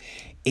 Because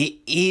it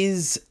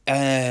is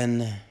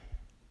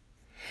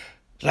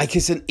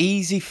it's an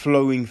easy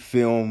flowing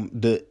film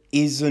that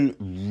isn't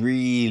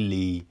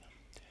really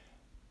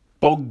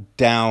bogged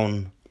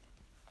down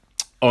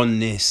on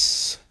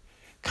this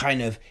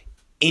kind of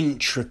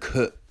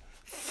intricate,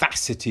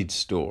 faceted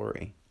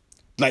story.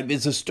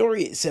 The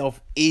story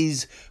itself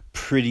is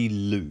pretty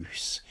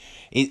loose.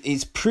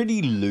 It's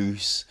pretty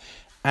loose,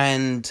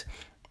 and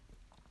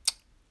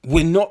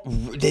we're not,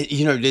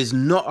 there's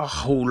not a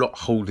whole lot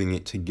holding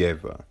it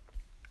together.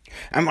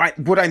 And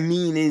what I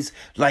mean is,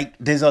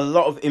 there's a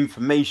lot of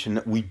information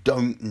that we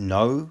don't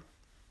know.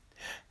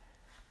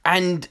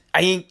 And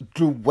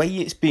the way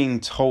it's being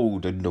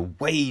told and the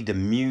way the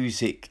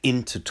music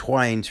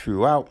intertwines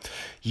throughout,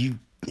 you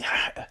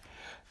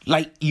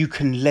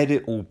can let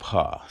it all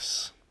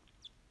pass.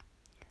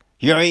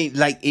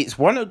 It's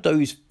one of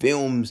those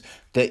films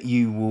that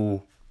you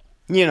will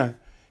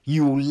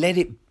let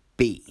it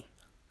be.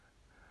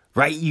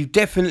 Right?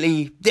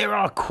 There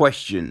are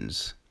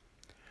questions.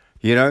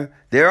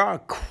 There are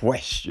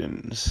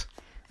questions.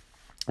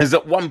 As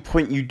at one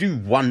point you do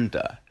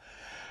wonder,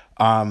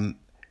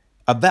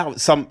 about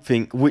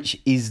something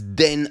which is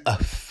then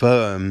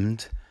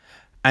affirmed,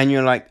 and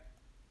you're like,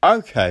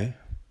 okay,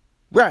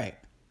 right,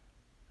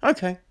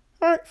 okay,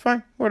 all right,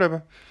 fine,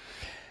 whatever.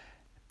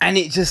 And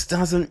it just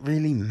doesn't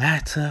really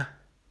matter.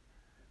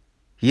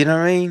 You know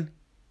what I mean?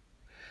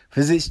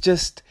 Because it's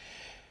just,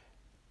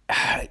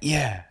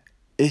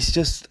 it's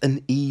just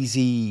an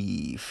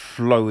easy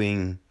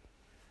flowing,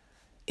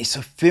 it's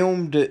a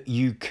film that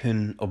you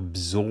can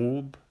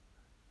absorb,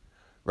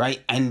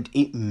 right? And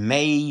it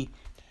may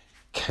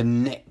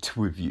connect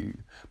with you,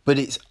 but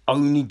it's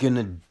only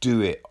gonna do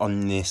it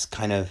on this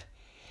kind of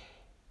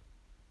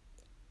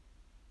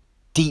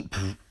deep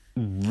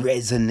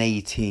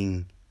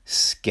resonating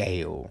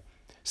scale,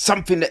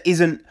 something that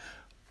isn't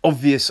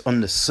obvious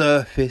on the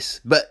surface,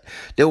 but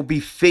there'll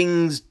be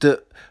things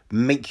that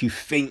make you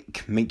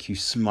think, make you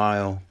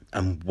smile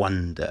and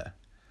wonder,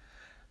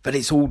 but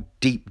it's all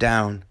deep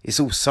down, it's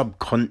all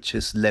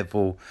subconscious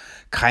level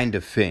kind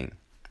of thing,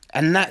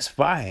 and that's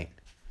fine.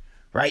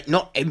 Right?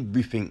 Not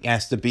everything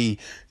has to be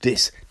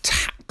this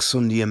tax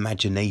on the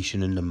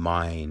imagination and the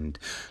mind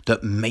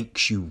that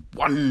makes you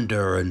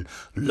wonder and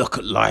look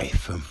at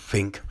life and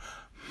think,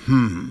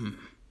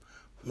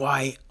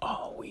 why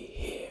are we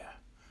here?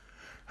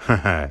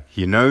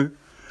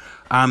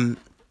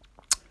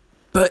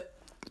 But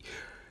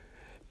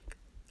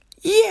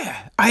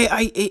yeah,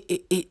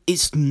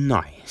 it's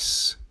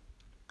nice.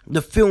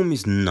 The film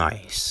is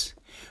nice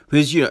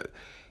because,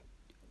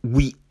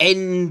 we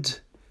end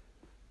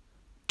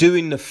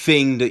doing the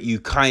thing that you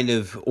kind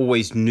of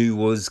always knew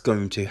was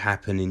going to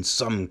happen in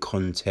some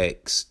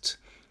context.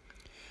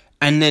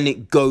 And then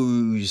it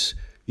goes,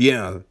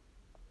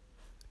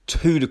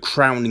 to the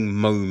crowning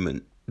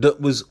moment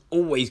that was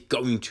always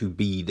going to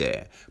be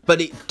there,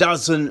 but it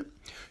doesn't,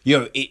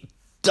 it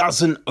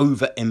doesn't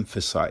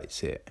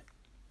overemphasize it.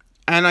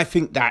 And I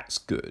think that's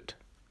good,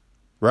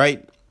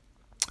 right?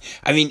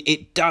 I mean,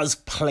 it does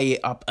play it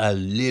up a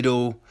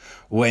little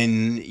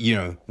when,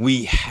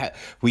 we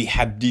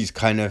have these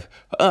kind of,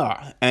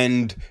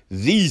 and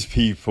these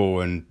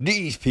people and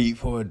these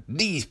people and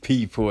these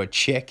people are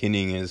checking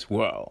in as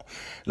well.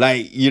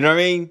 Like, you know what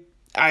I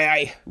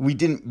mean? We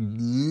didn't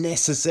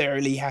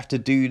necessarily have to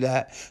do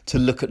that to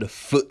look at the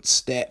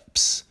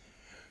footsteps,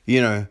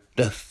 the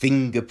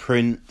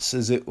fingerprints,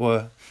 as it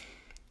were,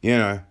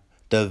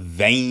 the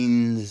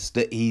veins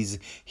that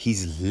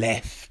he's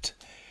left.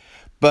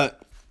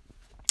 But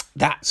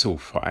that's all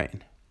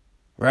fine,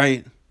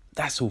 right?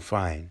 That's all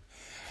fine.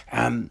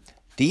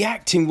 The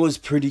acting was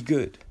pretty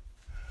good.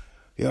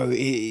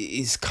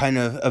 It's kind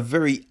of a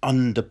very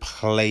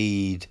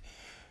underplayed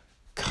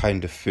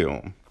kind of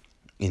film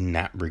in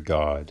that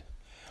regard.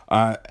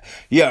 We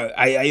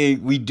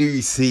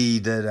do see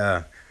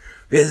that,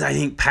 because I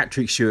think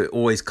Patrick Stewart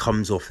always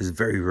comes off as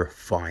very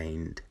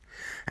refined.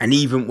 And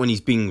even when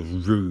he's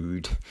being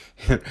rude,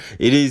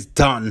 it is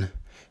done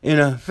in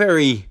a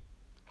very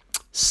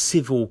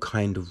civil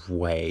kind of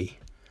way.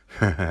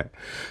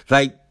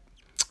 Like,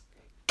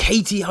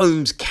 Katie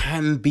Holmes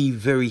can be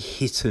very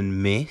hit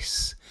and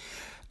miss,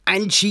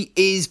 and she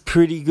is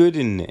pretty good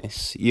in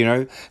this,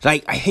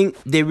 Like, I think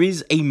there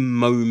is a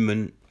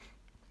moment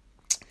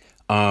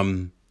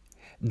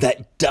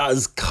that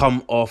does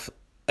come off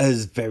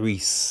as very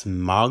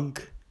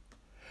smug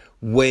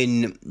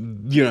when,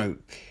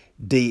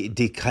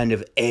 the kind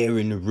of air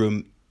in the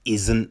room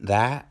isn't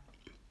that,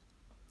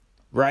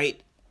 right?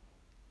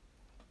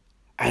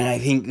 And I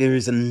think there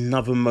is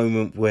another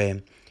moment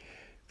where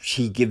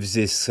she gives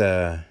this,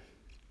 I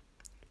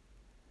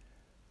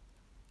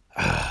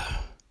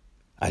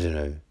don't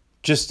know,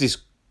 just this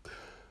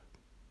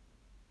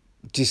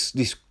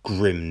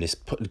grim, this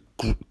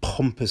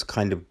pompous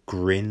kind of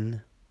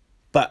grin.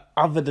 But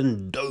other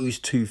than those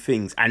two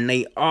things, and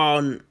they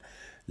aren't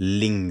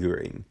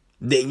lingering,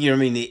 you know what I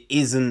mean? It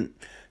isn't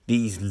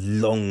these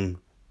long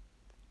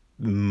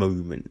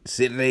moments.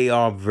 They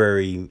are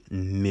very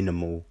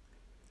minimal.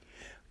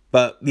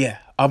 But yeah,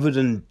 other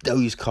than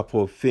those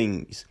couple of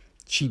things,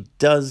 she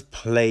does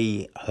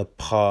play her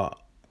part.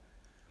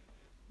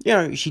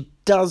 She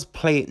does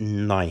play it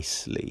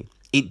nicely.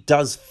 It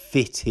does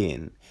fit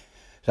in.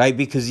 Like,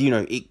 because,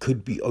 it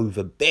could be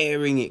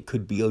overbearing, it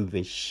could be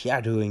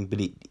overshadowing, but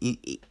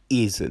it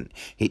isn't.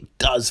 It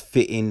does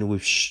fit in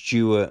with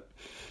Stewart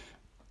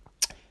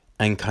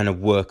and kind of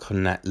work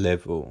on that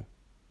level.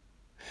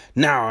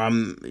 Now,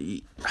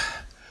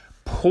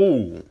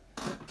 Paul,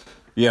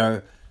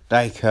 the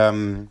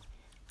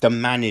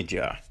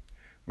manager,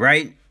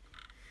 right?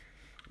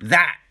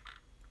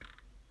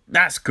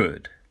 That's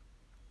good,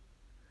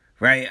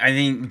 right? I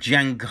think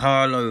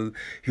Giancarlo,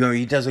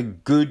 he does a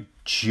good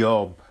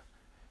job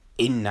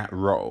in that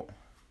role,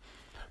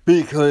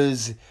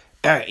 because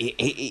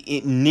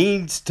it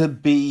needs to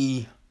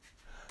be,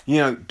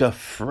 the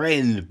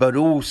friend, but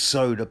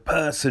also the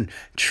person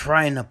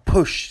trying to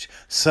push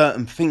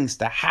certain things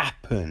to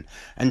happen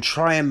and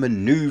try and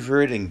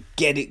maneuver it and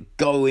get it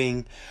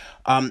going.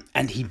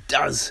 And he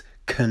does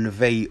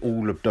convey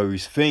all of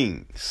those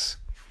things.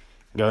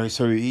 So I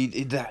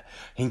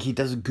think he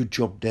does a good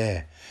job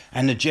there.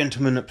 And the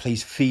gentleman that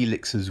plays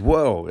Felix as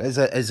well, as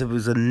it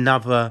was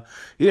another,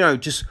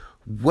 just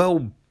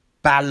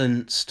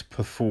well-balanced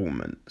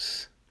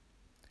performance.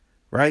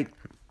 Right?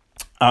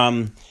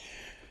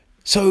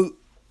 So,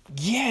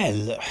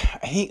 yeah,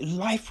 I think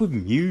Life with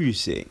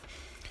Music,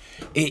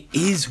 it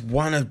is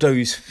one of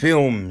those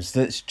films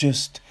that's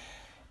just,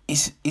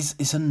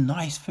 it's a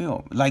nice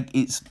film. Like,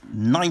 it's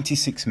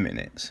 96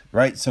 minutes,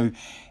 right? So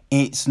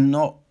it's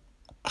not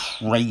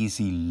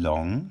crazy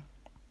long.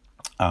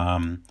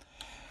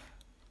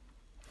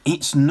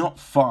 It's not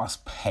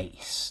fast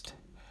paced,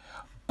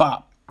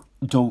 but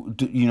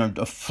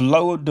the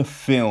flow of the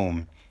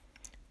film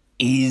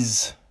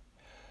is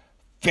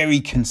very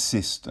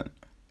consistent.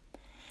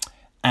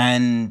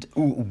 And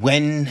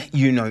when,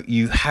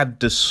 you have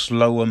the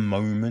slower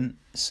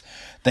moments,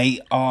 they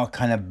are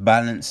kind of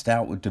balanced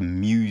out with the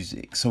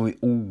music. So it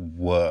all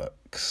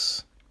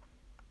works.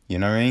 You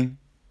know what I mean?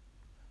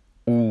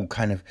 All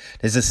kind of,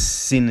 there's a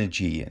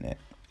synergy in it.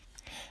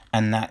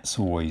 And that's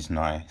always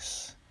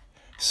nice.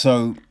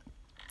 So,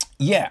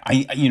 yeah,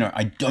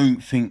 I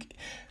don't think,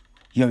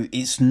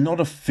 it's not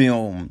a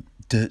film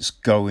that's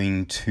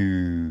going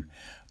to,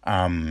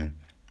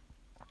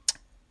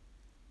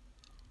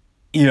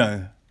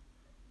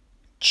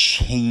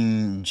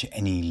 change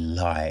any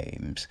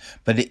lives,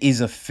 but it is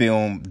a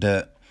film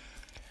that,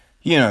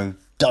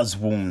 does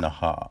warm the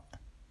heart,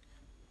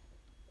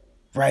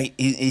 right?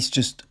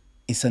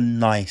 It's a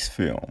nice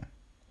film.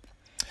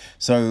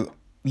 So,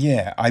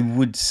 yeah, I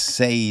would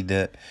say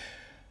that,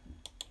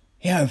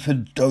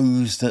 for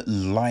those that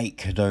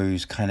like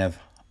those kind of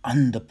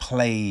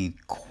underplayed,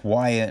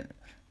 quiet,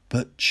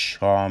 but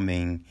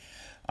charming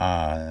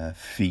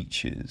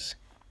features,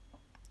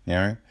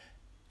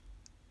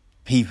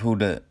 people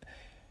that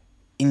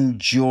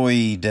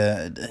enjoy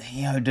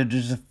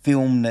the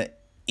film that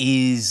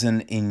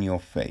isn't in your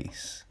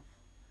face.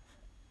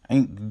 I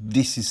think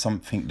this is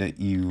something that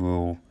you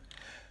will,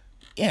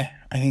 I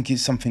think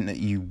it's something that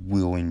you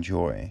will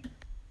enjoy.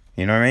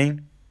 You know what I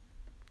mean?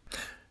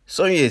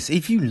 So yes,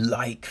 if you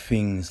like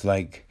things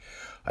like,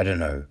 I don't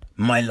know,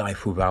 My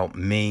Life Without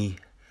Me,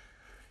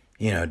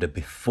 the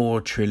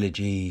Before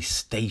trilogy,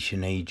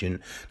 Station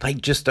Agent,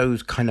 like just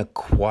those kind of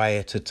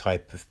quieter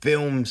type of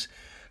films,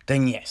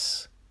 then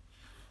yes,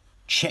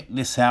 check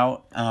this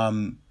out.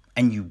 And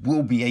you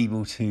will be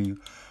able to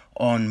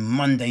on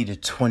Monday the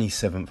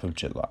 27th of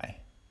July.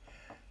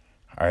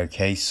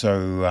 Okay,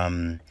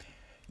 so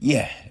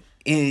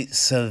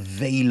it's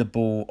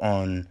available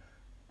on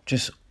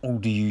just all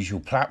the usual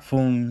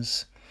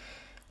platforms.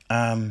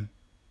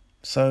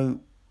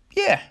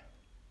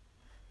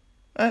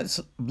 That's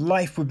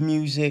Life with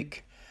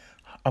Music,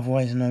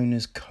 otherwise known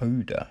as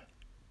Coda.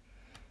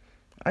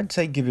 I'd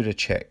say give it a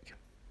check.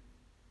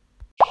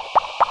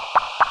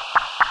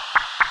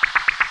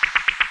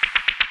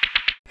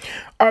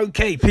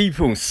 Okay,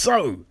 people,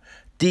 so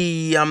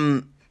the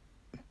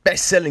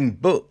best-selling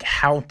book,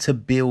 How to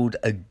Build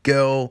a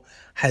Girl,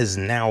 has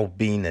now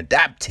been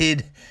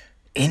adapted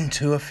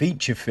into a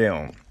feature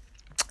film.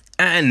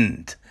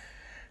 And,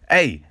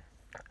 hey,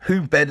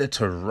 who better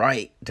to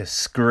write the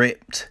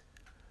script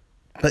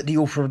but the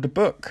author of the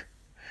book?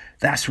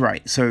 That's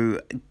right.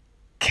 So,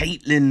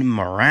 Caitlin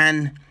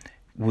Moran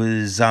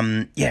was,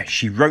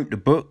 she wrote the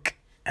book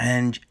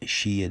and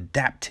she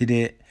adapted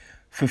it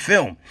for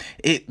film.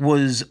 It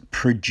was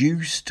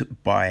produced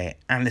by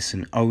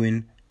Alison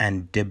Owen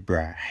and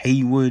Deborah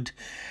Haywood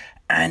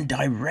and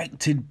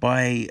directed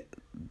by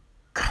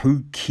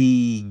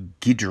Koki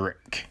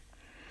Gidrick.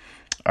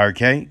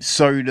 Okay,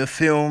 so the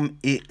film,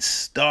 it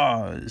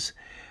stars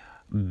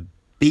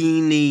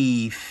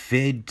Beanie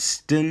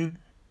Fedston,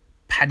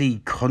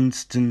 Paddy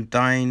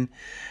Constantine,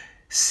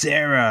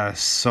 Sarah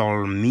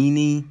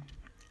Solmini,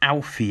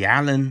 Alfie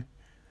Allen,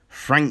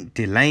 Frank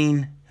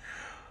Delane,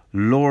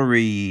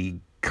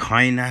 Laurie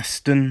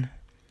Kynaston,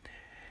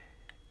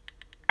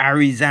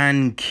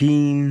 Arizan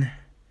Keane,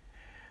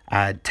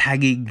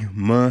 Taggig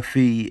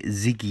Murphy,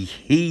 Ziggy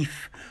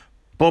Heath,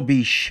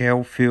 Bobby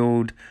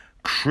Shelfield,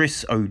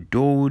 Chris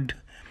O'Dowd,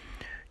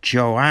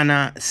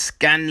 Joanna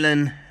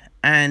Scanlon,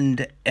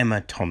 and Emma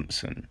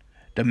Thompson.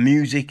 The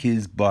music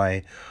is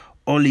by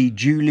Ollie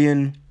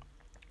Julian,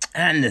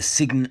 and the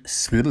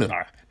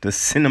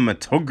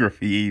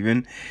cinematography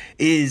even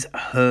is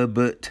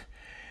Herbert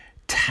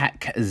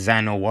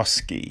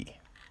Takzanowski.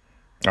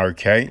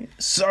 Okay,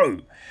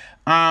 so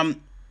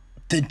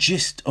the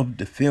gist of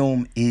the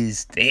film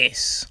is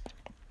this.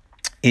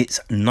 It's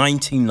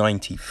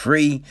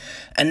 1993,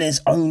 and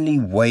there's only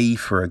way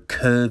for a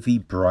curvy,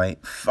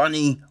 bright,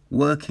 funny,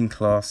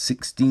 working-class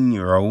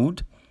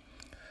 16-year-old,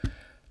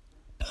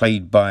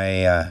 played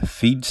by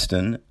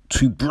Fedston,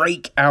 to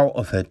break out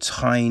of her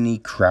tiny,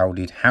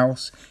 crowded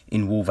house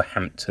in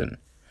Wolverhampton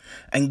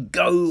and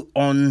go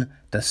on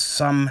the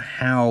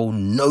somehow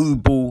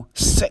noble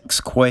sex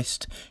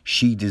quest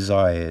she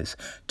desires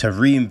to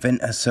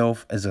reinvent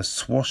herself as a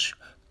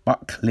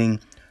swashbuckling,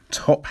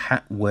 top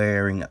hat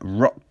wearing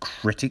rock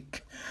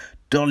critic,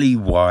 Dolly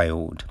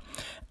Wilde,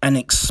 and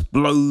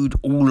explode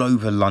all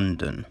over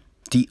London.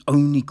 The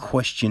only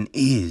question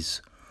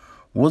is,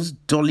 was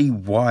Dolly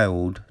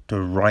Wilde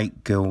the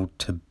right girl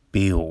to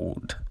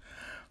build?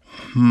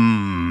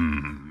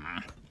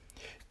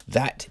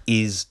 That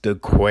is the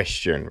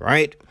question,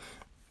 right?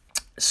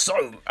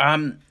 So,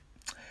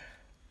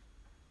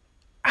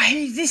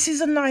 this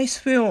is a nice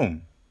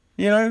film,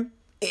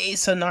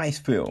 it's a nice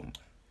film.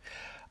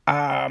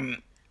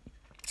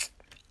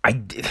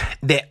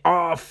 There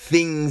are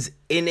things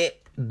in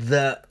it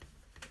that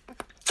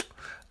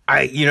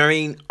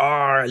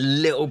are a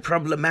little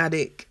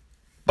problematic,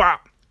 but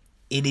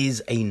it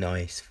is a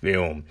nice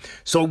film.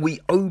 So we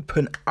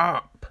open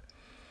up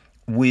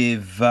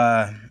with,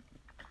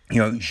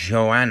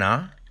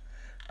 Joanna,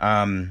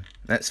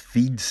 that's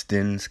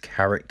Fedston's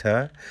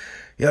character.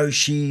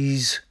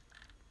 She's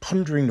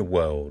pondering the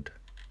world,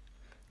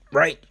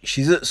 right?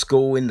 She's at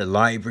school in the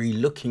library,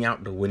 looking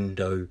out the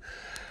window.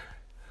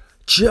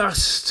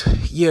 Just,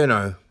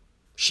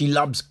 she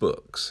loves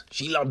books.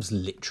 She loves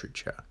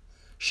literature.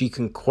 She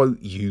can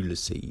quote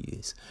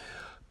Ulysses,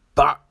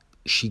 but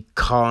she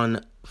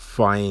can't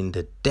find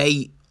a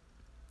date.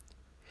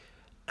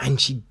 And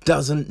she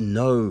doesn't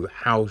know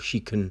how she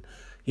can,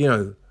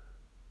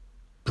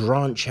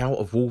 branch out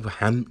of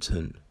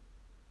Wolverhampton.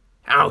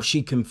 How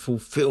she can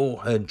fulfill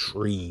her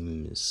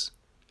dreams.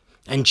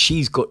 And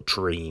she's got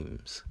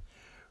dreams,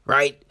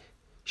 right?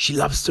 She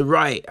loves to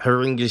write.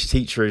 Her English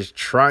teacher is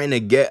trying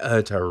to get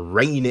her to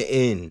rein it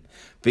in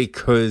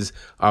because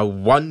a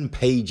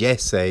one-page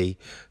essay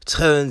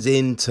turns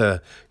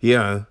into,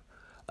 a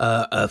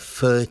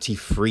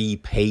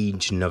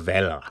 33-page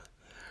novella.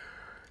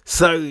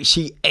 So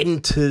she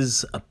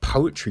enters a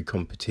poetry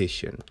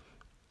competition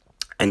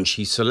and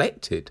she's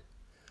selected,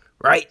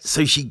 right?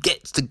 So she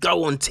gets to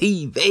go on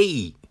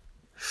TV.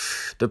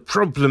 The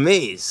problem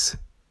is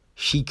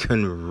she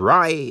can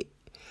write,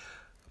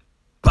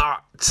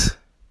 but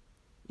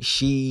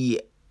she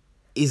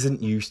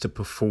isn't used to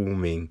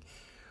performing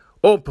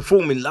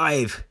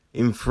live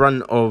in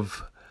front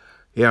of,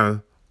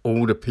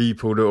 all the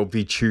people that will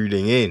be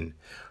tuning in.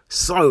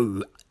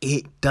 So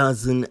it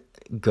doesn't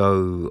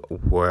go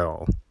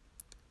well,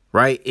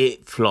 right?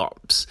 It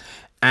flops.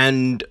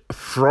 And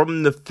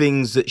from the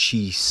things that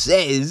she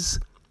says,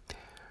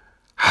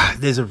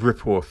 there's a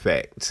ripple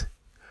effect,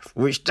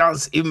 which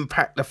does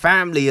impact the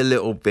family a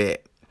little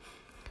bit,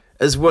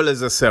 as well as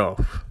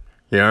herself,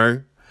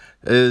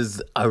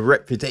 There's a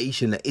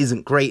reputation that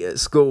isn't great at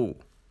school.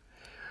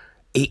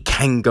 It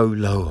can go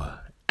lower,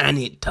 and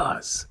it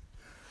does,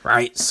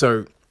 right?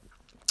 So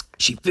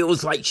she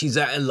feels like she's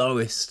at her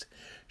lowest.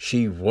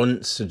 She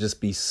wants to just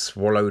be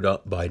swallowed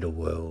up by the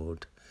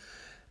world.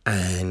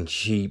 And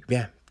she,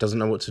 doesn't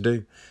know what to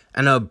do.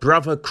 And her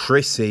brother,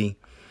 Chrissy,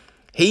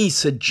 he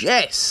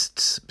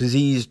suggests, because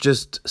he's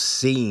just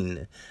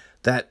seen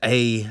that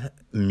a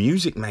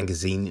music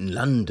magazine in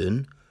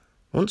London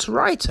wants a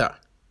writer,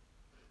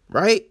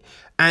 right?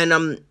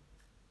 And,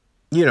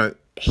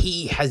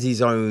 he has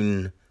his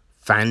own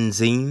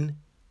fanzine,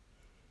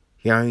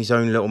 his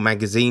own little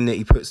magazine that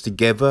he puts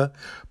together,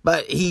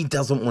 but he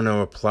doesn't want to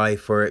apply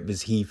for it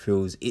because he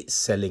feels it's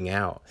selling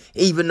out,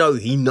 even though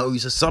he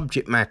knows the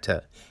subject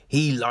matter.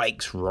 He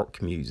likes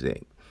rock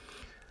music.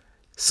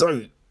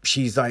 So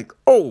she's like,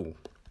 I'm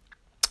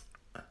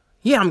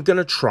going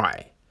to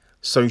try.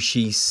 So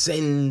she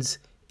sends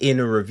in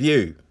a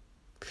review.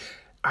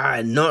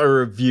 Not a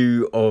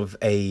review of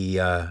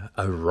a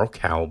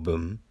rock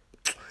album.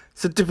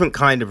 It's a different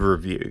kind of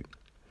review.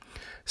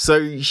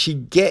 So she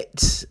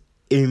gets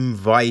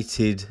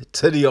invited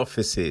to the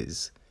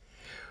offices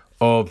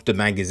of the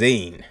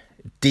magazine,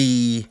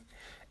 DME.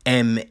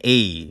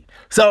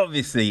 So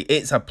obviously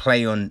it's a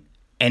play on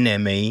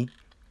NME,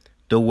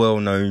 the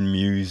well-known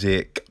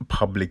music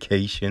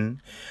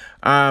publication.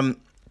 Right,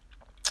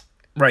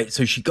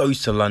 so she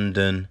goes to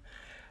London,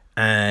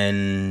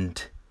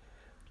 and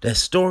the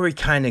story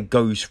kind of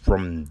goes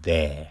from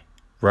there,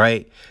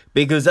 right?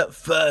 Because at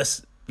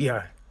first,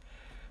 the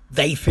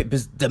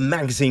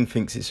magazine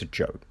thinks it's a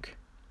joke,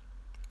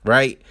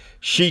 right?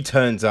 She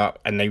turns up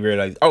and they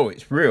realize,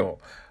 it's real.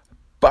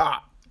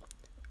 But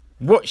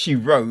what she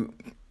wrote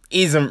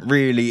isn't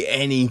really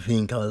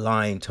anything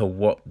aligned to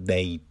what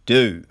they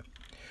do.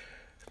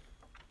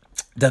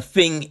 The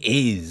thing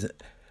is,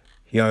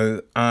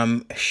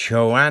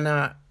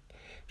 Joanna,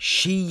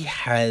 she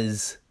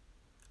has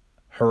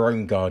her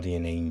own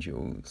guardian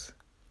angels.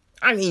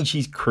 I mean,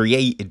 she's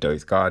created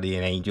those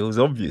guardian angels,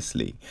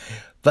 obviously,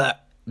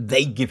 but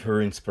they give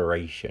her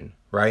inspiration,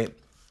 right?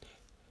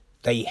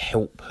 They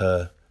help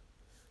her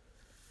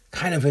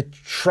kind of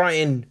try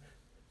and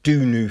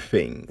do new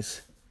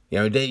things.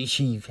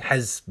 She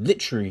has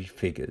literary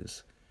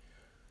figures.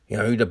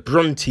 The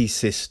Bronte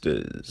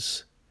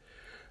sisters,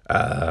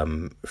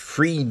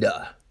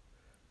 Frida.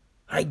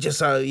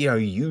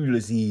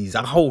 Ulysses,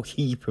 a whole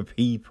heap of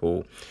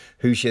people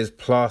who she has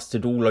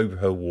plastered all over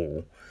her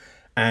wall.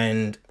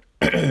 And,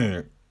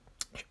 so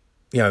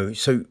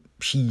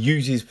she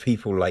uses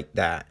people like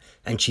that.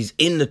 And she's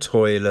in the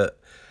toilet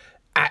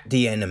at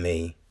the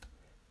enemy.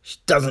 She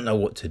doesn't know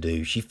what to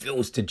do. She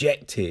feels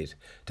dejected.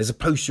 There's a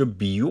poster of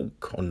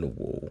Björk on the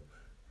wall.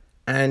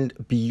 And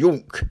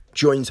Björk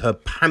joins her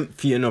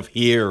pantheon of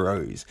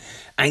heroes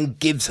and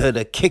gives her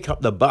the kick up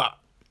the butt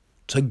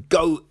to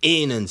go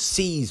in and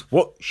seize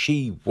what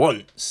she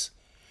wants.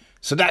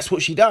 So that's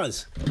what she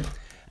does.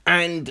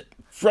 And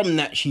from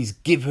that, she's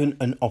given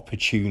an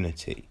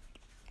opportunity.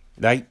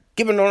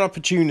 Given an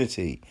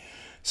opportunity.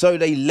 So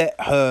they let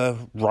her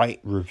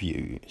write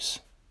reviews.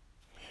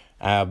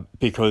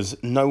 Because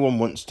no one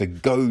wants to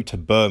go to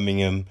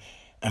Birmingham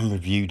and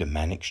review the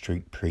Manic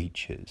Street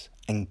Preachers.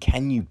 And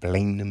can you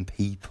blame them,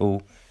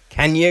 people?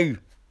 Can you?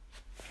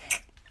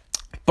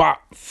 But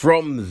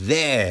from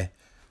there,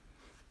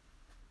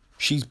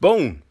 she's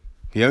born.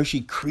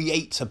 She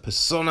creates a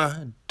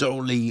persona,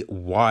 Dolly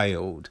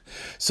Wilde.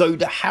 So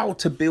the How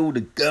to Build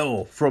a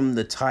Girl from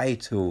the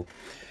title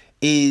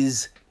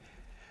is,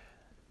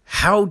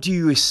 how do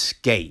you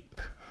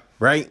escape,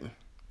 right?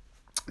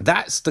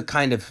 That's the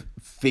kind of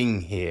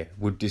thing here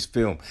with this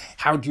film.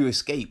 How do you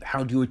escape?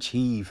 How do you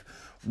achieve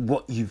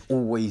what you've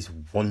always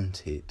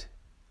wanted?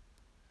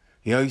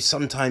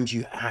 Sometimes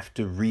you have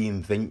to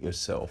reinvent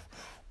yourself.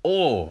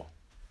 Or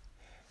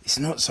it's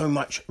not so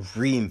much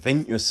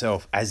reinvent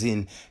yourself as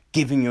in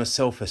giving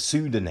yourself a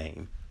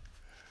pseudonym.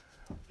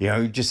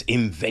 Just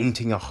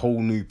inventing a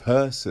whole new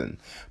person.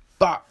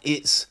 But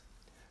it's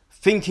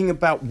thinking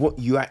about what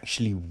you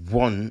actually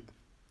want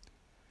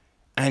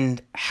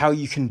and how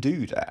you can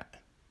do that.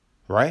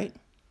 Right?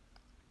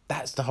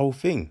 That's the whole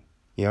thing.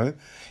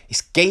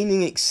 It's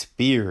gaining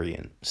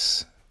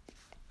experience.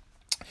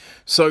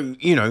 So,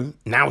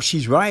 now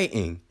she's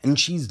writing and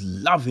she's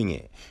loving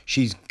it.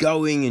 She's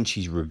going and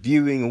she's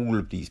reviewing all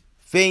of these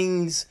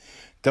things,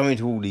 going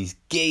to all these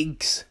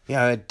gigs.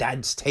 Her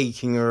dad's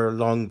taking her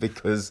along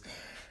because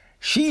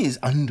she is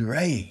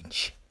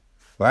underage,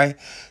 right?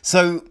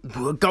 So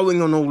we're going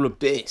on all of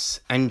this,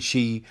 and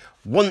she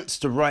wants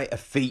to write a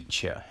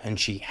feature, and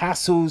she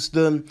hassles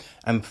them,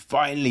 and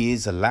finally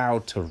is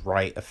allowed to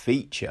write a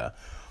feature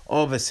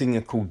of a singer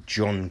called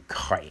John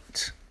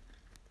Kite,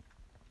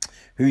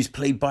 who's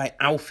played by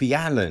Alfie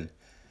Allen.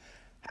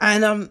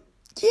 And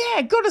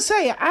yeah, gotta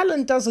say,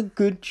 Allen does a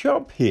good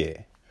job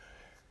here.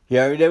 You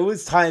know, there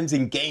was times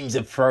in Games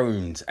of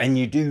Thrones, and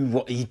you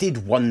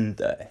did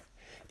wonder,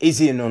 is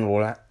he an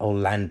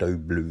Orlando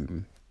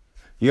Bloom?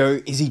 You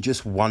know, is he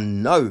just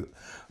one note?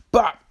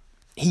 But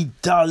he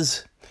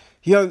does,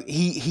 you know,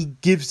 he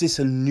gives this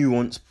a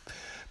nuanced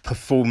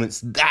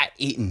performance that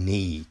it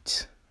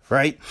needs,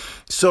 right?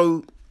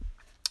 So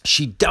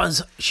she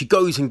goes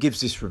and gives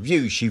this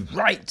review. She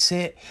writes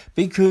it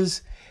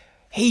because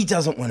he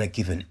doesn't want to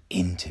give an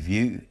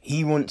interview.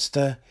 He wants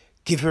to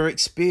give her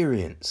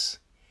experience.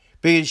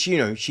 Because, you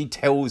know, she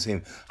tells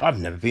him, I've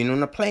never been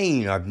on a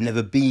plane. I've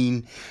never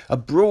been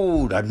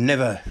abroad. I've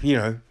never, you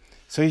know.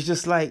 So he's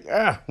just like,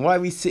 why are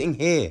we sitting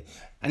here?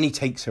 And he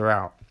takes her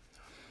out.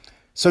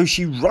 So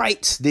she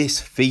writes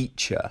this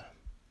feature.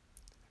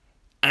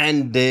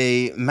 And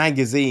the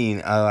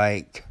magazine are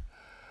like,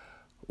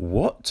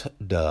 what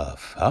the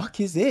fuck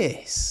is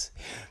this?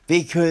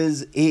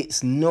 Because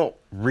it's not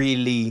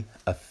really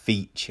a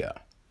feature.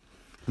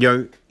 You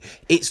know,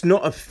 it's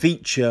not a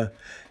feature,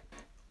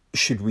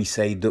 should we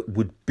say, that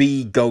would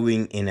be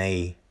going in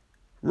a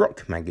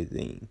rock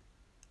magazine.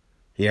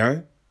 You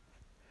know?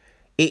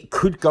 It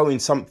could go in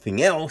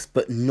something else,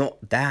 but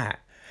not that.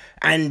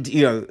 And,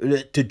 you know,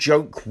 the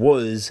joke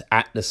was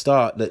at the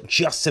start that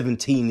Just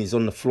 17 is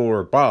on the floor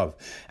above.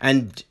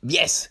 And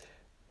yes,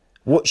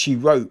 what she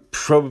wrote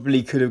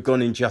probably could have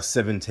gone in Just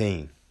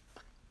 17.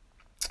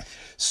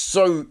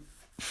 So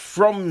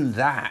from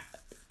that,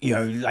 you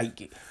know,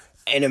 like,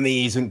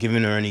 Enemy isn't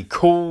giving her any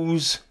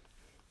calls,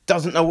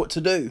 doesn't know what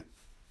to do,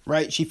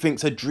 right? She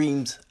thinks her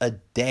dreams are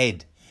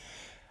dead.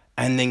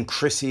 And then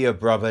Chrissy, her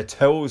brother,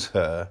 tells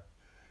her,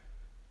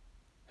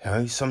 you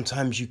know,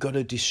 sometimes you got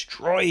to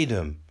destroy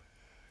them,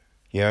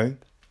 you know.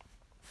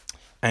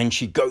 And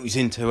she goes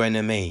into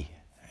Enemy.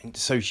 And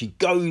so she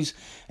goes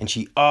and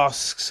she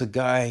asks a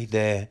guy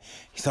there.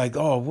 He's like,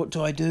 oh, what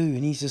do I do?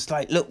 And he's just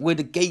like, look, we're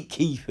the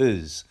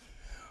gatekeepers.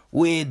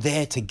 We're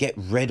there to get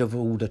rid of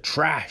all the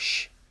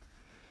trash.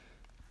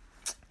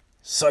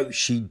 So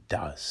she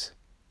does,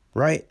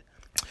 right?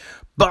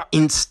 But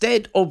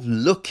instead of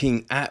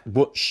looking at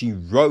what she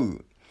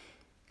wrote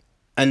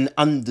and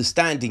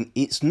understanding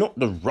it's not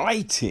the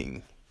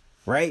writing,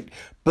 right?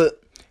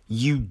 But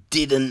you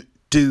didn't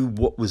do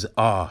what was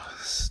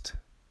asked.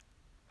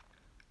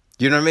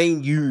 You know what I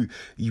mean?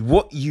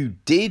 What you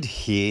did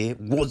here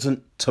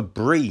wasn't to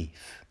breathe,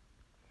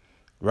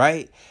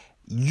 right?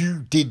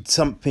 You did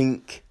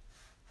something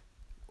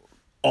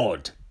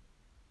odd.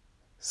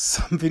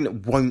 Something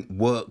that won't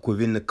work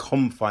within the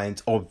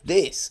confines of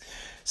this.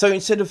 So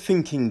instead of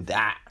thinking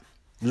that,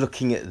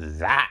 looking at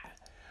that,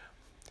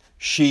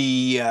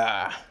 she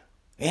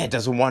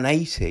does a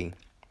 180.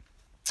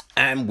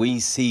 And we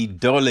see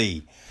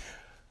Dolly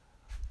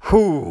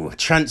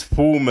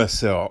transform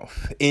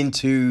herself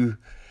into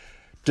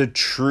the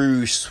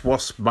true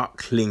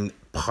swashbuckling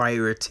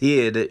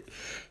pirateer that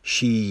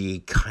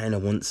she kind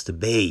of wants to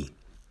be,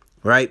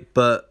 right?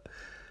 But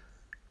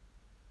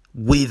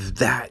with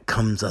that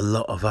comes a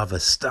lot of other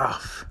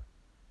stuff,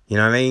 you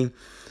know what I mean?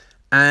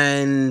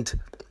 And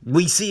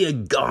we see her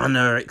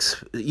garner,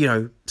 you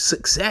know,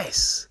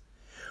 success,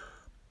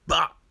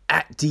 but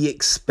at the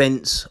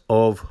expense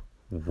of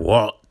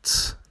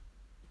what?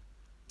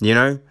 You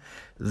know,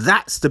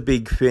 that's the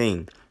big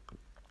thing.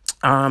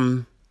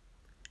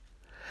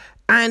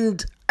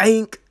 And I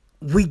think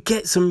we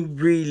get some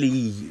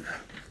really,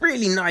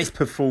 really nice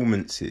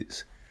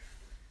performances.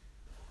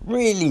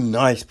 Really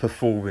nice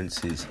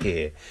performances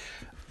here.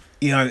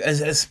 You know,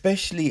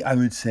 especially I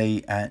would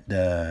say at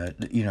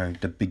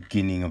the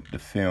beginning of the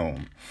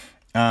film.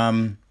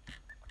 You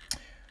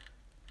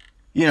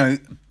know,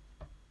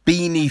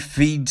 Beanie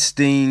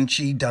Feedstein,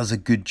 she does a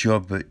good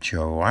job at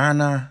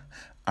Joanna.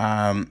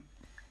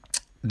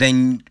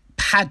 Then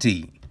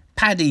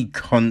Paddy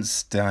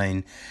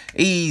Constantine,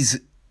 he's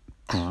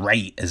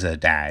great as a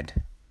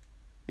dad.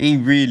 He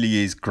really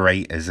is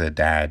great as a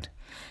dad.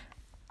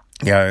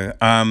 You know,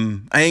 I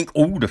think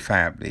all the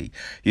family,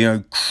 you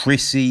know,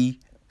 Chrissy,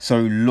 so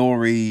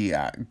Laurie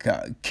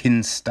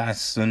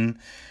Kinstason,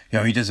 you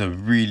know, he does a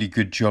really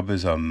good job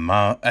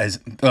as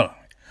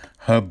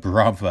her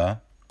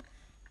brother.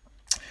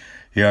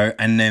 You know,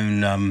 and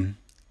then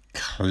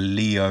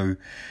Cleo,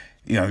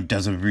 you know,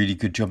 does a really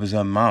good job as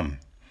her mum.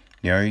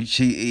 You know,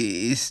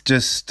 it's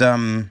just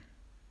no,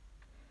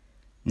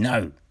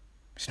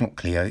 it's not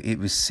Cleo. It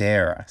was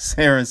Sarah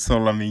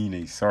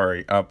Solimene.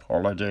 Sorry,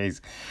 apologies.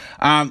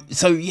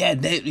 So yeah,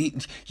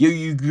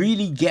 you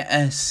really get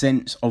a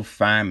sense of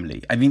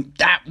family. I mean,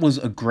 that was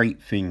a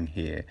great thing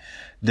here.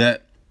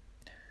 That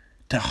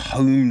the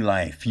home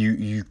life,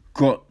 you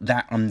got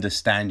that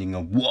understanding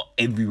of what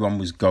everyone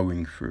was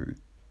going through.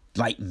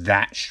 like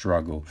that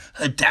struggle.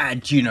 Her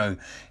dad,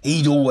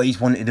 he'd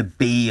always wanted to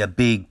be a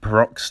big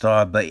rock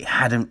star, but it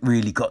hadn't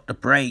really got the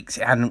breaks.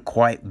 It hadn't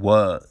quite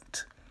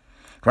worked.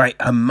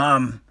 Right? Her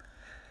mum,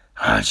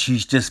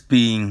 she's just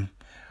being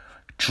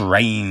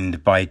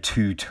drained by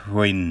two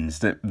twins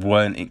that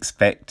weren't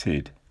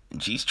expected.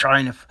 And she's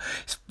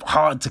it's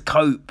hard to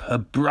cope. Her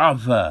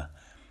brother,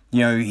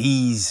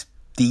 he's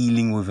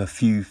dealing with a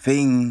few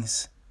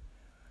things,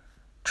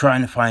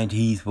 trying to find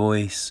his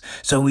voice.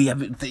 So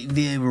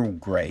they're all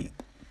great.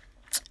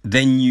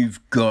 Then you've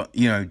got,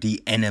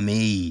 the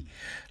enemy,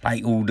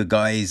 like all the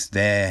guys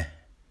there.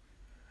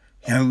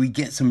 We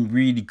get some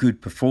really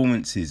good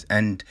performances,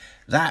 and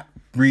that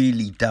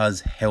really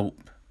does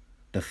help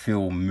the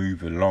film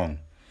move along.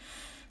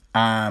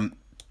 I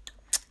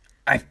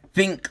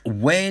think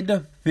where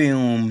the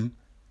film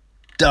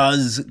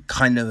does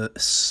kind of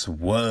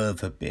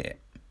swerve a bit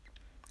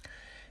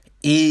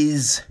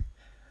is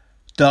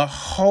the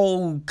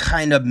whole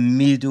kind of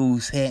middle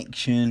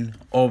section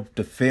of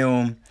the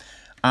film,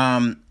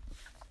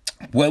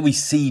 where we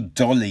see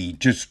Dolly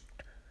just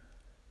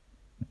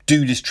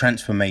do this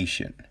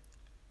transformation,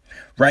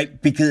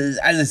 right? Because,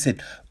 as I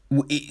said,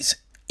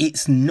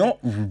 it's not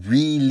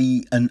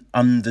really an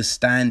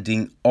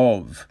understanding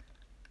of,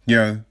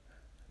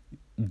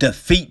 the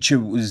feature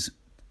was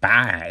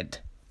bad.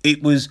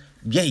 It was,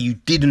 you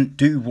didn't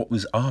do what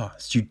was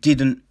asked. You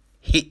didn't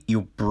hit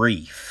your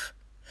brief.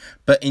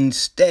 But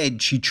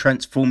instead, she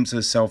transforms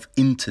herself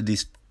into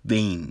this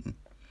thing.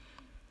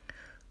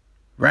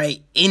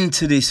 Right?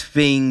 Into this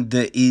thing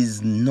that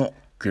is not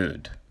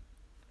good.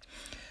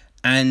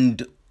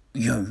 And,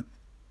 you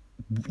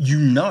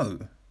know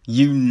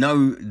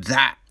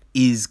that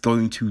is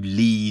going to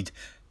lead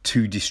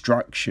to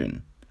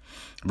destruction.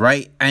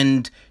 Right?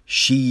 And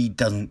she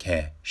doesn't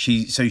care.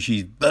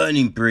 She's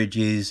burning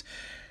bridges.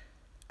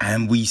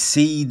 And we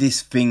see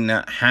this thing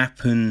that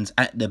happens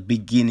at the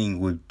beginning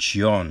with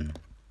John.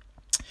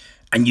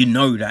 And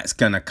that's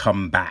going to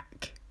come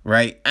back,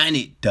 right? And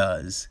it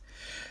does.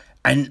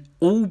 And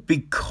all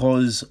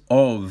because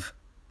of,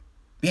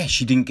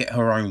 she didn't get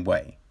her own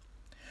way,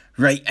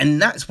 right? And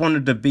that's one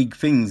of the big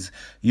things,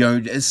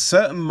 there's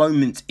certain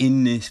moments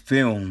in this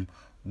film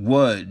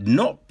were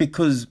not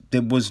because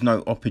there was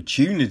no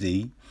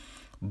opportunity,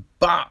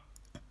 but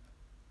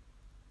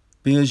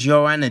because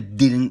Joanna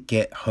didn't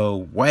get her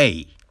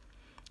way,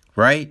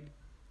 right?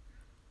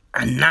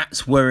 And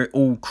that's where it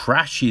all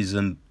crashes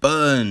and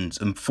burns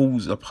and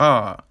falls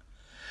apart.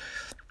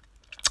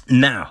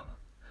 Now,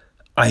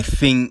 I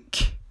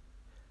think,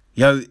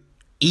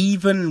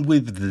 even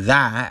with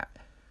that,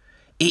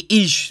 it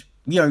is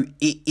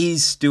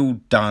still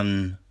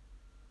done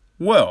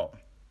well,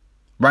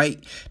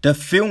 right? The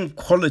film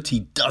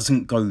quality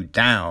doesn't go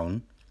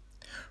down,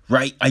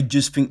 right? I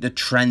just think the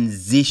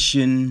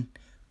transition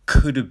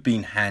could have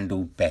been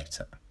handled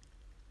better.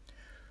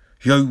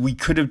 We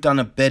could have done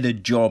a better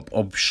job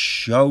of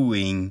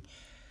showing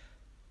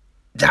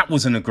that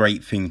wasn't a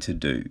great thing to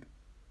do.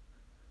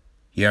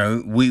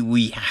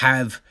 We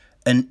have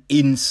an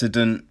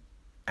incident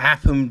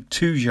happen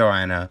to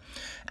Joanna,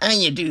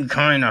 and you do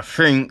kind of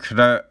think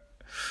that,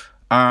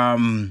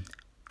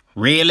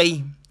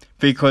 really?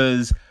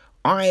 Because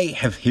I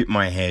have hit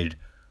my head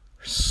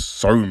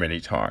so many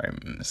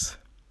times,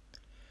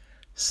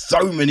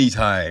 and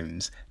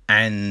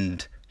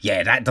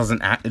I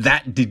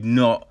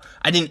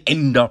didn't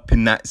end up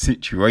in that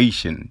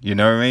situation, you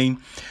know what I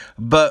mean?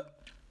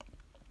 But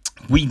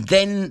we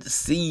then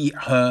see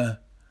her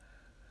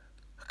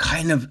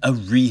kind of a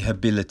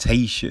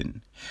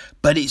rehabilitation,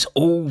 but it's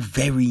all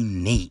very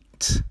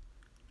neat.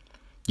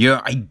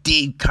 I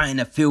did kind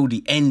of feel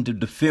the end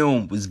of the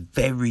film was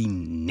very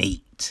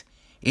neat.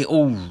 It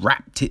all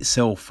wrapped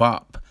itself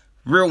up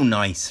real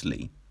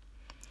nicely.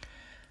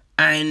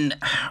 And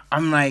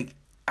I'm like,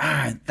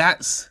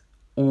 that's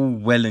all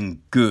well and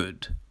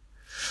good.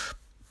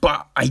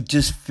 But I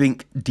just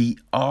think the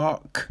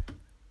arc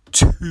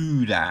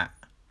to that,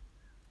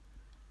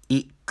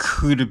 it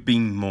could have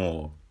been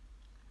more.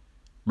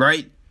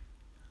 Right?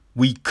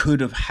 We could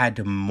have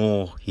had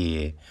more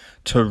here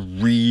to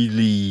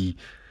really,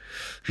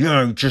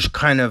 just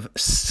kind of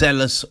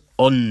sell us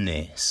on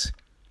this.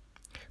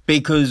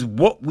 Because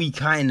what we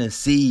kind of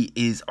see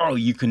is,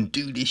 you can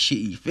do this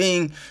shitty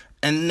thing,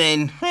 and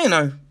then,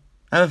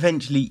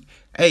 eventually,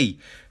 hey,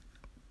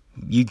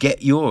 you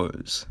get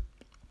yours.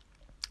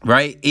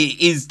 Right? It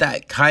is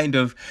that kind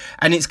of,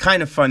 and it's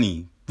kind of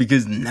funny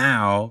because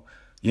now,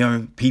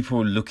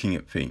 people are looking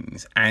at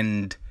things,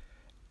 and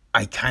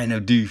I kind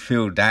of do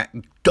feel that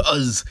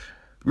does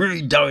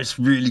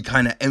really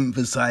kind of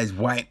emphasize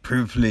white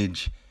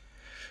privilege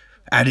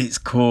at its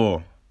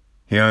core.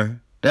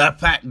 The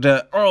fact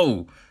that,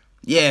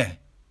 you're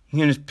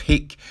going to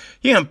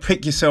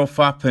pick yourself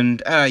up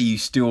and you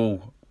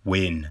still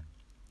win.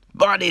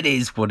 But it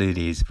is what it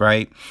is,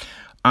 right?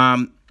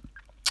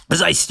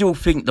 As I still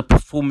think the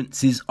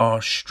performances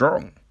are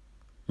strong.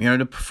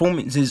 The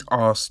performances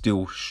are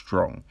still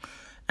strong.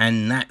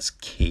 And that's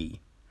key,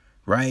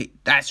 right?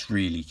 That's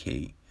really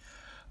key.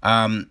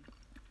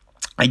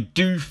 I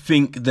do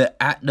think that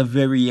at the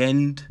very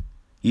end,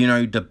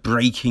 the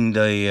breaking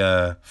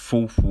the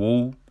fourth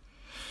wall,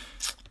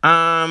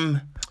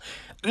 I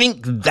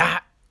think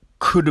that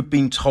could have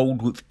been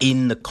told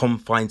within the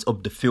confines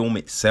of the film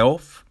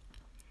itself,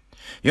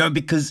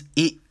 because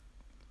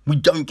we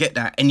don't get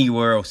that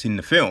anywhere else in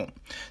the film.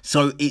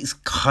 So it's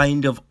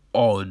kind of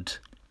odd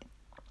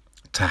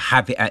to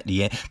have it at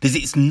the end, because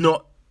it's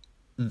not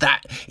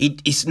that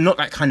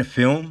kind of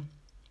film.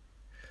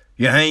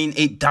 You know what I mean?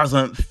 It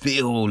doesn't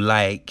feel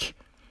like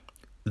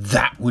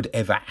that would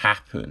ever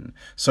happen.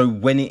 So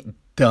when it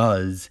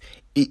does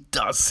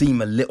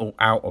seem a little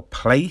out of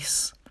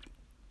place.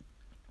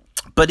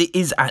 But it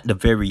is at the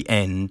very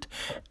end.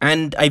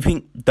 And I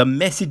think the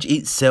message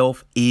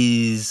itself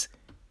is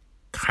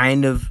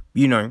kind of,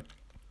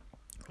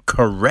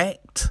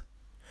 correct.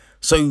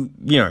 So,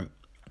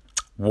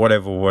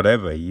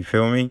 whatever, you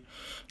feel me?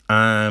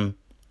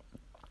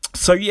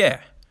 So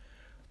yeah,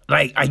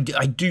 like I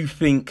do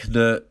think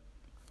that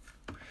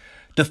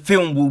the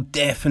film will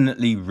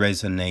definitely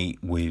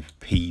resonate with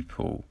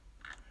people,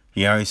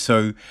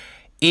 so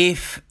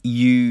if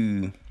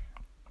you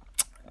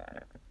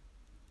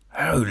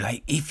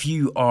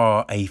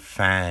are a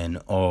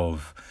fan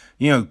of,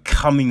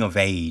 coming of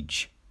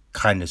age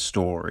kind of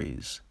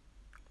stories,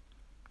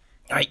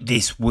 like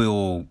this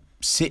will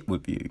sit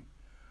with you.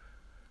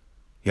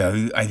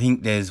 I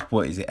think there's,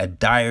 A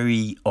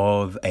Diary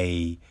of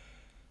a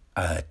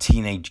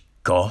Teenage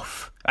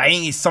Goth. I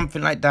think it's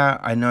something like that.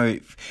 I know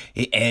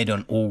it aired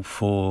on All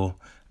 4.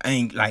 I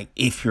think,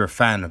 if you're a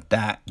fan of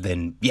that,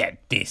 then, yeah,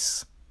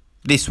 this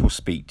will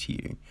speak to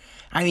you.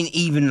 I mean,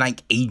 even,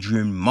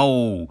 Adrian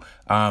Mole,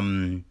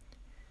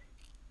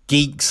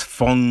 Geeks,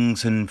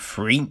 Fongs, and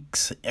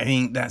Freaks. I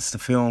think that's the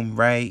film,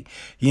 right?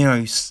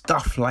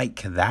 Stuff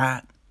like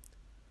that.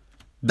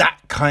 That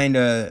kind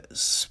of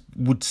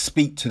would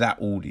speak to that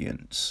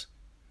audience,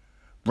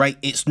 right?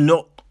 It's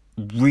not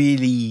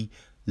really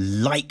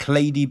like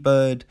Lady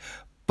Bird,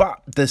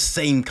 but the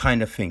same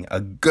kind of thing. A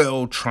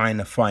girl trying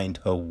to find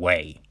her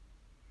way,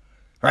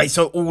 right?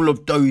 So all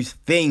of those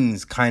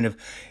things kind of,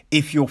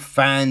 if you're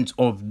fans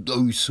of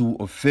those sort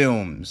of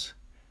films,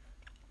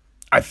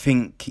 I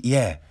think,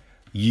 yeah,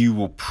 you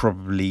will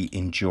probably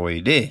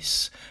enjoy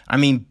this. I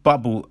mean,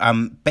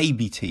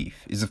 Baby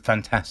Teeth is a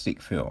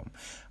fantastic film.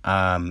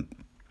 And,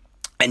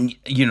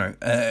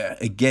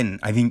 again,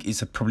 I think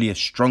it's probably a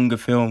stronger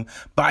film,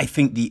 but I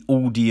think the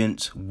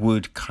audience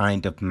would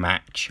kind of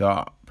match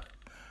up,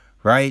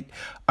 right?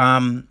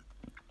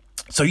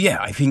 So,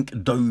 yeah, I think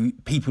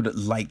people that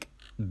like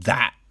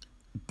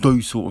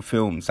those sort of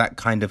films, that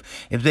kind of,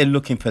 if they're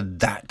looking for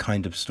that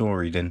kind of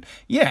story, then,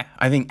 yeah,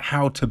 I think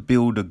How to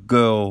Build a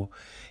Girl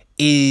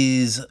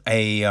is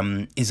a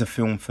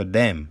film for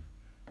them,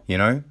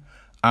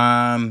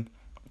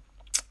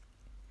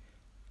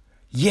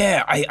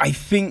 Yeah, I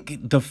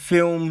think the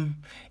film,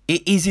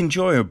 it is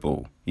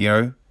enjoyable,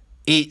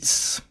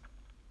 It's,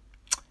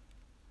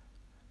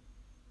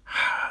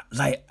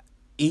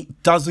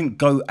 it doesn't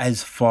go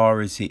as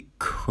far as it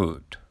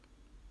could,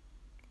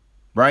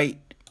 right?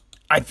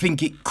 I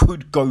think it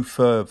could go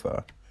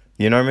further,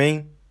 you know what I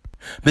mean?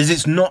 Because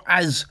it's not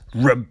as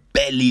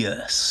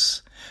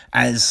rebellious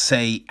as,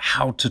 say,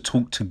 How to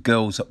Talk to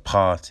Girls at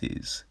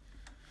Parties,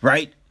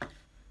 right?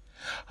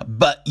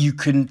 But you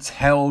can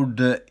tell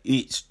that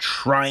it's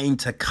trying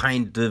to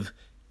kind of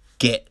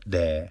get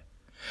there.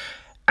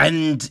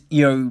 And,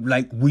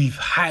 we've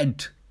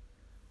had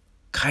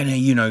kind of,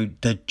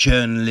 the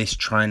journalist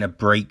trying to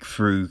break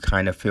through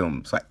kind of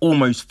films, like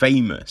Almost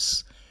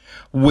Famous,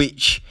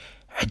 which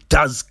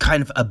does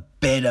kind of a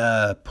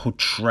better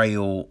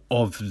portrayal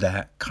of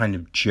that kind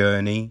of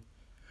journey.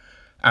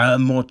 A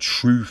more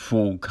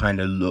truthful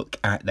kind of look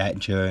at that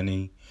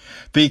journey.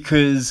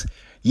 Because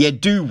you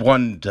do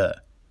wonder,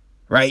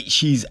 right?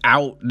 She's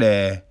out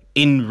there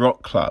in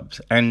rock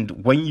clubs,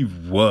 and when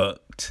you've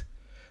worked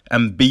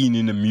and been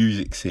in the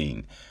music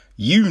scene,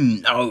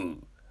 you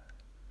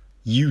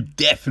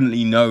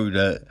definitely know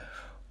that,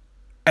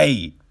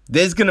 hey,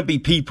 there's going to be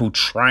people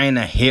trying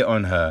to hit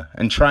on her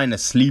and trying to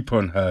sleep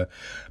on her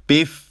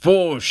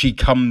before she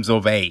comes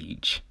of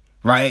age,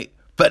 right?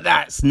 But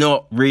that's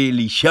not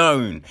really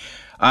shown.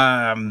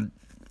 And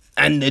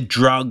the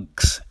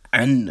drugs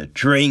and the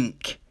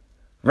drink,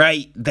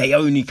 right? They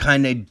only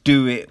kind of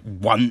do it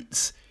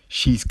once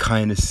she's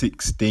kind of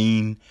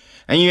 16.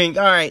 And you think,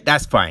 all right,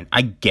 that's fine.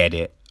 I get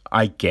it.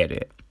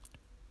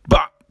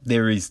 But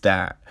there is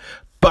that.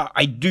 But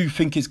I do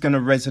think it's going to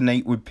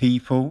resonate with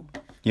people,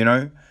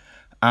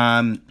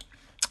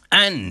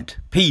 And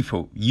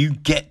people, you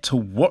get to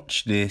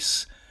watch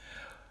this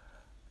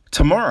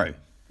tomorrow.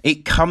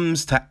 It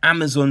comes to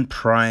Amazon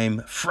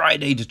Prime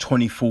Friday the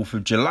 24th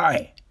of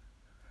July.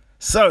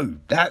 So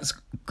that's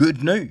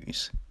good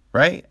news,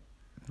 right?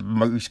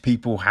 Most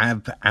people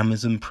have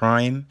Amazon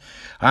Prime.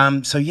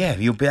 So yeah,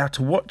 you'll be able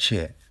to watch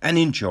it and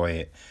enjoy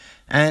it.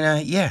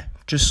 And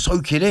just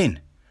soak it in,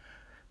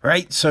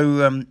 right?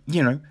 So,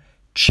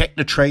 check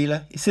the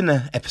trailer. It's in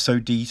the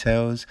episode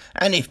details.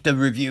 And if the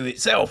review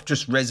itself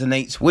just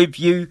resonates with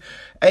you,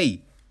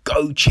 hey,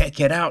 go check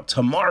it out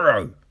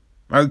tomorrow.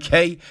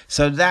 Okay,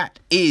 so that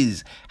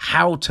is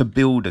How to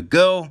Build a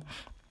Girl.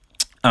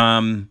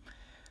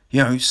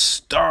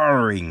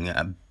 Starring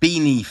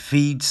Beanie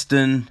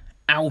Feadston,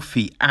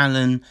 Alfie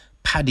Allen,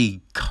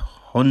 Paddy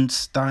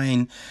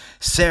Considine,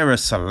 Sarah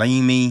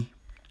Salami,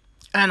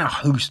 and a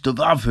host of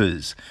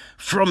others,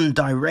 from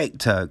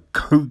director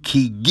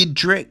Koki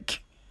Gidrick,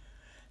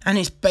 and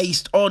it's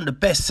based on the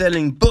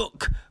best-selling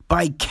book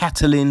by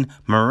Catalin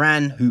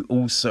Moran, who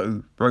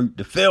also wrote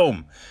the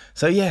film.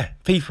 So yeah,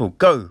 people,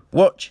 go,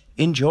 watch,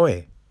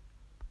 enjoy.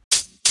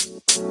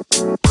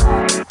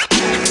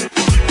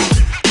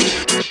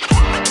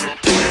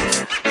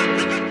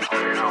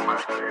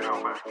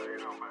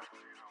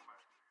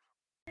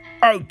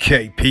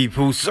 Okay,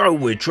 people, so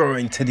we're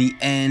drawing to the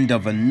end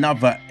of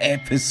another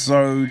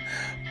episode,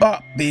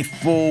 but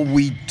before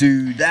we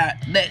do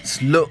that,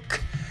 let's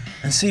look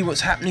and see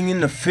what's happening in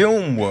the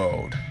film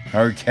world.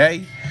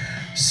 Okay,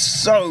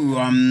 so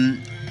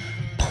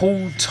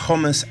Paul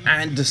Thomas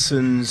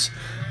Anderson's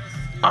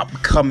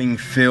upcoming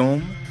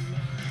film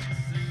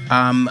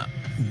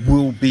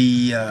will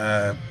be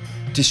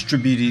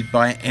distributed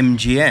by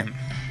MGM.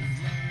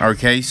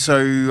 Okay, so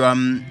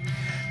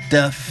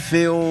the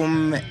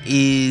film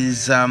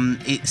is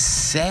it's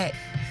set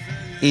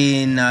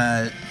in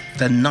the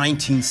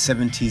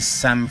 1970s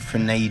San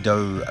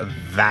Fernando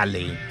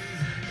Valley.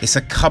 It's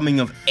a coming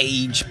of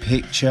age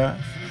picture,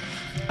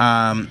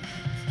 and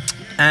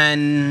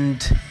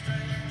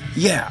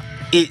yeah,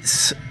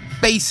 it's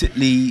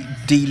basically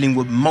dealing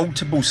with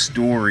multiple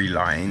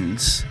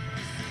storylines,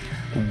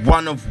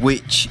 one of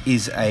which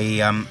is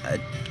a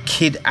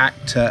kid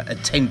actor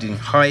attending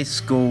high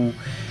school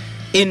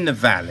in the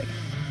valley.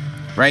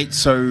 Right,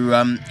 so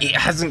it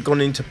hasn't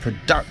gone into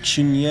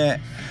production yet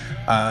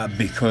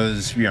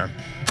because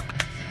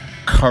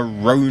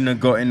Corona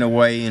got in the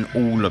way and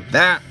all of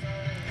that.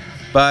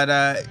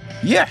 But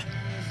yeah,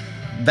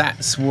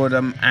 that's what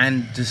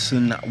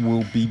Anderson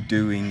will be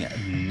doing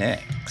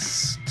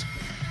next.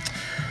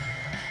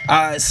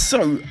 I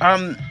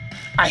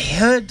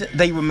heard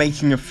they were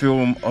making a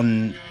film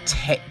on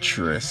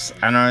Tetris,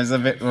 and I was a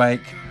bit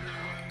like,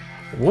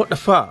 what the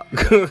fuck?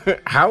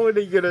 How are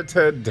they gonna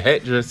turn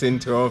Tetris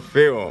into a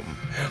film?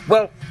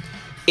 Well,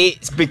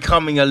 it's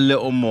becoming a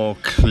little more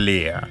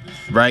clear,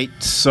 right?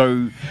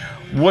 So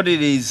what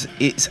it is,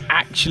 it's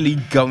actually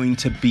going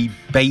to be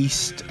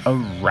based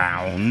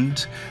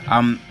around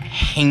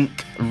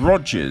Henk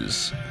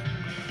Rogers,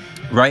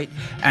 right?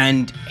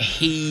 And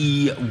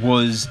he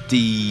was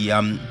the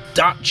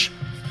Dutch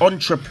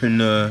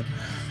entrepreneur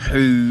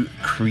who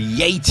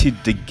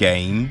created the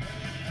game,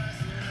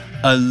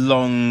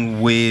 along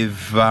with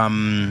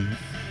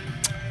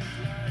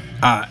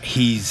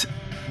his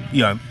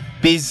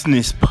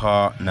business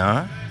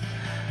partner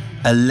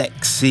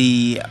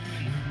Alexei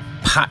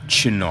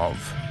Pachinov,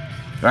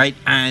 right?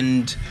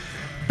 And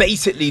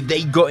basically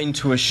they got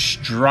into a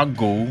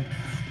struggle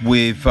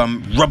with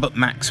Robert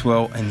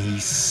Maxwell and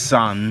his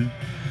son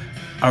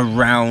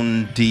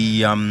around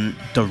the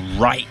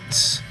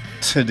rights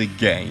to the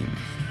game.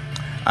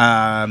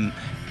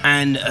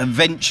 And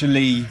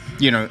eventually,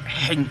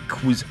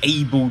 Henk was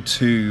able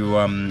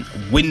to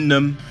win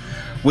them,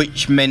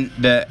 which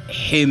meant that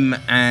him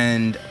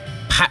and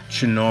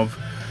Pachinov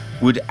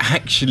would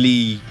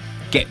actually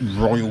get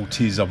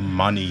royalties of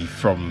money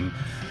from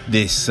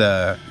this,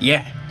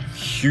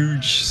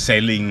 huge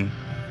selling,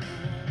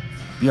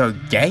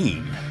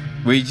 game,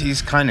 which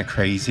is kind of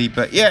crazy.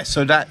 But yeah,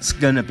 so that's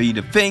gonna be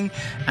the thing.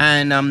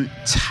 And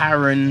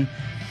Taron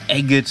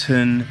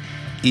Egerton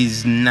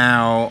is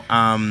now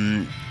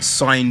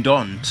signed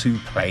on to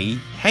play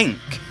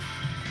Henk.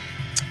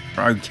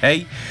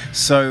 Okay,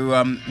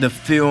 so the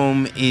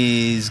film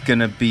is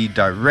gonna be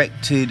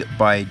directed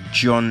by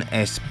John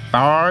S.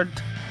 Bard,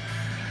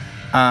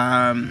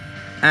 and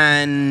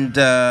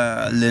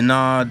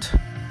Leonard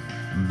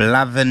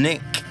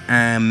Blavatnik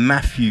and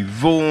Matthew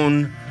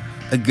Vaughn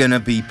are gonna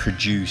be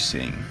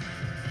producing.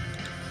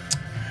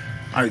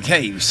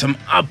 Okay, some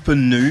other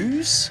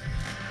news,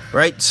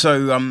 right?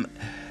 So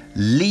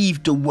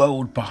Leave the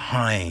World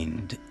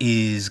Behind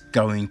is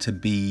going to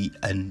be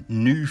a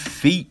new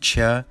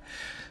feature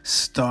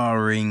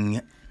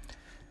starring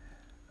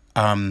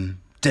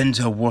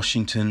Denzel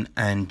Washington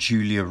and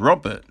Julia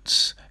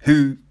Roberts,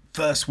 who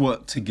first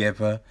worked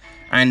together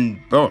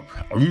and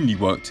only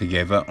worked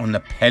together on the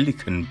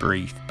Pelican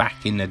Brief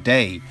back in the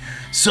day.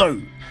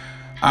 So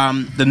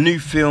the new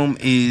film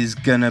is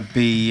gonna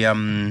be a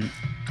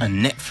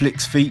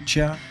Netflix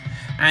feature,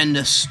 and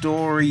the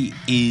story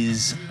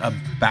is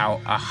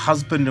about a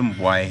husband and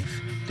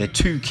wife, their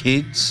 2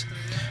 kids,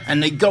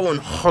 and they go on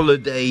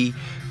holiday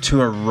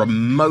to a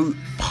remote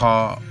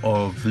part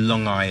of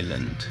Long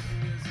Island,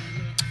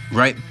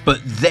 right? But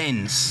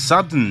then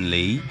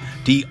suddenly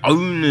the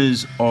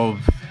owners of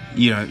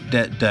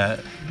the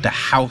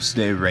house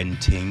they're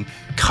renting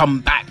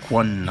come back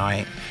one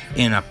night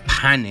in a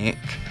panic,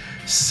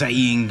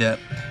 saying that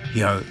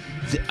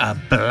a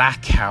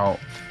blackout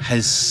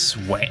has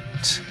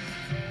swept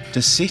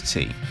the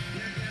city,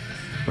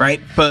 right?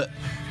 But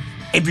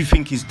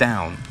everything is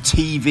down.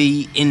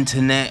 TV,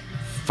 internet,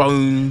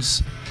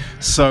 phones.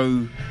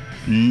 So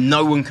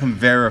no one can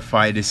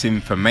verify this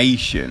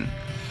information.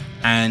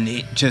 And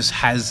it just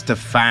has the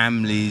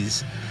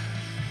families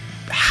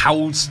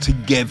housed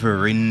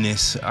together in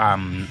this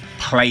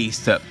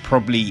place that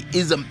probably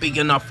isn't big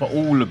enough for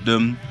all of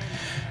them.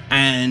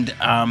 And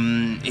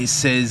it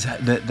says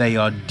that they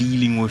are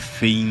dealing with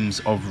themes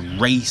of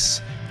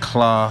race,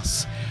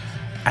 class,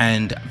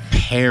 and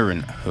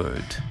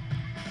parenthood.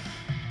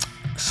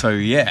 So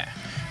yeah,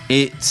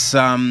 it's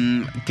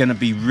gonna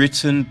be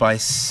written by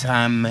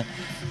Sam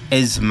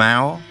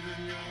Esmail,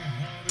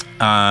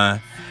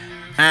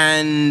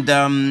 and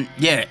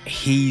yeah,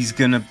 he's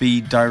gonna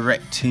be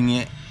directing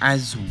it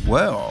as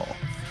well.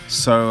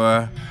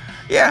 So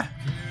yeah,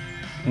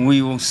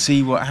 we will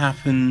see what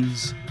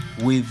happens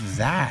with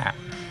that.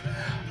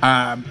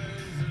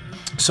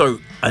 So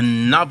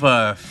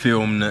another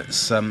film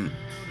that's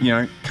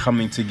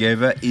coming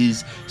together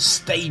is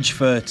Stage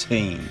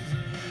 13,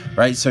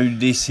 right? So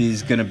this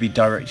is going to be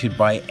directed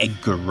by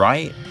Edgar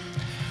Wright,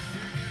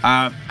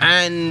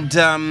 and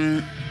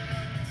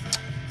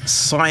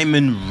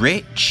Simon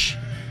Rich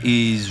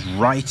is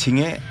writing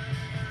it.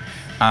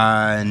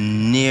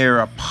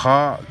 Nira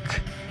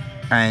Park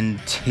and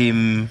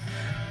Tim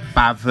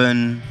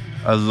Bavon,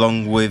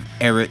 along with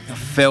Eric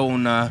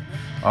Fellner,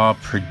 are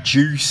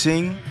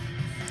producing,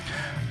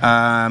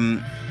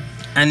 and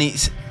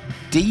it's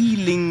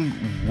dealing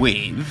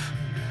with,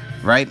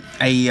 right,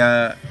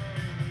 a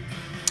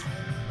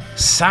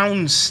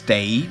sound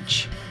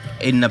stage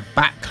in the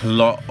back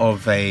lot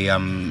of a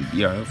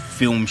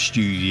film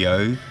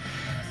studio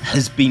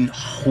has been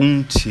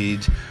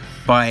haunted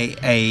by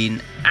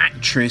an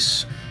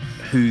actress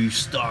who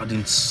starred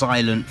in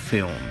silent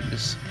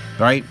films,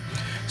 right?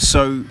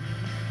 So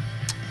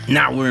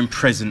now we're in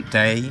present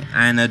day,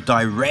 and a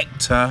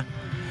director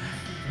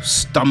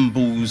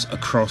stumbles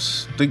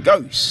across the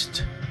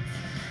ghost,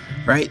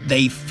 right?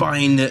 They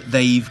find that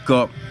they've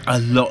got a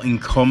lot in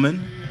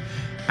common,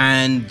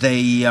 and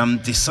they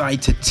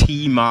decide to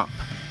team up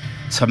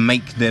to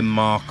make their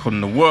mark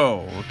on the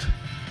world.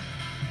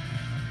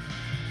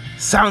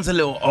 Sounds a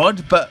little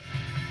odd, but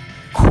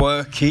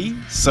quirky,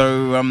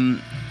 so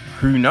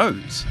who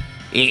knows?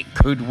 It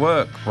could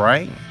work,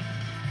 right?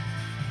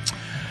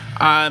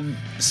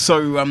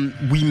 So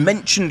we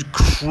mentioned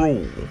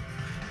Crawl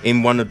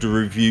in one of the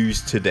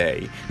reviews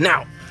today.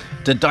 Now,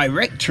 the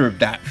director of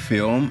that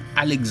film,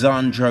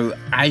 Alexandro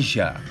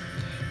Aja,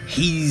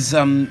 he's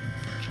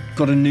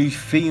got a new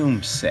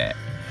film set,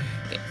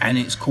 and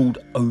it's called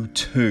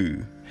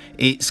O2.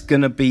 It's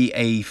gonna be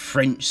a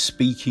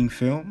French-speaking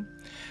film,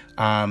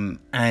 and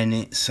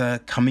it's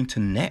coming to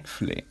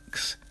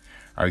Netflix.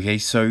 Okay,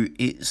 so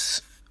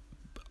it's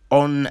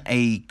on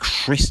a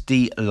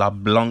Christy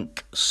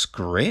LeBlanc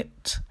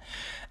script,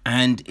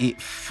 and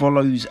it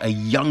follows a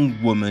young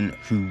woman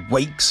who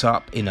wakes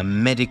up in a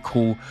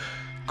medical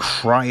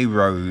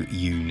cryo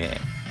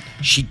unit.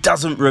 She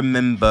doesn't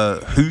remember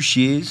who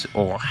she is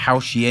or how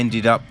she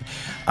ended up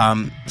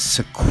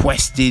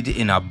sequestered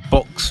in a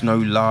box no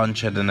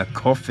larger than a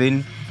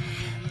coffin.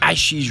 As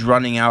she's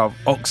running out of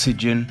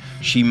oxygen,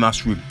 she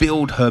must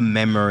rebuild her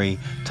memory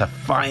to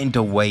find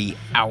a way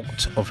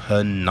out of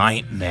her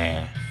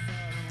nightmare.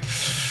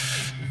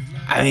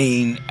 I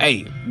mean,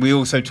 hey, we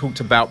also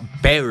talked about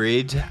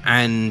Buried,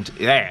 and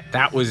yeah,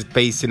 that was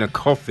based in a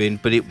coffin,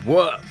 but it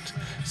worked.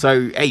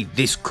 So, hey,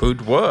 this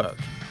could work.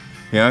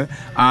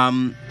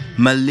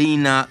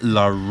 Melina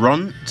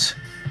Laurent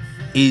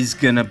is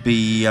gonna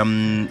be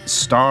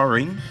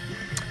starring.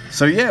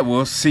 So yeah,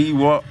 we'll see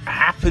what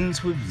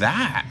happens with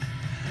that.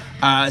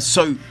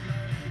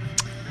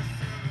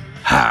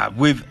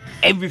 With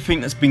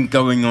everything that's been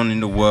going on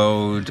in the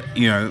world,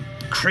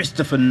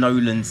 Christopher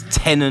Nolan's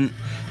Tenet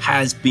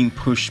has been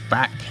pushed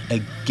back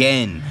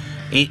again.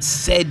 It's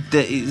said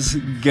that it's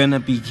gonna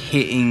be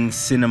hitting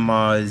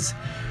cinemas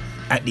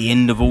at the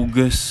end of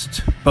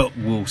August, but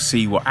we'll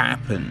see what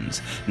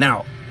happens.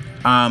 Now,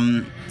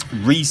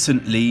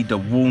 recently the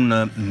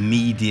Warner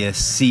Media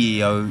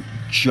CEO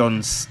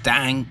John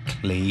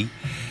Stankley,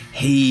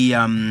 he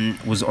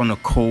was on a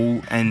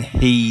call, and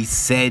he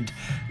said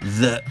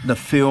that the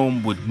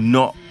film would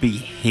not be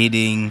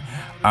hitting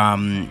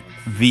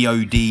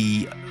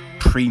VOD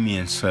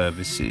premium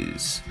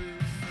services.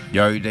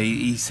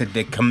 He said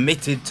they're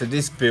committed to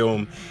this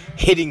film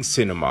hitting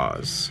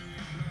cinemas,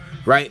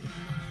 right?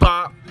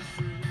 But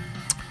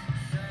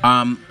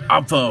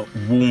other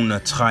Warner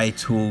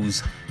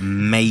titles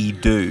may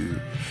do.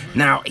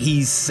 Now,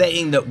 he's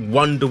saying that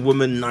Wonder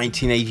Woman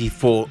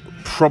 1984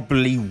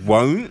 probably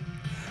won't,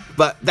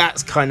 but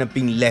that's kind of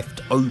been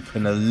left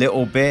open a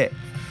little bit.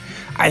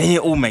 I think it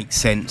all makes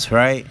sense,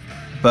 right?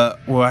 But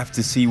we'll have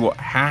to see what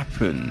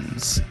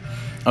happens.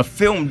 A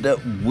film that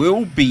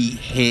will be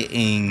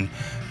hitting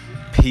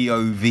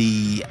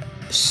POV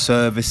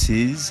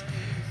services,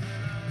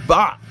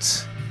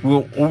 but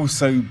will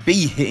also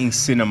be hitting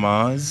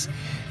cinemas,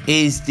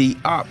 is the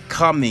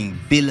upcoming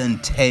Bill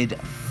and Ted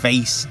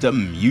Face the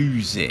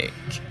Music.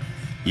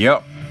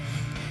 Yep.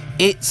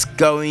 It's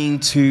going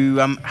to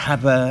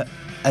have a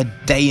a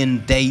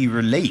day-and-day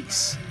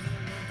release,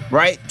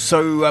 right?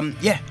 So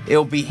yeah,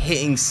 it'll be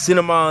hitting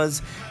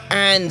cinemas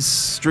and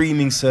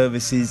streaming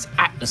services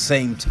at the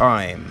same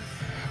time,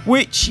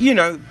 which, you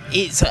know,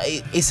 it's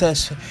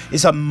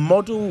a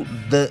model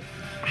that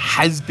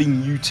has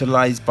been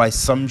utilized by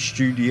some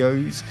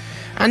studios,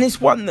 and it's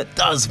one that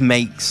does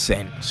make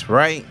sense,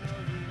 right?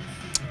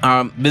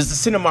 Because the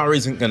cinema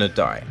isn't going to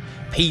die.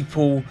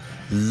 People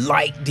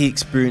like the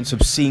experience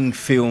of seeing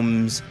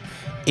films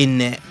in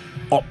their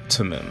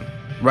optimum,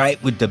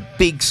 right? With the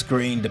big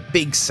screen, the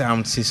big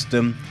sound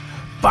system.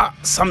 But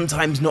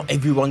sometimes not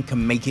everyone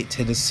can make it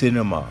to the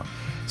cinema.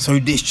 So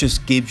this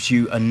just gives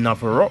you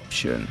another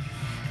option.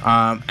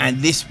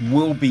 And this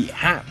will be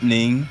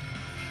happening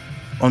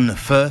on the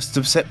 1st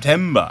of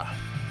September.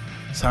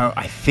 So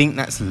I think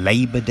that's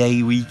Labor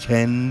Day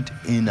weekend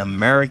in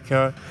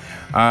America.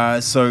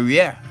 So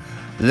yeah,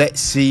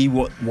 let's see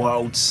what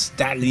Wild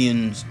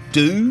Stallions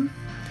do.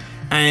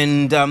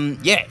 And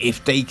yeah,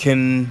 if they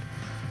can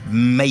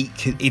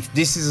if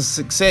this is a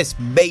success,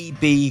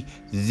 maybe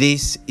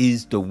this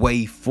is the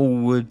way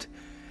forward.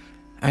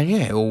 And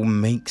yeah, it all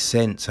makes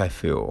sense, I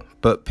feel.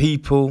 But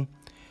people,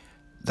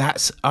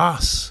 that's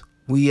us.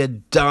 We are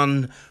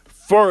done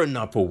for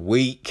another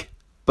week.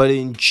 But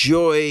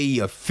enjoy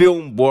your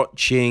film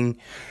watching.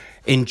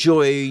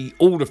 Enjoy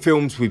all the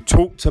films we've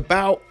talked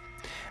about.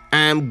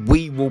 And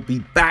we will be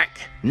back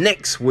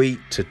next week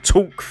to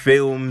talk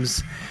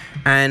films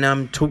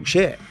and talk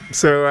shit.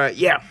 So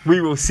yeah,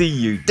 we will see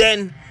you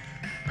then.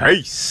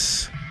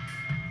 Peace.